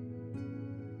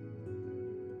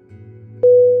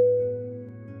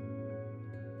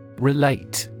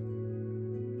 Relate.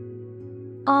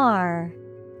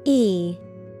 R-E-L-A-T-E.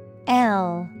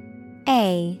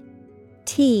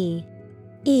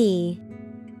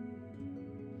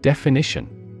 Definition: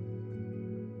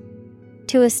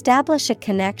 To establish a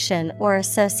connection or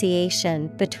association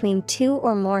between two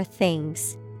or more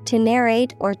things, to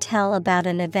narrate or tell about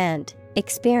an event,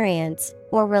 experience,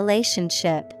 or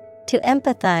relationship, to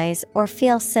empathize or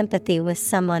feel sympathy with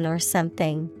someone or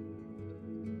something.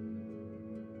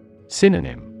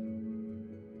 Synonym.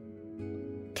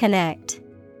 Connect,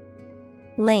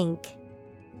 link,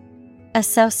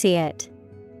 associate.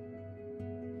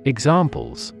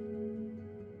 Examples: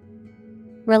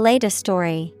 Relate a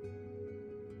story.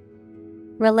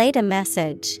 Relate a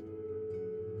message.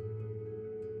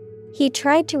 He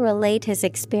tried to relate his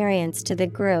experience to the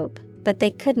group, but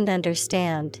they couldn't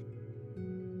understand.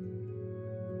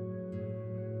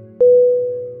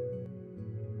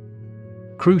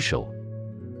 Crucial.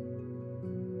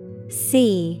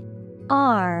 C-R-U-C-I-A-L.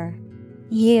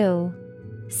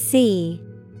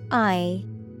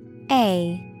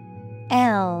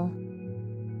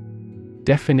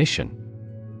 Definition: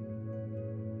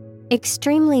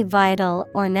 Extremely vital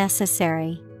or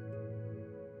necessary.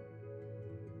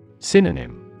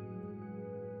 Synonym: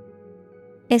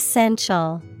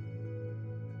 Essential,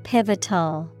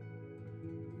 pivotal,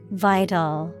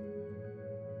 vital.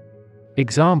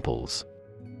 Examples: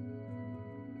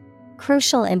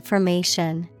 Crucial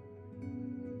information.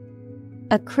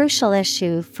 A crucial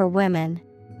issue for women.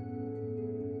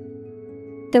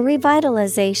 The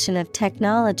revitalization of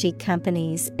technology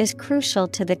companies is crucial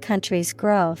to the country's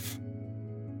growth.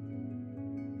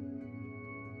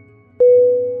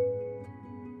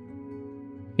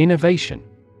 Innovation.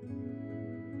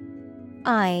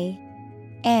 I-N-N-O-V-A-T-I-O-N.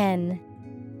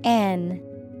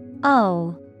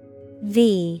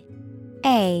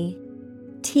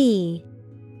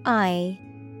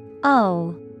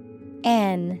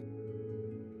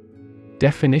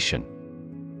 Definition: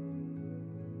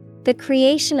 The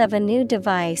creation of a new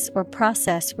device or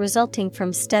process resulting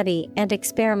from study and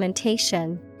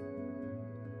experimentation.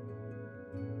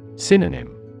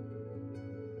 Synonym: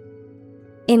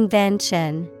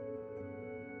 Invention,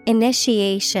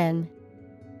 initiation,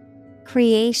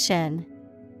 creation.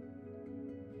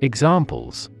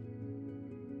 Examples: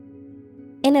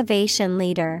 Innovation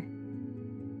leader.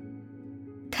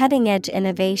 Cutting-edge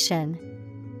innovation.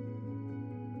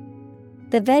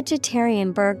 The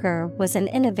vegetarian burger was an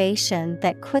innovation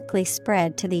that quickly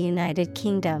spread to the United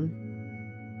Kingdom.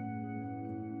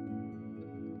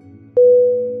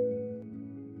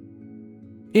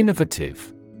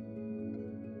 Innovative.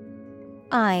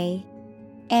 I-N-N-O-V-A-T-I-V-E.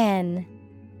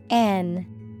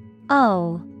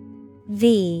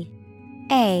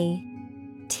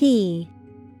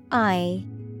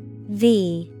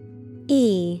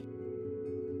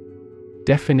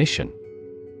 Definition: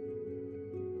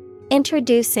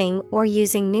 Introducing or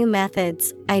using new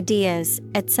methods, ideas,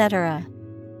 etc.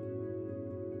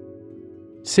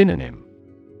 Synonym: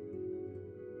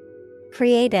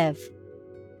 Creative,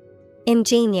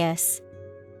 ingenious,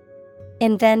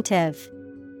 inventive.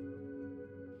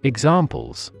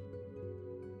 Examples: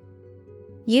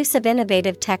 Use of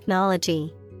innovative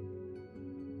technology.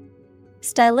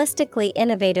 Stylistically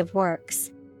innovative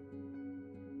works.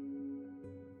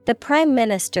 The Prime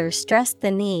Minister stressed the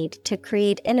need to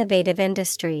create innovative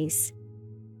industries.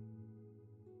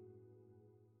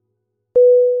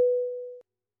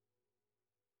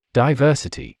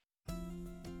 Diversity.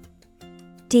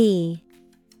 D-I-V-E-R-S-I-T-Y.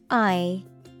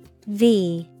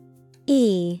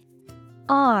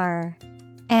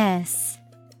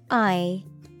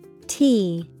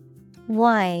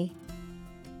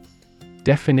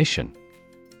 Definition: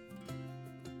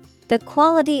 The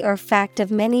quality or fact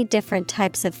of many different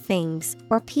types of things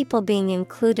or people being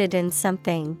included in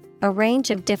something, a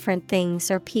range of different things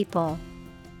or people.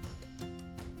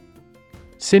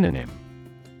 Synonym: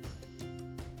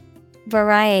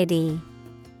 Variety,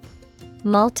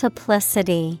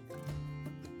 multiplicity,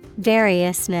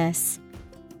 variousness.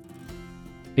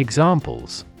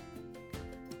 Examples: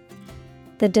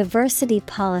 The diversity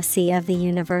policy of the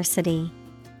university.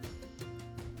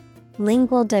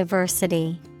 Lingual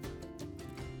diversity.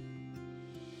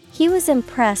 He was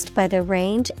impressed by the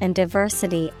range and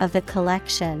diversity of the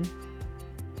collection.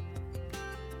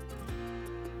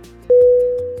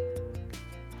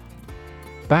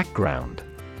 Background.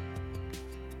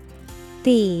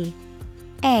 B-A-C-K-G-R-O-U-N-D.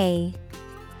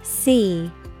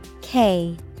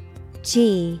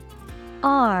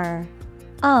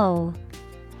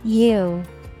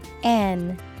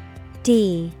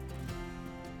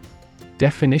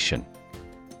 Definition: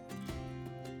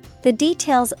 The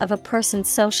details of a person's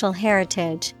social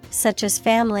heritage, such as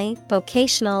family,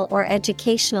 vocational or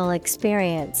educational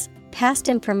experience, past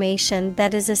information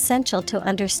that is essential to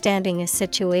understanding a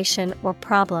situation or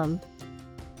problem.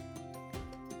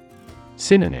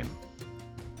 Synonym: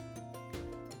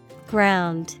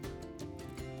 Ground,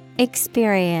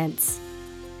 experience,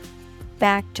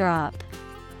 backdrop.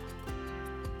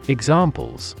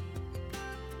 Examples: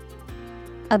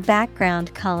 A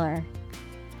background color.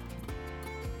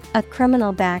 A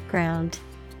criminal background.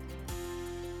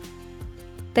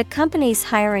 The company's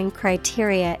hiring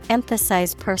criteria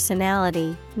emphasize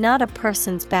personality, not a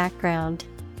person's background.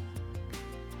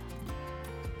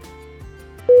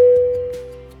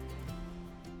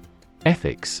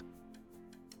 Ethics.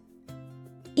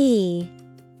 ETHICS.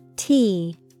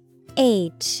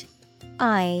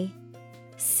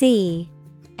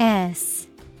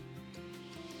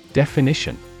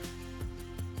 Definition.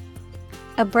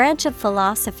 A branch of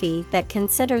philosophy that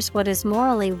considers what is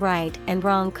morally right and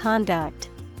wrong conduct,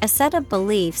 a set of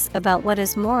beliefs about what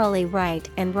is morally right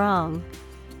and wrong.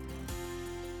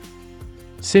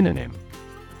 Synonym.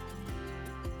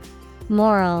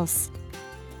 Morals,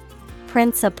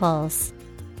 principles,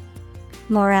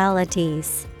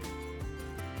 moralities.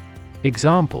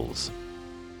 Examples.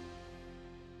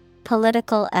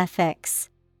 Political ethics.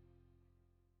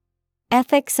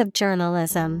 Ethics of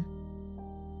journalism.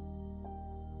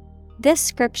 This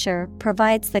scripture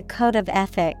provides the code of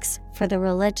ethics for the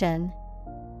religion.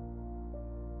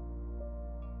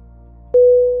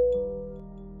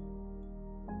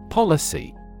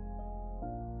 Policy.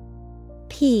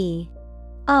 POLICY.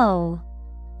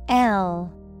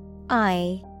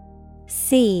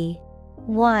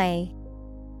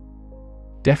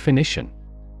 Definition.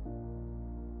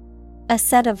 A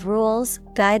set of rules,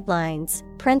 guidelines,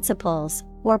 principles,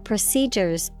 or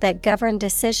procedures that govern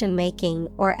decision-making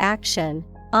or action,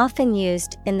 often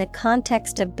used in the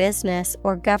context of business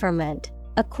or government,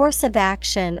 a course of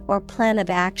action or plan of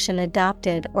action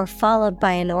adopted or followed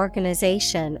by an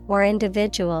organization or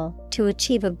individual to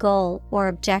achieve a goal or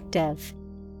objective.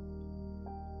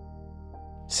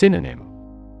 Synonym.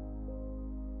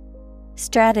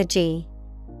 Strategy,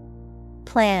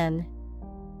 plan,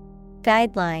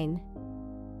 guideline.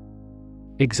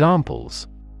 Examples.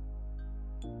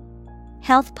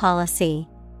 Health policy,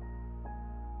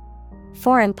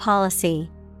 foreign policy.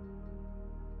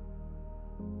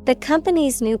 The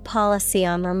company's new policy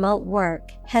on remote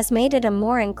work has made it a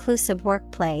more inclusive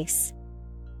workplace.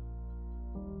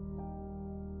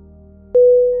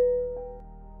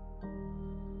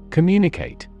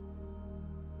 Communicate.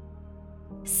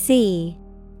 COMMUNICATE.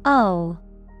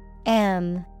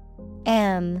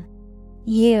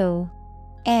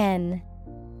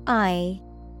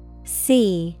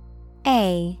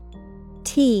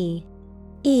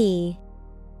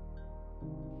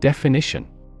 Definition.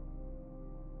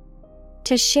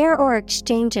 To share or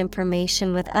exchange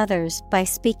information with others by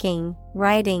speaking,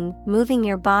 writing, moving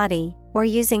your body, or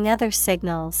using other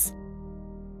signals.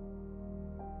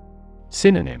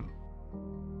 Synonym.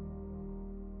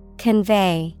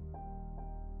 Convey,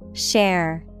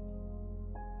 share,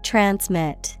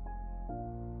 transmit.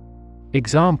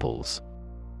 Examples.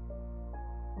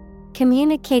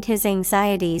 Communicate his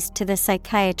anxieties to the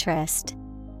psychiatrist.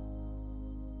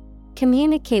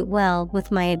 Communicate well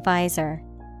with my advisor.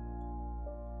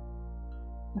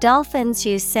 Dolphins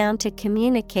use sound to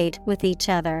communicate with each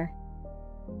other.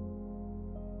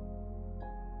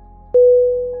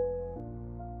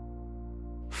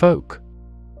 Folk.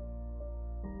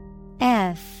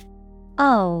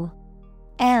 FOLK.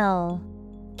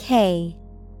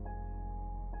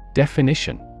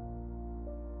 Definition.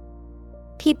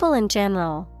 People in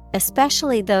general,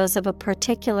 especially those of a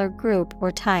particular group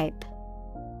or type.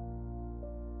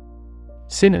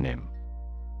 Synonym.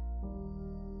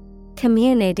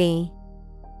 Community,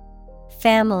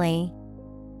 family,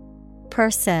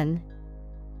 person.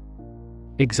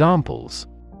 Examples.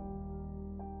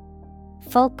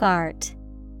 Folk art.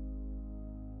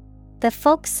 The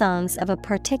folk songs of a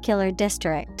particular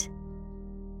district.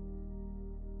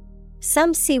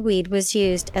 Some seaweed was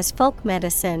used as folk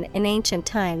medicine in ancient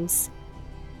times.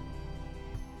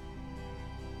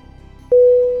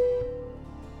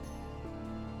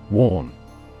 Warn.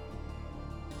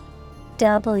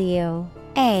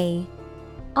 WARN.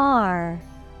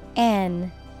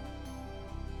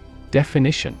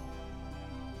 Definition.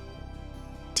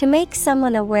 To make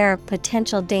someone aware of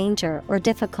potential danger or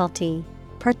difficulty,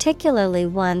 particularly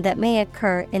one that may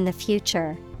occur in the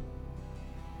future.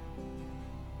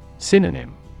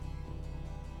 Synonym.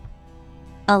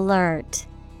 Alert,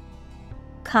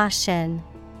 caution,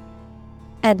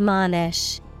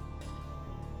 admonish.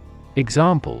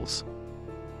 Examples.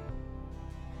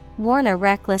 Warn a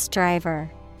reckless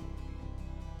driver.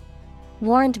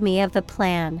 Warned me of the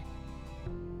plan.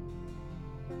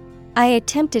 I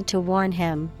attempted to warn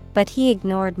him, but he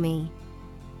ignored me.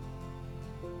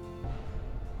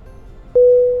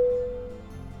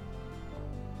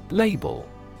 Label.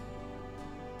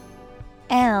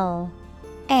 LABEL.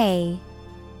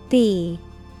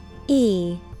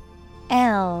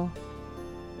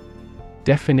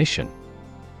 Definition.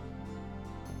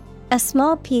 A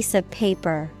small piece of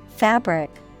paper, fabric,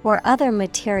 or other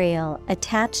material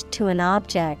attached to an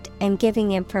object and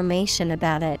giving information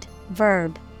about it.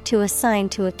 Verb, to assign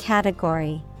to a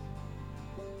category.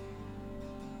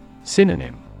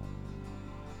 Synonym: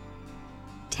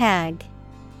 Tag,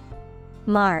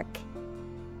 mark,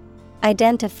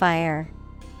 identifier.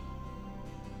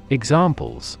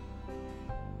 Examples: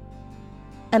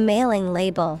 A mailing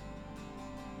label.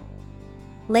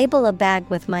 Label a bag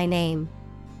with my name.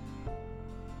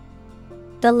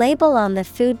 The label on the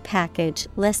food package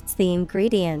lists the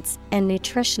ingredients and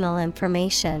nutritional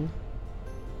information.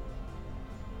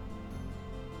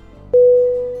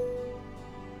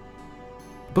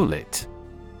 Bullet.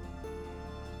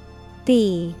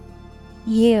 B-U-L-L-E-T.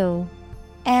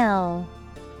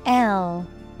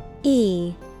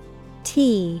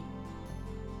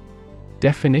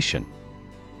 Definition: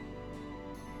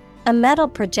 A metal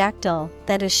projectile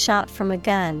that is shot from a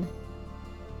gun.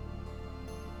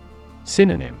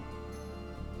 Synonym: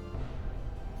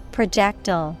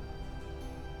 Projectile,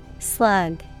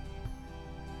 slug,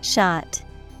 shot.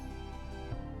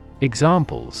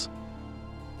 Examples: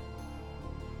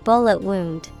 Bullet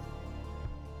wound.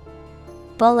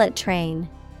 Bullet train.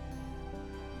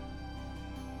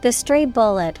 The stray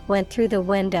bullet went through the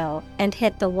window and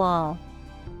hit the wall.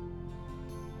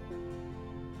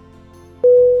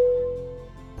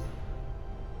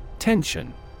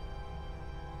 Tension.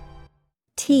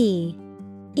 T-E-N-S-I-O-N.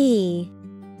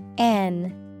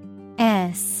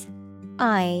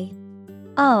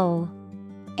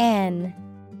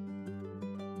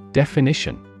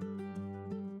 Definition: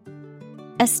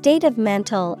 A state of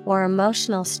mental or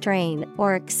emotional strain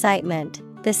or excitement,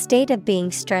 the state of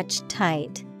being stretched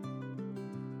tight.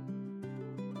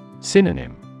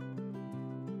 Synonym: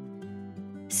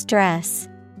 Stress,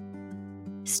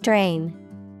 strain,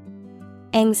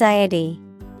 anxiety.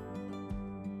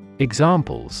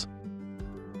 Examples: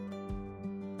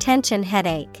 Tension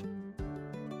headache.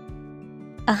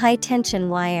 A high-tension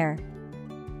wire.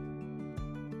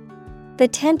 The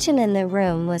tension in the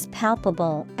room was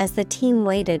palpable as the team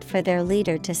waited for their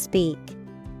leader to speak.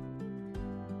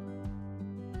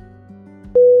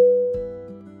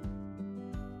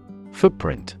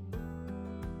 Footprint.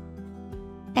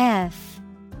 F-O-O-T-P-R-I-N-T.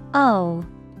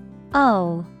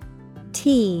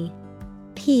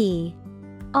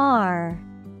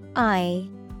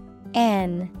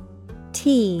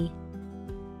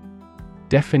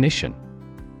 Definition: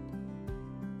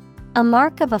 A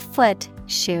mark of a foot,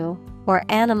 shoe, or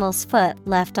animal's foot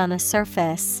left on a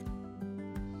surface.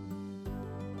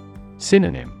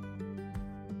 Synonym: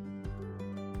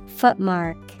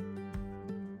 Footmark,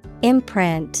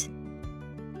 imprint,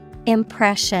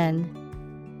 impression.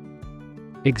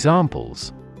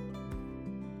 Examples: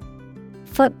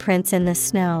 Footprints in the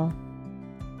snow.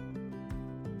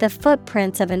 The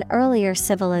footprints of an earlier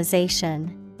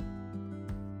civilization.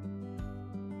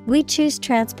 We choose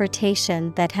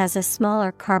transportation that has a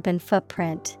smaller carbon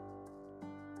footprint.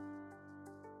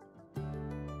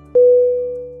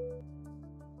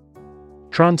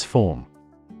 Transform.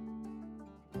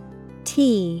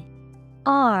 T-R-A-N-S-F-O-R-M.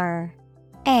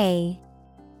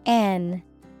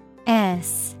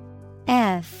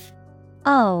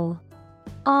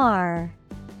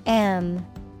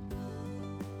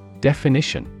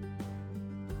 Definition: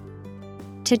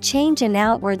 To change an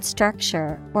outward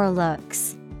structure or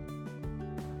looks.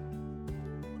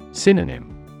 Synonym: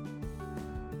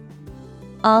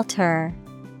 Alter,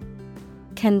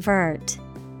 convert,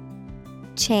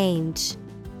 change.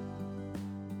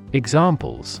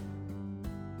 Examples: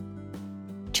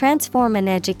 Transform an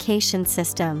education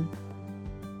system.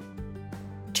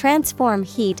 Transform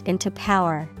heat into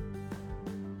power.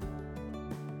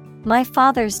 My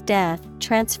father's death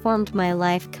transformed my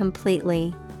life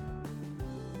completely.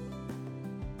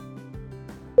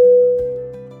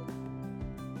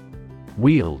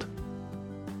 Wield.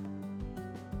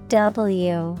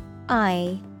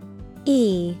 W-I-E-L-D.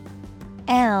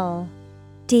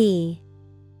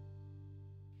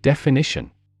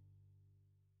 Definition: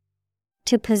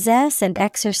 To possess and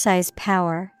exercise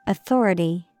power,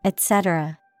 authority,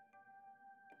 etc.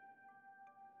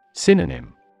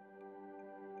 Synonym: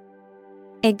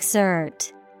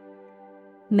 Exert,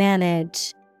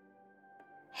 manage,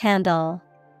 handle.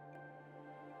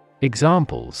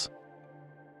 Examples: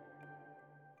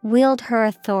 Wield her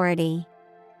authority.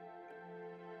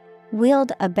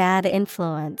 Wield a bad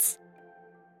influence.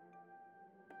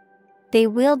 They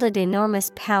wielded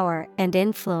enormous power and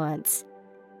influence.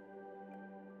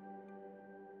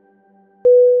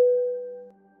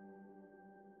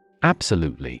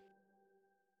 Absolutely.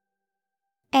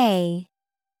 A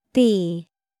B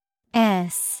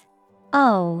S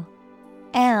O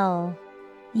L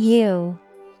U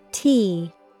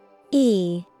T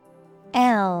E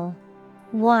L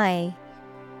Y.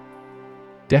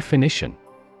 Definition: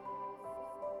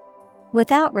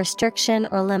 without restriction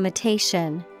or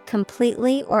limitation,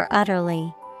 completely or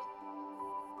utterly.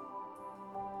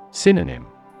 Synonym: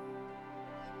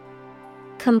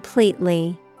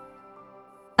 Completely,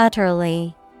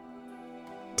 utterly,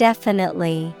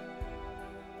 definitely.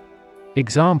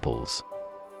 Examples: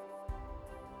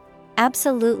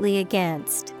 absolutely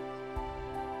against,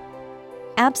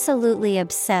 absolutely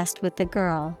obsessed with the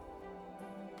girl.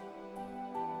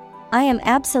 I am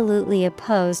absolutely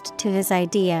opposed to his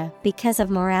idea because of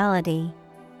morality.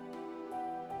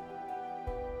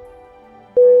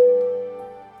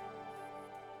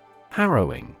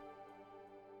 Harrowing.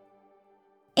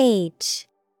 H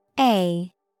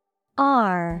A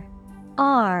R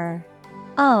R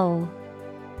O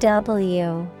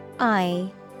W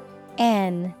I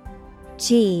N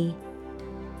G.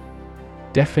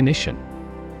 Definition: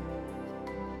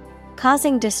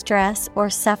 causing distress or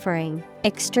suffering,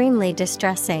 extremely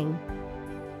distressing.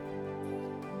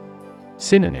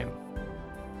 Synonym: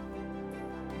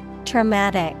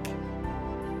 Traumatic,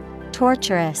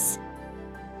 torturous,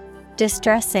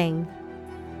 distressing.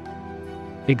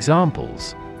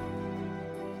 Examples: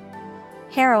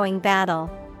 harrowing battle,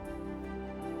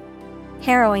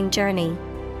 harrowing journey.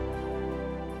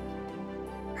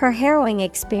 Her harrowing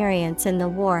experience in the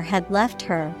war had left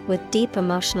her with deep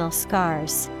emotional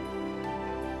scars.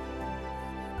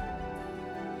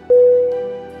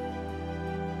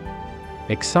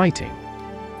 Exciting.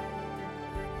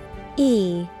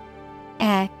 E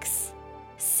X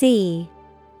C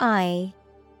I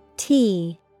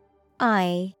T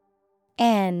I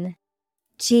N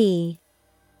G.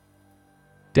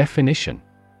 Definition: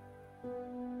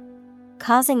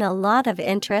 causing a lot of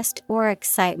interest or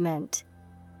excitement.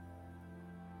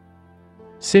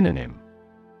 Synonym: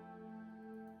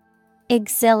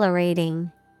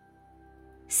 exhilarating,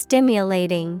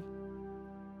 stimulating,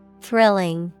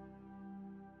 thrilling.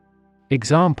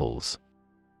 Examples: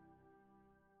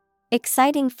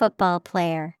 exciting football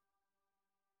player,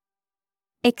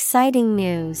 exciting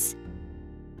news.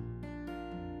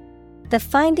 The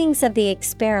findings of the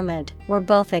experiment were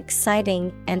both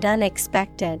exciting and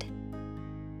unexpected.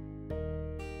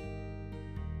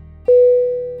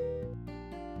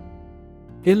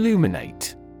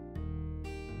 Illuminate.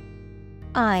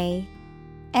 I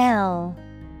L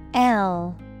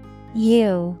L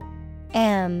U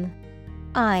M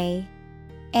I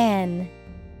N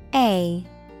A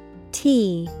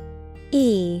T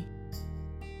E.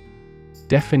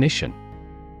 Definition: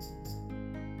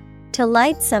 to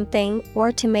light something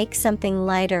or to make something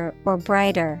lighter or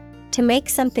brighter, to make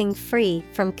something free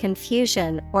from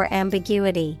confusion or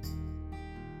ambiguity.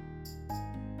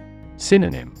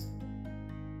 Synonym: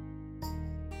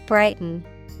 brighten,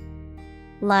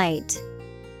 light,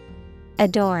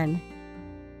 adorn.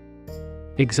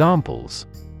 Examples: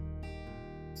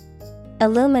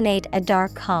 illuminate a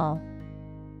dark hall,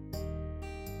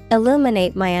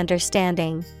 illuminate my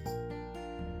understanding.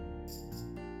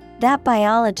 That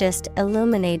biologist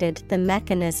illuminated the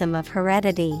mechanism of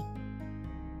heredity.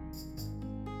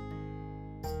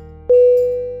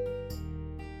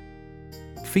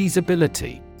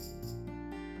 Feasibility.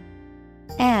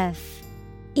 F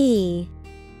E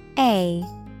A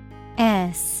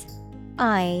S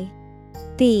I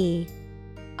B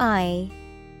I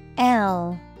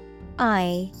L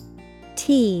I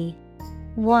T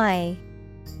Y.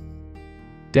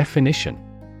 Definition: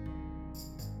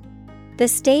 the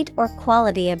state or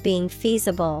quality of being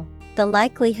feasible, the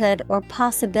likelihood or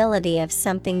possibility of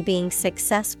something being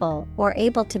successful or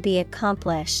able to be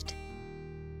accomplished.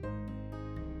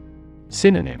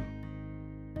 Synonym: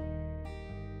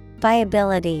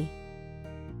 viability,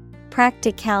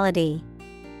 practicality,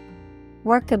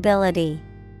 workability.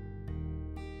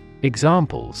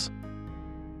 Examples: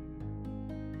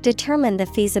 determine the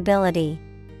feasibility,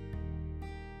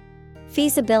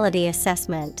 feasibility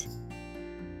assessment.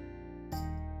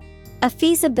 A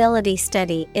feasibility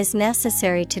study is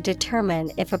necessary to determine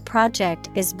if a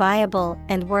project is viable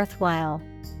and worthwhile.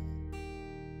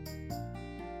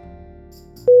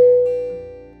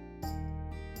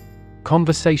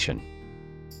 Conversation.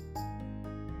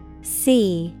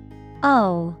 C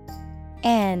O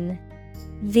N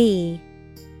V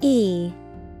E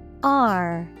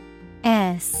R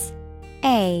S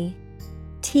A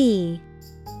T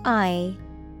I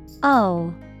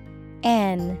O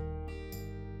N.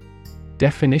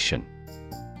 Definition: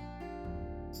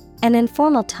 an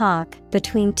informal talk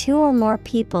between two or more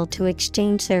people to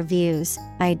exchange their views,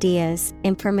 ideas,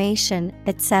 information,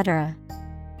 etc.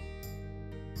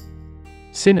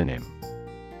 Synonym.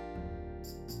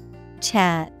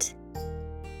 Chat,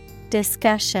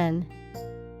 discussion,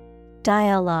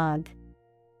 dialogue.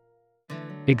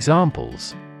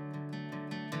 Examples.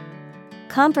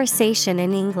 Conversation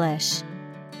in English.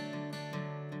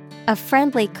 A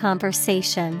friendly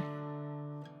conversation.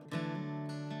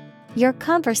 Your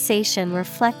conversation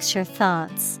reflects your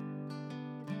thoughts.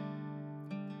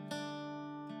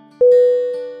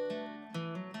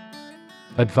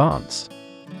 Advance.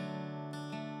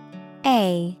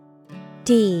 A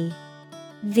D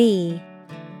V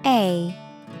A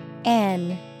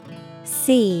N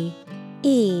C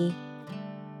E.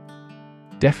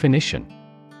 Definition.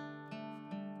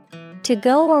 To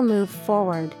go or move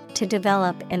forward, to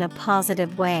develop in a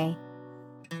positive way.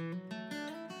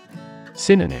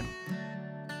 Synonym.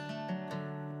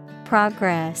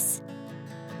 Progress,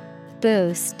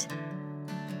 boost,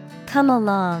 come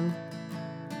along.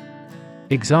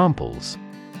 Examples.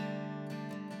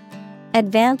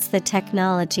 Advance the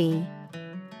technology.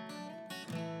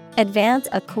 Advance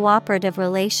a cooperative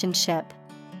relationship.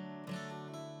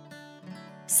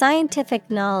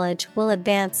 Scientific knowledge will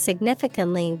advance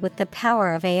significantly with the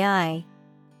power of AI.